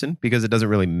the person because it doesn't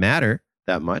really matter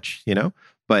that much, you know,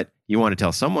 but you want to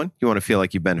tell someone. You want to feel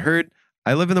like you've been heard.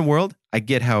 I live in the world. I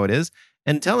get how it is.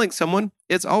 And telling someone,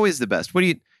 it's always the best.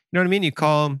 You know what I mean? You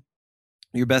call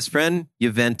your best friend,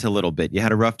 you vent a little bit. You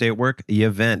had a rough day at work, you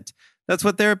vent. That's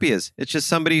what therapy is. It's just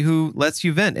somebody who lets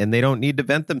you vent and they don't need to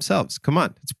vent themselves. Come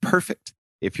on, it's perfect.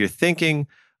 If you're thinking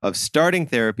of starting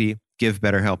therapy, give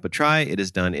BetterHelp a try. It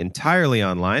is done entirely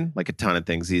online, like a ton of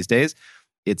things these days.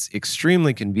 It's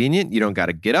extremely convenient. You don't got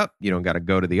to get up. You don't got to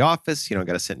go to the office. You don't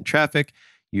got to sit in traffic.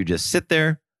 You just sit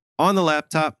there on the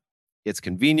laptop. It's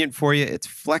convenient for you. It's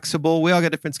flexible. We all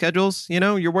got different schedules. You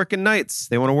know, you're working nights.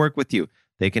 They want to work with you.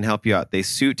 They can help you out. They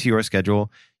suit to your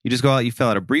schedule. You just go out, you fill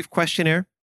out a brief questionnaire.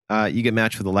 You get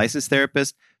matched with a licensed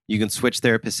therapist. You can switch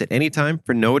therapists at any time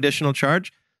for no additional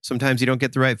charge. Sometimes you don't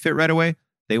get the right fit right away.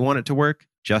 They want it to work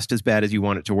just as bad as you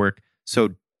want it to work.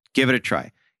 So give it a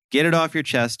try. Get it off your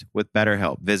chest with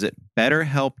BetterHelp. Visit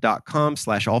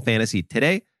betterhelp.com/allfantasy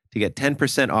today to get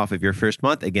 10% off of your first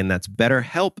month. Again, that's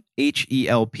BetterHelp,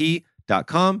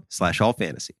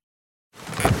 HELP.com/allfantasy.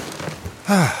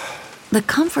 The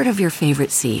comfort of your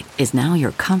favorite seat is now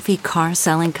your comfy car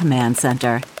selling command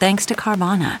center, thanks to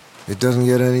Carvana. It doesn't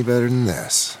get any better than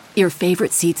this. Your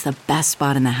favorite seat's the best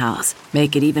spot in the house.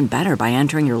 Make it even better by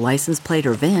entering your license plate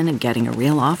or VIN and getting a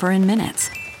real offer in minutes.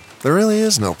 There really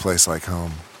is no place like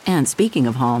home. And speaking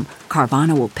of home,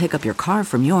 Carvana will pick up your car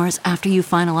from yours after you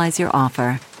finalize your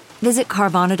offer. Visit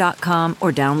Carvana.com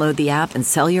or download the app and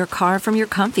sell your car from your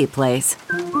comfy place.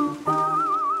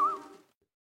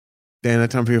 Dana,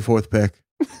 time for your fourth pick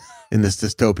in this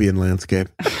dystopian landscape.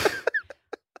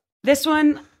 This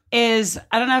one is,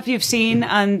 I don't know if you've seen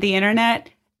on the internet,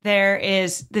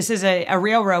 this is a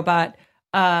real robot.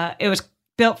 It was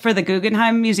built for the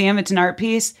Guggenheim Museum. It's an art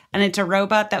piece, and it's a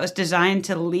robot that was designed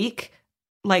to leak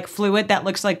like fluid that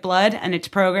looks like blood, and it's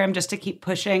programmed just to keep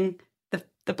pushing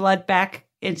the blood back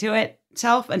into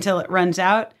itself until it runs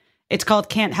out. It's called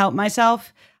Can't Help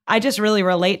Myself. I just really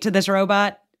relate to this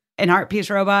robot, an art piece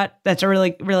robot. That's a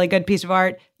really, really good piece of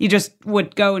art. You just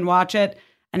would go and watch it.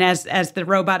 And as the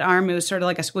robot arm moves sort of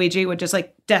like a squeegee, would just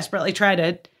like desperately try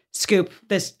to scoop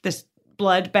this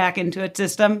blood back into its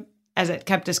system as it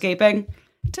kept escaping.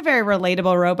 It's a very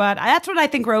relatable robot. That's what I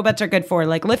think robots are good for,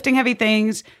 like lifting heavy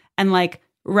things and like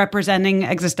representing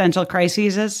existential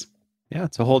crises. Yeah,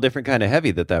 it's a whole different kind of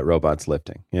heavy that robot's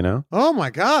lifting, you know? Oh my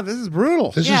God, this is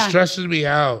brutal. This is stressing me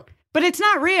out. But it's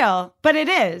not real, but it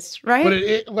is, right? But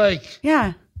it like,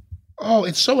 yeah. Oh,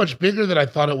 it's so much bigger than I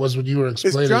thought it was when you were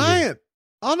explaining It's giant.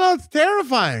 Oh no, it's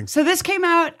terrifying. So this came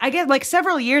out, I guess, like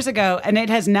several years ago, and it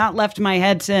has not left my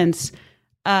head since.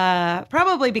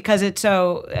 Probably because it's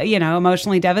so,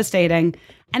 emotionally devastating.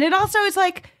 And it also is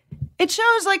like, it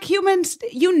shows like humans,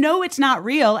 it's not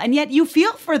real, and yet you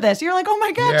feel for this. You're like, oh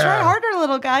my God, try harder,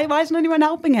 little guy. Why isn't anyone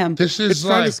helping him? This is It's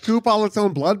trying to scoop all its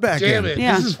own blood back in. Damn it,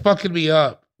 this is fucking me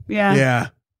up. Yeah. Yeah.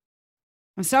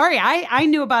 I'm sorry. I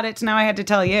knew about it, so now I had to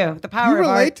tell you. The power You of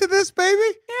art. relate to this,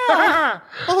 baby? Yeah.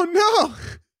 Oh no.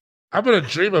 I'm going to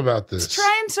dream about this. It's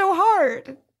trying so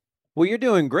hard. Well, you're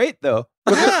doing great though.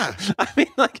 Yeah. I mean,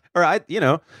 like, or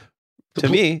to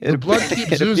me, the blood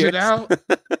keeps oozing out.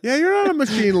 Yeah, you're not a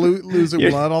machine losing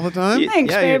blood all the time.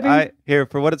 Thanks, baby. Here,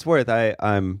 for what it's worth, I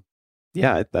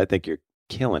think you're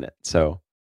killing it. So,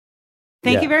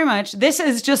 Thank you very much. This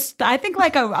is just, I think,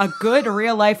 like a good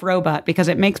real life robot because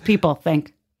it makes people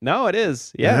think. No, it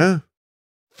is. Yeah.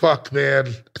 Fuck, man.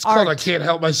 It's called I Can't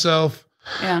Help Myself.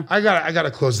 Yeah. I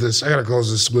gotta close this. I gotta close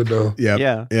this window. Yep.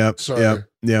 Yeah. Yep. Sorry.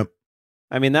 Yep.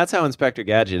 I mean, that's how Inspector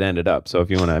Gadget ended up. So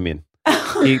if you want to, I mean,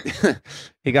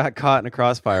 he got caught in a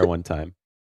crossfire one time.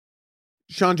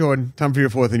 Sean Jordan, time for your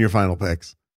fourth and your final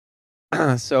picks.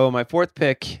 So my fourth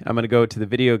pick, I'm going to go to the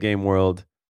video game world,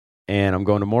 and I'm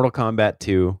going to Mortal Kombat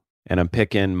 2, and I'm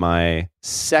picking my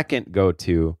second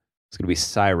go-to. It's going to be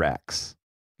Cyrax.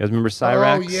 You guys remember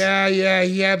Cyrax? Oh, yeah.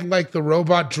 He had like the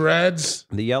robot dreads.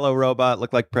 The yellow robot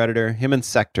looked like Predator. Him and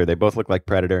Sector, they both look like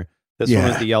Predator. This one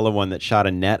was the yellow one that shot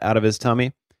a net out of his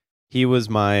tummy. He was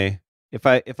my... If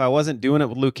I wasn't doing it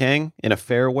with Liu Kang in a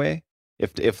fair way,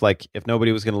 if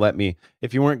nobody was going to let me...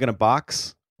 If you weren't going to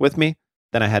box with me,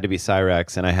 then I had to be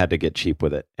Cyrax, and I had to get cheap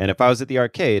with it. And if I was at the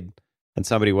arcade and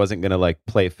somebody wasn't going to like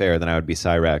play fair, then I would be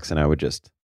Cyrax, and I would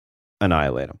just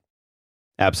annihilate him.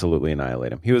 Absolutely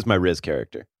annihilate him. He was my Riz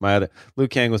character. Liu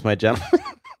Kang was my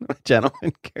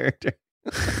gentleman character.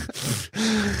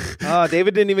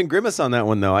 David didn't even grimace on that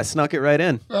one, though. I snuck it right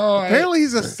in. Oh, Apparently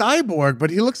he's a cyborg, but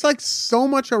he looks like so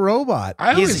much a robot.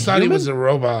 I always thought he was a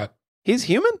robot. He's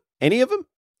human? Any of them?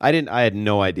 I had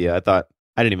no idea.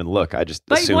 I didn't even look. I just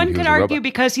assumed one he could was a argue robot.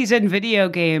 because he's in video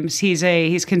games,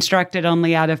 he's constructed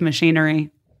only out of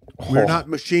machinery. We're not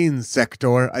machines,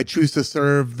 Sector. I choose to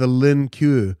serve the Lin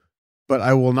Q, but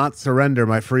I will not surrender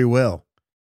my free will.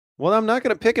 Well, I'm not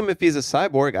going to pick him if he's a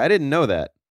cyborg. I didn't know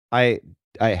that. I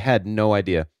had no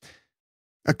idea.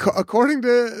 According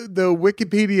to the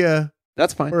Wikipedia,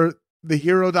 that's fine. Or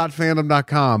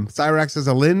thehero.fandom.com, Cyrax is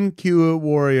a Lin Q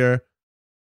warrior.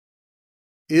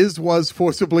 Was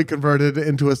forcibly converted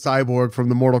into a cyborg from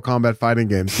the Mortal Kombat fighting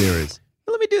game series.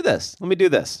 Let me do this.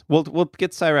 We'll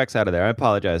get Cyrax out of there. I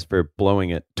apologize for blowing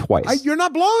it twice. You're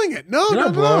not blowing it. No, You're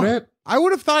not blowing it. I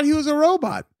would have thought he was a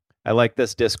robot. I like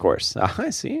this discourse. I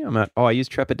see. I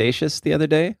used trepidatious the other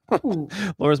day.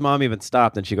 Laura's mom even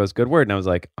stopped and she goes, "Good word." And I was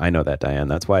like, "I know that, Diane.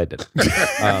 That's why I did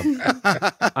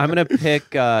it." I'm going to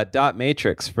pick Dot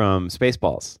Matrix from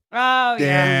Spaceballs. Oh,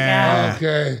 yeah.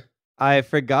 Okay.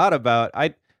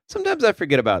 Sometimes I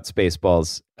forget about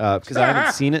Spaceballs because I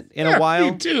haven't seen it in a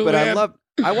while. Me too, but man.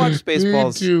 I watched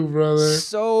Spaceballs Me too, brother.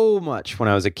 so much when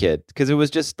I was a kid because it was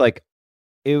just like,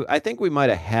 I think we might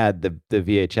have had the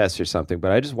VHS or something,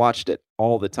 but I just watched it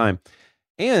all the time.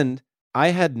 And I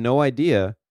had no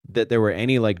idea that there were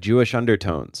any like Jewish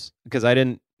undertones because I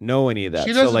didn't know any of that.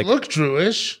 She doesn't look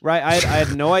Jewish. Right. I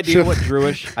had no idea what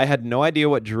Jewish. I had no idea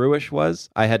what Jewish was.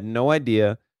 I had no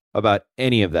idea about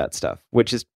any of that stuff,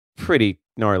 which is pretty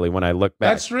gnarly when I look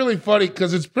back. That's really funny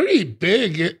because it's pretty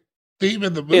big theme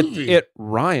in the movie. It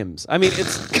rhymes. I mean,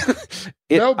 it's.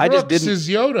 Mel I just Brooks didn't. is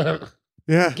Yoda.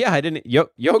 Yeah. Yeah, I didn't.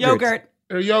 Yogurt.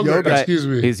 Or yogurt, excuse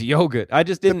me. He's yogurt. I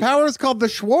just didn't. The power is called the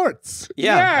Schwartz.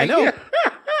 Yeah, I know.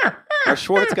 Yeah. Our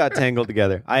Schwartz got tangled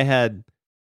together. I had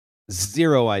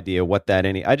zero idea what that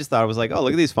I just thought it was like, oh,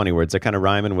 look at these funny words. They're kind of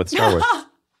rhyming with Star Wars.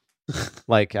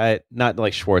 Not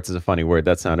like Schwartz is a funny word.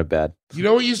 That sounded bad. You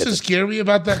know what used to scare me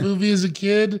about that movie as a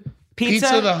kid?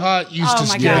 Pizza the Hut used to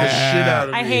my scare God. the shit out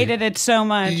of me. I hated it so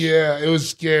much. Yeah, it was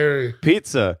scary.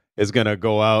 Pizza is going to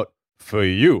go out for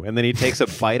you. And then he takes a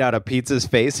bite out of Pizza's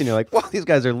face and you're like, wow, these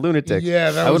guys are lunatics.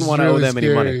 Yeah, that I was wouldn't want to really owe them scary.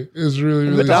 any money. It was really,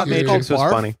 really The Dot scary. Matrix was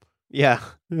Barf? funny. Yeah.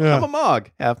 Yeah. I'm a Mog,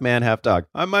 half man, half dog.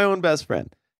 I'm my own best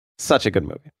friend. Such a good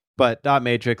movie. But Dot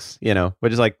Matrix, we're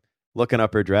just like looking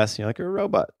up her dress. And you're like, you're a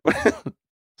robot. It's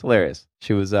hilarious.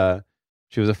 She was a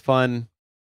fun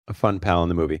pal in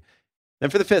the movie. Then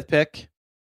for the fifth pick,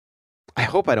 I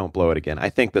hope I don't blow it again. I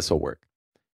think this will work.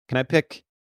 Can I pick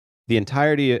the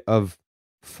entirety of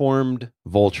formed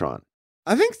Voltron?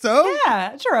 I think so.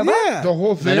 Yeah, it's a robot. Yeah. The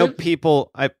whole thing? I know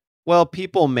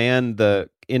people man the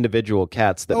individual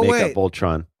cats that make up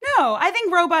Voltron. No, I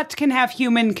think robots can have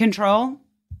human control.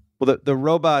 Well, the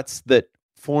robots that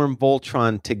form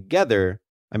Voltron together,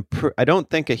 I don't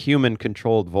think a human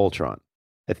controlled Voltron.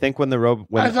 I think when I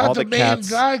thought all the the main cats,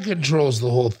 guy controls the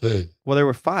whole thing. well, there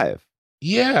were 5.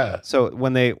 Yeah. So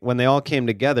when they all came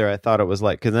together, I thought it was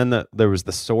like, because then there was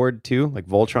the sword too. Like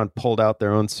Voltron pulled out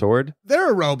their own sword.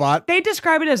 They're a robot. They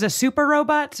describe it as a super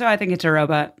robot, so I think it's a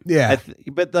robot. Yeah.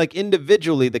 But like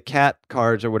individually, the cat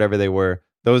cars or whatever they were,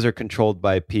 those are controlled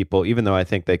by people, even though I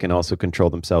think they can also control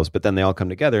themselves. But then they all come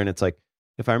together, and it's like,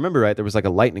 if I remember right, there was like a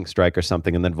lightning strike or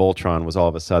something, and then Voltron was all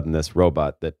of a sudden this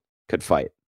robot that could fight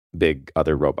big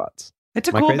other robots. It's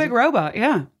a Am I cool crazy? big robot.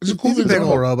 Yeah. It's a cool He's a big big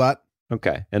old robot.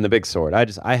 Okay, and the big sword.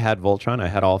 I had Voltron. I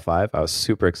had all 5. I was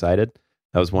super excited.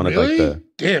 That was one Really? of like the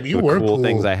Damn, you the were cool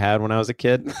things I had when I was a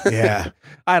kid. Yeah.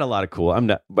 I had a lot of cool.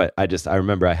 But I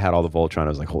remember I had all the Voltron. I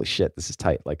was like, holy shit, this is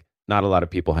tight. Like, not a lot of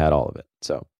people had all of it.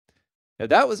 So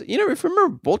that was, if you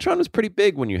remember, Voltron was pretty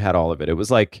big when you had all of it. It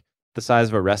was like the size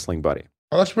of a wrestling buddy.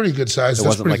 Oh, that's pretty good size. It That's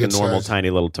wasn't like pretty a good normal size. tiny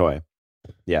little toy.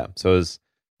 Yeah. So it was,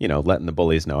 letting the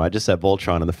bullies know. I just said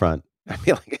Voltron in the front. I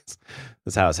feel like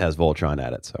this house has Voltron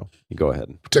at it. So you go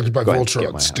ahead. Protected by Go ahead and get my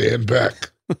Voltron. house. Stand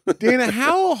back. Dana,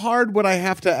 how hard would I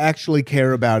have to actually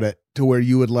care about it to where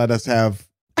you would let us have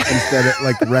instead of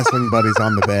like wrestling buddies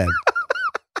on the bed?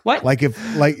 What? Like if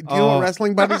do you know what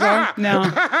wrestling buddies are? No.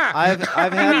 I've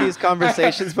had these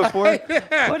conversations before.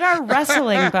 What are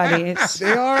wrestling buddies?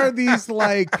 They are these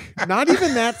like not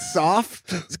even that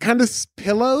soft. It's kind of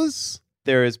pillows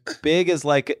They're as big as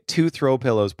like 2 throw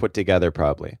pillows put together,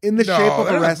 probably. in the shape of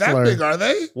they're a not that wrestler. big, are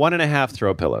they? 1.5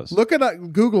 throw pillows. Look at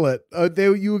Google it.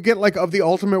 You would get like of the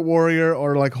Ultimate Warrior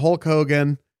or like Hulk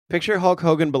Hogan. Picture Hulk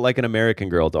Hogan, but like an American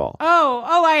Girl doll.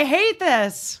 Oh, I hate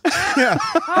this. Yeah.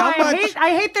 Oh, How much I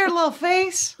hate their little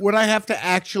face. would I have to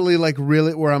actually like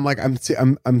really? Where I'm like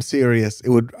I'm serious. It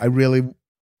would.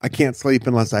 I can't sleep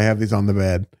unless I have these on the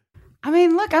bed. I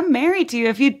mean, look, I'm married to you.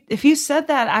 If you said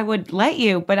that, I would let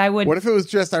you, but I would. What if it was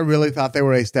just I really thought they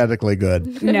were aesthetically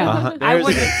good? No, Uh-huh. I There's,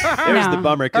 would. there's the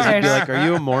bummer because you'd be There's- like, "Are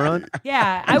you a moron?"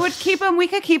 Yeah, I would keep them. We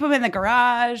could keep them in the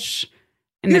garage.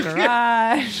 In the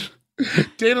garage.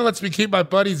 Dana lets me keep my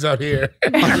buddies out here.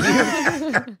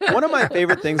 One of my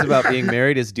favorite things about being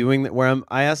married is doing that.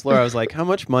 I asked Laura, I was like, "How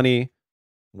much money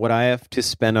would I have to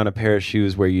spend on a pair of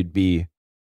shoes where you'd be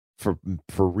for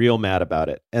real mad about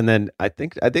it?" And then I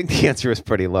think the answer was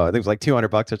pretty low. I think it was like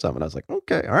 $200 or something. I was like,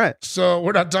 "Okay, all right." So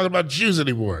we're not talking about shoes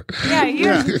anymore.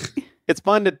 Yeah, It's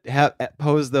fun to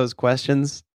pose those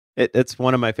questions. It's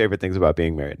one of my favorite things about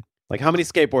being married. Like, how many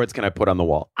skateboards can I put on the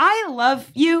wall? I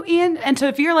love you, Ian. And so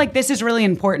if you're like, this is really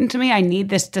important to me, I need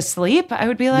this to sleep, I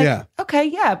would be like, Yeah. okay,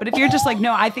 yeah. But if you're just like,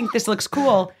 no, I think this looks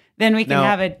cool, then we can No.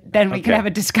 have it. Then we can Okay. have a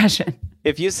discussion.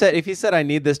 If you said I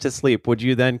need this to sleep, would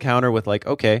you then counter with like,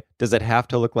 okay, does it have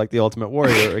to look like the Ultimate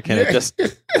Warrior, or can it just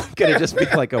be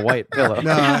like a white pillow?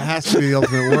 No, it has to be the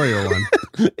Ultimate Warrior one.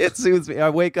 It soothes me. I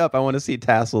wake up, I want to see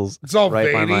tassels It's all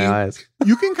right by my veiny. eyes.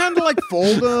 You can kind of like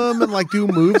fold them and like do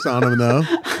moves on them though.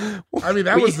 I mean,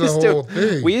 that We was the used whole to-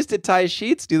 thing. We used to tie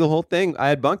sheets, do the whole thing. I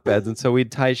had bunk beds, and so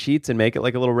we'd tie sheets and make it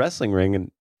like a little wrestling ring,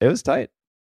 and it was tight.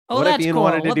 Oh, What if that's Ian cool.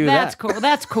 wanted to do That's that? cool.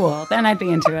 That's cool. Then I'd be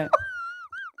into it.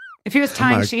 If he was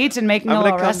tying my- sheets and making a I'm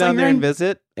little gonna come down wrestling there ring. and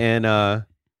visit, and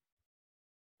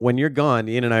when you're gone,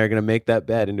 Ian and I are gonna make that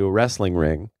bed into a wrestling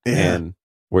ring, Yeah. and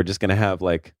we're just gonna have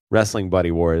like wrestling buddy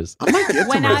wars. I might get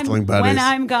some wrestling buddies. when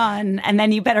I'm gone, and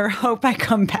then you better hope I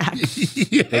come back.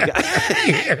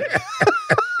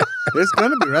 There's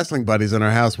gonna be wrestling buddies in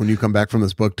our house when you come back from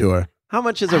this book tour. How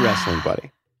much is a wrestling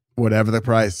buddy? Whatever the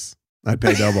price, I'd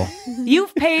pay double.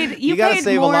 You've paid. You gotta paid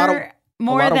save a more, lot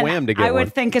of than wham to get I would one.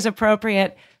 think is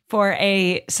appropriate for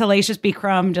a Salacious B.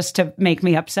 Crumb just to make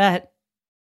me upset.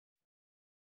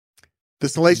 The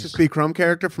Salacious B. Crumb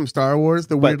character from Star Wars,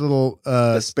 the weird little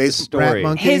space story. rat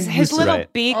monkey. His little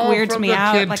Right. beak Oh, weirds from me the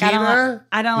out. Like cantina?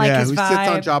 I don't like yeah, his who vibe.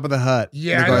 sits on Jabba the Hutt.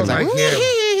 Yeah, I The don't guy's like him.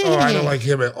 Oh, I don't like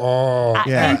him at all.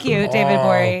 Yeah. Thank you, David Oh.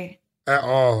 Gborie. At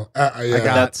all. Yeah. got-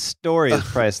 That story is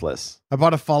priceless. I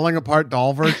bought a falling apart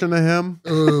doll version of him.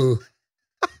 Ooh.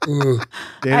 Ooh.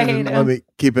 Dan I hate didn't him. let me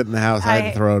keep it in the house. I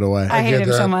had to throw it away. I hate get him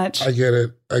that. so much. I get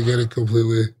it. I get it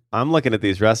completely. I'm looking at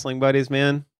these wrestling buddies,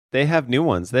 man. They have new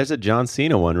ones. There's a John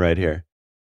Cena one right here.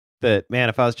 That, man,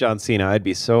 if I was John Cena, I'd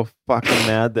be so fucking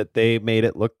mad that they made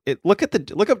it look. Look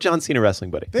up John Cena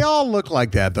wrestling buddy. They all look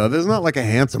like that though. There's not like a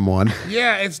handsome one.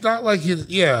 Yeah, it's not like you.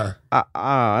 Yeah.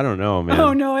 I don't know, man.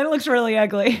 Oh no, it looks really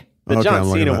ugly. The Okay, John I'm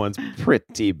looking Cena at it. one's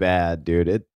pretty bad,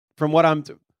 dude. From what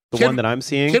the Can- one that I'm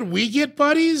seeing, Can we get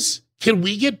buddies? Can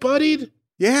we get buddied?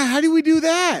 Yeah, how do we do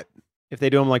that? if they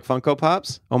do them like Funko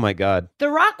Pops, oh my god. The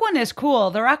Rock one is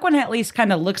cool. The Rock one at least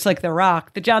kind of looks like The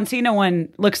Rock. The John Cena one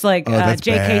looks like Oh, that's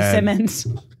J.K. bad. Simmons.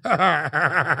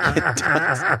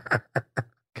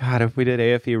 God, if we did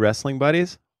AFE wrestling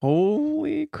buddies,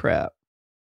 holy crap.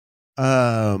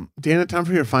 Dana, time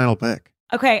for your final pick.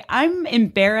 Okay, I'm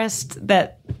embarrassed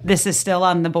that this is still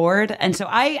on the board. And so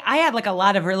I had like a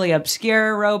lot of really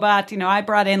obscure robots. You know, I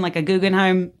brought in like a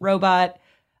Guggenheim robot.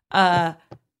 Yeah,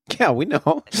 we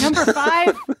know. Number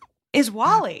 5 is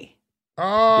Wally.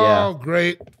 Oh, Yeah.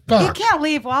 great. You Fuck. can't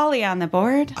leave Wally on the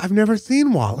board. I've never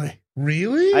seen Wally.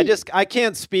 Really? I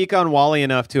can't speak on Wall-E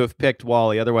enough to have picked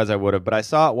Wall-E. Otherwise, I would have. But I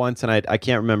saw it once, and I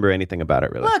can't remember anything about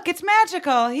it really. Look, it's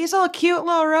magical. He's a cute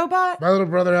little robot. My little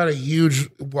brother had a huge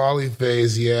Wall-E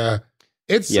phase. Yeah,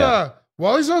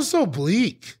 Wall-E's also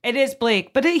bleak. It is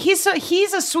bleak, but he's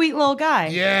a sweet little guy.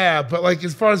 Yeah, but like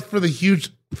as far as for the huge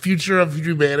future of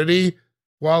humanity,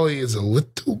 Wall-E is a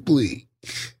little bleak.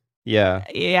 Yeah.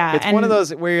 Yeah. It's one of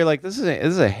those where you're like, this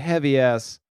is a heavy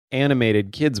ass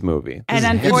animated kids movie. And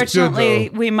unfortunately,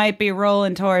 we might be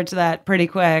rolling towards that pretty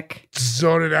quick.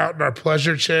 Zoning out in our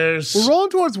pleasure chairs. We're rolling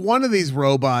towards one of these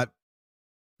robot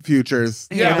futures.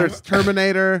 Yeah. Whether it's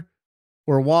Terminator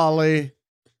or Wall-E.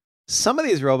 Some of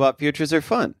these robot futures are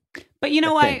fun. But you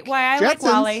know why I like Jetsons.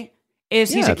 Wall-E is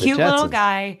he's Yeah, a the cute little Jetsons.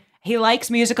 guy. He likes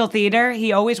musical theater.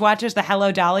 He always watches the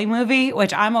Hello Dolly movie,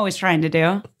 which I'm always trying to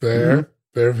do. Fair.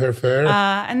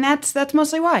 And that's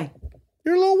mostly why.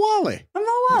 You're a little Wall-E. I'm a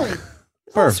little Wally. Little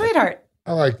Perfect. sweetheart.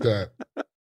 I like that.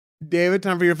 David,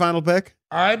 time for your final pick?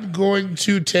 I'm going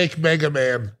to take Mega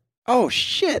Man. Oh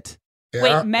shit. Yeah?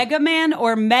 Wait, Mega Man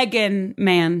or Megan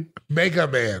Man? Mega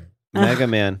Man. Mega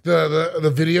Man.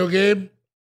 The video game?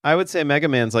 I would say Mega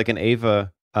Man's like an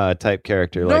Ava type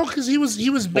character. No, Like because he was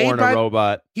made born by a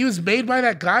robot. he was made by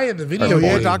that guy in the video Oh, game.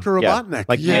 yeah, Dr. Robotnik.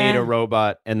 Like Yeah. made a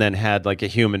robot and then had like a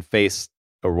human face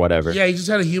or whatever. Yeah, he just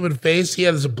had a human face. He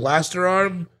had his blaster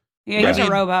arm. Yeah, he's Right.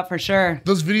 a robot for sure.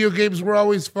 Those video games were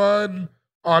always fun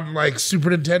on like Super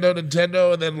Nintendo,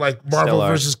 and then like Marvel Still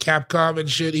are. versus Capcom and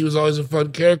shit. He was always a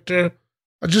fun character.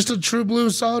 Just a true blue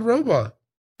solid robot.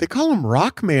 They call him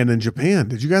Rockman in Japan.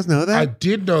 Did you guys know that? I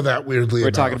did know that weirdly. We're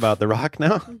enough. talking about The Rock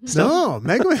now. No,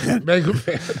 Mega Man. Mega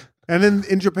Man. And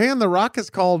in Japan, The Rock is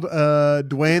called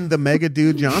Dwayne the Mega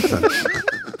Dude Johnson.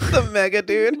 The Mega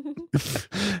Dude.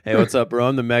 Hey, what's up, bro?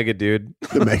 I'm the Mega Dude.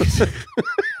 The Mega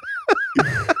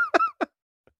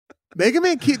Mega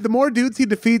Man, the more dudes he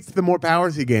defeats, the more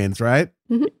powers he gains, right?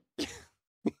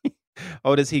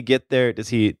 Oh, does he get there? Does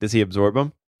he absorb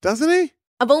them? Doesn't he?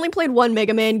 I've only played one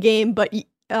Mega Man game, but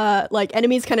like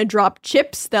enemies kind of drop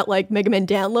chips that like Mega Man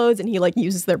downloads, and he like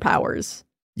uses their powers.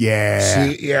 Yeah.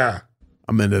 See, yeah.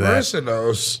 I'm into that. Marissa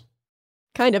knows.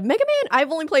 Kind of. Mega Man,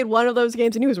 I've only played one of those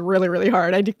games, and he was really, really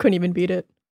hard. Couldn't even beat it.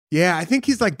 Yeah, I think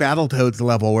he's like Battletoads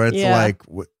level, where it's Yeah. like,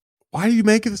 why do you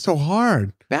make it so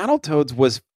hard? Battletoads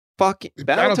was fucking Battletoads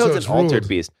and Battletoads Altered ruled.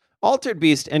 Beast. Altered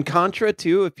Beast and Contra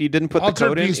too. If you didn't put the Altered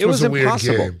code in, Beast it was a weird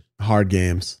impossible. game. Hard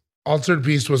games. Altered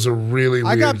Beast was a really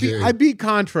weird game. I beat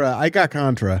Contra. I got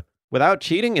Contra. Without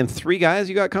cheating and 3 guys,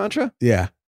 you got Contra? Yeah.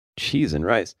 Cheese and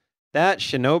rice. That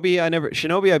Shinobi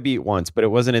I beat once, but it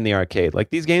wasn't in the arcade. Like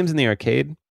these games in the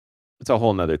arcade, it's a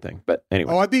whole nother thing. But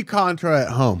anyway. Oh, I beat Contra at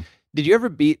home. Did you ever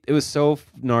beat? It was so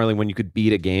gnarly when you could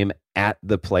beat a game at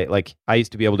the play. Like I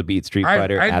used to be able to beat Street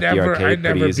Fighter at the arcade. I pretty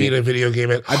never easy. beat a video game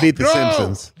at. I beat The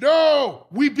Simpsons. No,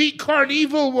 we beat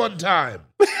Carnival one time.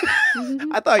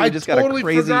 I thought you just got a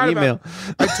crazy email.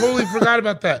 I totally forgot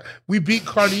about that. We beat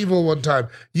Carnival one time.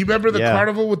 You remember the Yeah.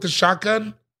 carnival with the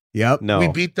shotgun? Yep. No, We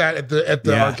beat that at the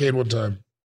Yeah. arcade one time.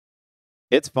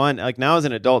 it's fun. Like now as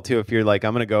an adult too, if you're like,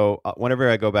 I'm gonna go. Whenever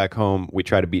I go back home, we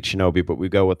try to beat Shinobi, but we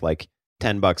go with like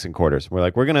 $10 in quarters. We're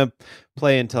like, we're gonna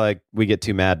play until like we get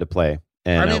too mad to play.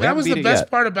 And I mean, we that haven't was beat the it best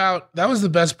yet.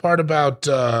 part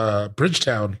about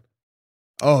Bridgetown.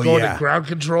 Oh, Going yeah. to ground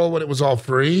control when it was all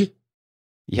free.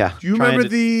 Yeah. Do you trying remember to-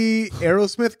 the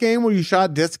Aerosmith game where you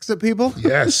shot discs at people?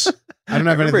 Yes. I don't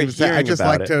have I remember anything to say. I hearing just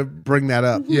about like it. to bring that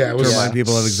up Yeah, it to was remind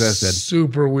people it existed.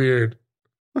 Super weird.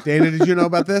 Dana, did you know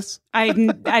about this? I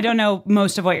don't know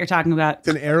most of what you're talking about. It's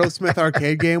an Aerosmith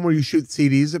arcade game where you shoot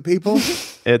CDs at people.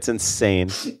 It's insane.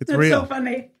 It's real.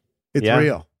 funny. It's Yeah.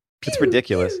 real. It's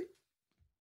ridiculous.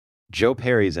 Joe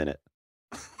Perry's in it.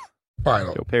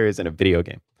 Final. Joe Perry's in a video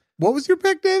game. What was your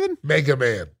pick, David? Mega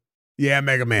Man. Yeah,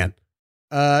 Mega Man.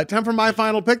 Time for my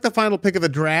final pick, the final pick of the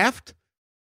draft.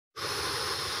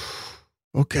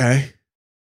 Okay.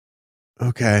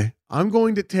 I'm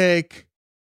going to take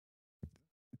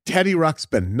Teddy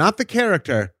Ruxpin, not the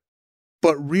character,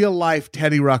 but real life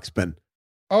Teddy Ruxpin,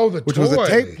 Oh, the which toy. was a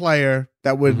tape player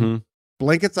that would Mhm.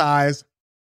 blink its eyes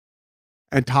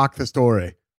and talk the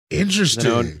story. Interesting.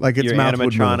 You know, Like its your mouth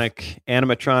would move.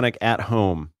 animatronic at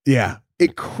home. Yeah.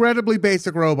 Incredibly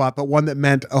basic robot, but one that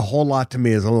meant a whole lot to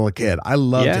me as a little kid. I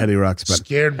love Yeah. Teddy Ruxpin.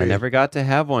 Scared me. I never got to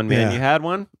have one, man. Yeah. You had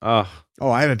one? Oh, Oh,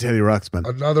 I had a Teddy Ruxpin.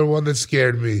 Another one that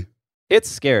scared me. it's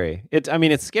scary. It's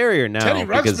scarier now. Teddy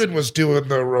because- Ruxpin was doing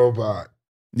the robot.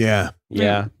 Yeah.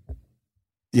 Yeah.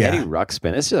 Yeah. Teddy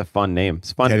Ruxpin. It's just a fun name.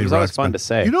 It's fun. Teddy It was always Ruxpin. fun to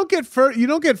say. You don't get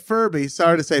Furby.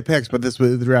 Sorry to say picks, but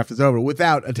the draft is over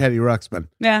without a Teddy Ruxpin.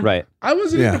 Yeah. Right. I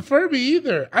wasn't Yeah. into Furby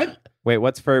either. Wait,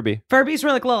 what's Furby? Furbies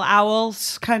were like little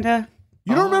owls, kind of.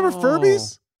 You don't remember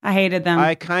Furbies? I hated them.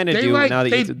 I kind of They do like- now that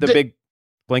they- the they- big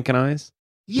blinking eyes.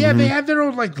 Yeah, they had their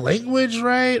own like language,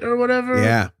 right, or whatever.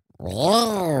 Yeah.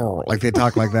 Like they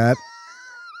talk like that.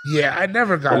 Yeah, I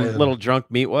never got it. Little drunk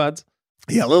meatwads.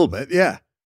 Yeah, a little bit. Yeah.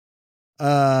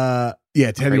 Yeah,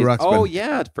 Teddy Crazy. Ruxpin. Oh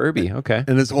yeah, Furby. Okay.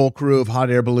 And his whole crew of hot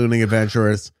air ballooning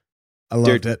adventurers. I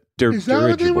loved it. Is that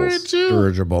what they were into?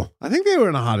 Dirigible. I think they were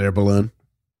in a hot air balloon.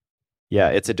 Yeah,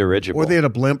 it's a dirigible. Or they had a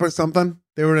blimp or something.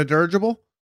 They were in a dirigible.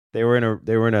 They were in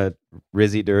a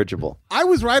Rizzy dirigible. I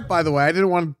was right, by the way. I didn't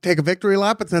want to take a victory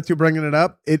lap, but since you're bringing it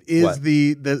up, it is What?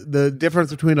 the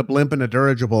difference between a blimp and a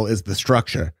dirigible is the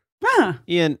structure. Huh.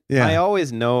 Ian, Yeah. I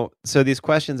always know. So these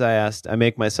questions I asked, I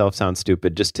make myself sound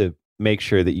stupid just to make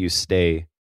sure that you stay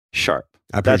sharp.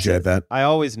 I appreciate that. I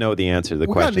always know the answer to the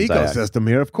We've got an questions I ask. ecosystem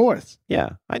here, of course. Yeah,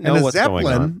 I know And what's going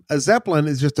on. a Zeppelin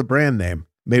is just a brand name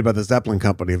made by the Zeppelin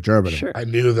Company of Germany. Sure. I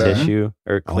knew that. Tissue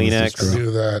or All this is Kleenex, true. I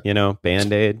knew that. you know,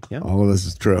 Band-Aid. Yeah. All of this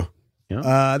is true.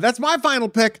 Yeah. That's my final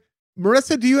pick.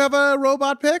 Marissa, do you have a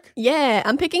robot pick? Yeah,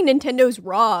 I'm picking Nintendo's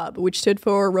Rob, which stood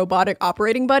for Robotic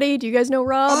Operating Buddy. Do you guys know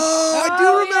Rob? Oh, I do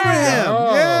remember him.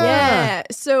 Oh. Yeah. Yeah.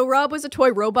 So Rob was a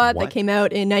toy robot that came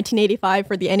out in 1985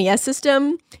 for the NES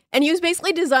system. And he was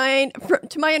basically designed,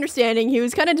 to my understanding, he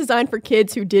was kind of designed for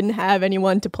kids who didn't have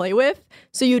anyone to play with.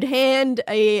 So you'd hand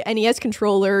a NES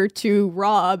controller to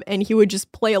Rob and he would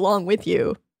just play along with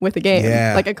you with a game,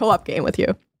 Yeah. like a co-op game with you.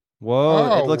 Whoa,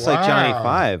 Oh, it looks like Johnny wow.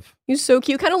 Five. He was so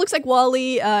cute. Kind of looks like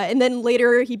Wally. And then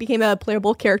later he became a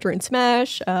playable character in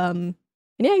Smash. And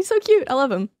yeah, he's so cute. I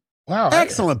love him. Wow.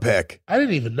 Excellent pick. I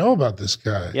didn't even know about this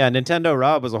guy. Yeah, Nintendo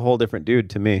Rob was a whole different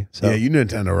dude to me. So Yeah, you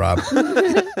Nintendo Rob.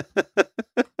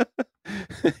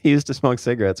 he used to smoke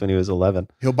cigarettes when he was 11.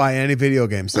 He'll buy any video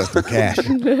game system cash. To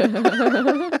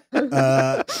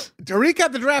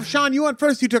recap the draft, Sean, you went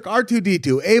first. You took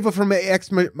R2-D2, Ava from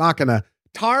Ex Machina,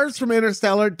 Tars from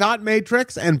Interstellar, Dot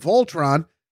Matrix, and Voltron.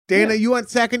 Dana, you went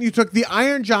second. You took the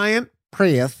Iron Giant,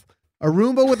 Prius, a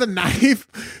Roomba with a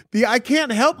knife, the I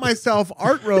Can't Help Myself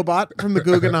art robot from the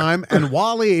Guggenheim, and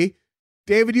Wall-E.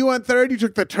 David, you went third. You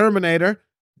took the Terminator,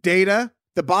 Data,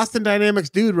 the Boston Dynamics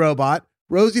dude robot,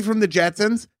 Rosie from the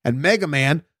Jetsons, and Mega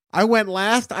Man. I went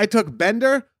last. I took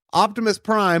Bender, Optimus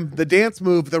Prime, the Dance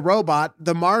Move, the Robot,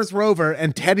 the Mars Rover,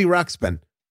 and Teddy Ruxpin.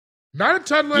 Not a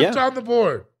ton left Yeah. on the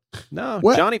board. No,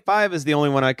 What? Johnny Five is the only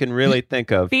one I can really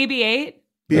think of. BB-8,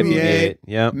 BB-8,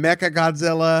 Yeah. Mecha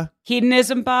Godzilla.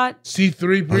 Hedonism Bot.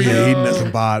 C3PO. Oh, yeah,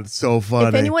 Hedonism Bot. So funny.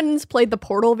 If anyone's played the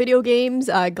Portal video games,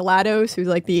 GLaDOS, who's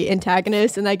like the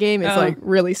antagonist in that game, is like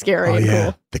really scary Oh, and yeah.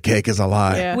 cool. The cake is a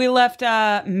lie. Yeah. We left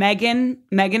Megan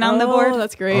on the board. Oh,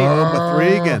 that's great.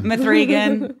 Mathregan.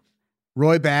 Mithrigan.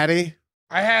 Roy Batty.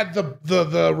 I had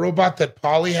the robot that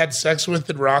Polly had sex with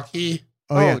in Rocky.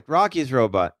 Oh, yeah. Rocky's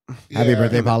robot. Happy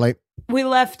birthday, Polly. We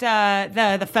left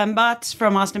the fembots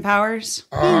from Austin Powers.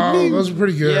 Oh, those are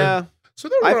pretty good. Yeah. So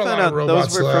there I were a found lot out of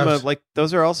robots those were from left.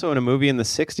 those are also in a movie in the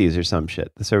 60s or some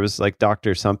shit. There was like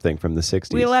Dr. Something from the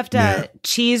 60s. We left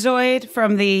Cheezoid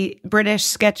from the British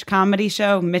sketch comedy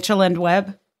show Mitchell and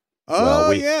Webb. Oh,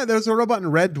 Well, yeah. There's a robot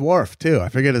in Red Dwarf, too. I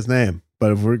forget his name.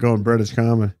 But if we're going British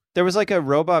comedy. There was like a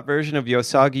robot version of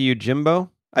Yosagi Yojimbo,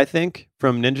 I think,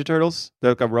 from Ninja Turtles.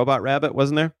 Like a robot rabbit,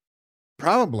 wasn't there?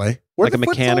 Probably. Were Like the a foot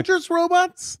mechanic- soldiers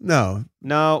robots? No.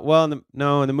 No, well, in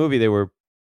the movie they were.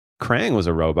 Krang was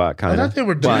a robot, I kind thought of. they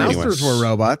were Well, anyway. Monsters were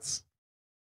robots.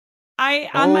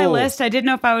 On my Oh. list, I didn't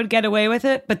know if I would get away with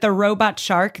it, but the robot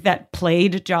shark that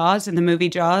played Jaws in the movie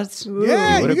Jaws,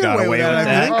 Yeah, You would have get got away with I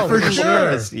that. think, Oh, for for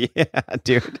sure. sure. Yeah,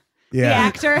 dude. Yeah.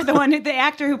 the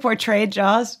actor who portrayed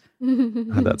Jaws.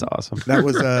 Oh, that's awesome. That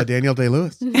was Daniel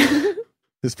Day-Lewis.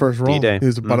 His first role. D-Day. He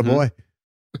was a butter Mhm. boy.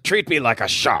 Treat me like a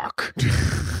shark.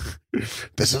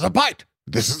 This is a bite.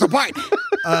 This is a bite.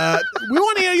 We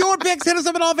want to hear your picks. Hit us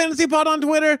up at All Fantasy Pod on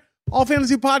Twitter.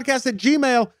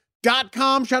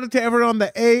 allfantasypodcast@gmail.com. Shout out to everyone on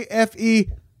the AFE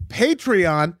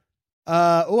Patreon.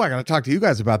 I got to talk to you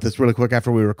guys about this really quick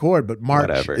after we record, but March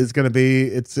Whatever. is going to be,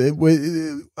 there's going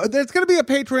to be a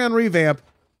Patreon revamp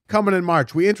coming in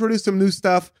March. We introduced some new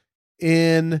stuff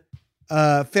in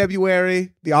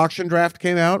February. The auction draft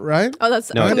came out, right? Oh,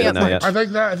 that's No, it coming didn't, up not March. yet. I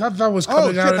thought that was Oh, coming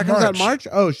shit, out that in comes March. out in March?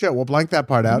 Oh, shit, we'll blank that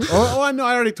part out. I know,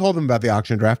 I already told them about the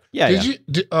auction draft. Yeah, Did yeah.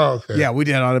 you? Oh, okay. Yeah, we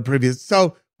did on a previous.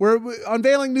 So we're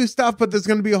unveiling new stuff, but there's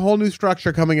going to be a whole new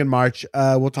structure coming in March.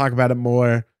 We'll talk about it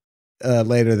more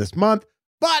later this month.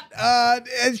 But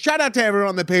shout out to everyone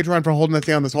on the Patreon for holding us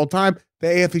down this whole time. The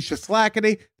AFE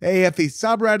Shaslackity, the AFE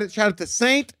subreddit. Shout out to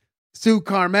Saint, Sue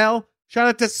Carmel. Shout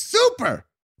out to Super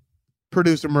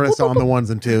producer Marissa on the ones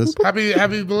and twos. Happy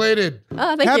belated.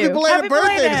 Thank Happy you. belated Happy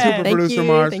birthday belated. to Super Thank producer you.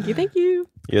 Mars. Thank you. Thank you.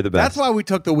 You're the best. That's why we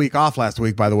took the week off last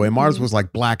week, by the way. Mars was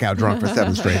like blackout drunk for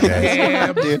 7 straight days.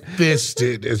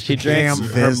 Ham-fisted. She drinks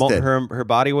her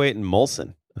body weight in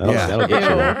Molson. That'll get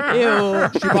you. Ew.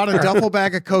 She bought a duffel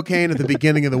bag of cocaine at the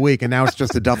beginning of the week, and now it's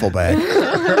just a duffel bag.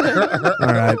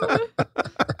 All right.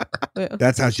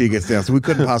 That's how she gets down. So we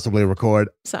couldn't possibly record.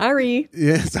 Sorry.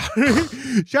 Yeah, sorry.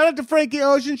 Shout out to Frankie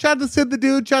Ocean. Shout out to Sid the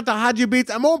Dude. Shout out to Haji Beats.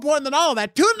 And more important than all of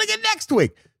that, tune in again next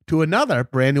week to another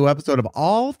brand new episode of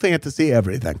All Fantasy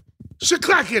Everything.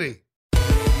 Shaklackity.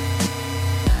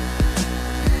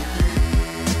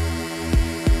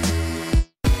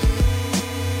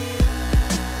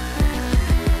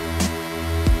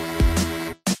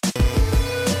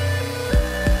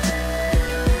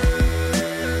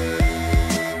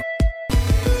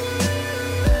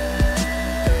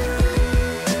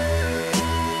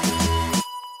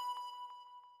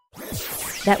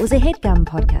 That was a HeadGum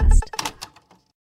podcast.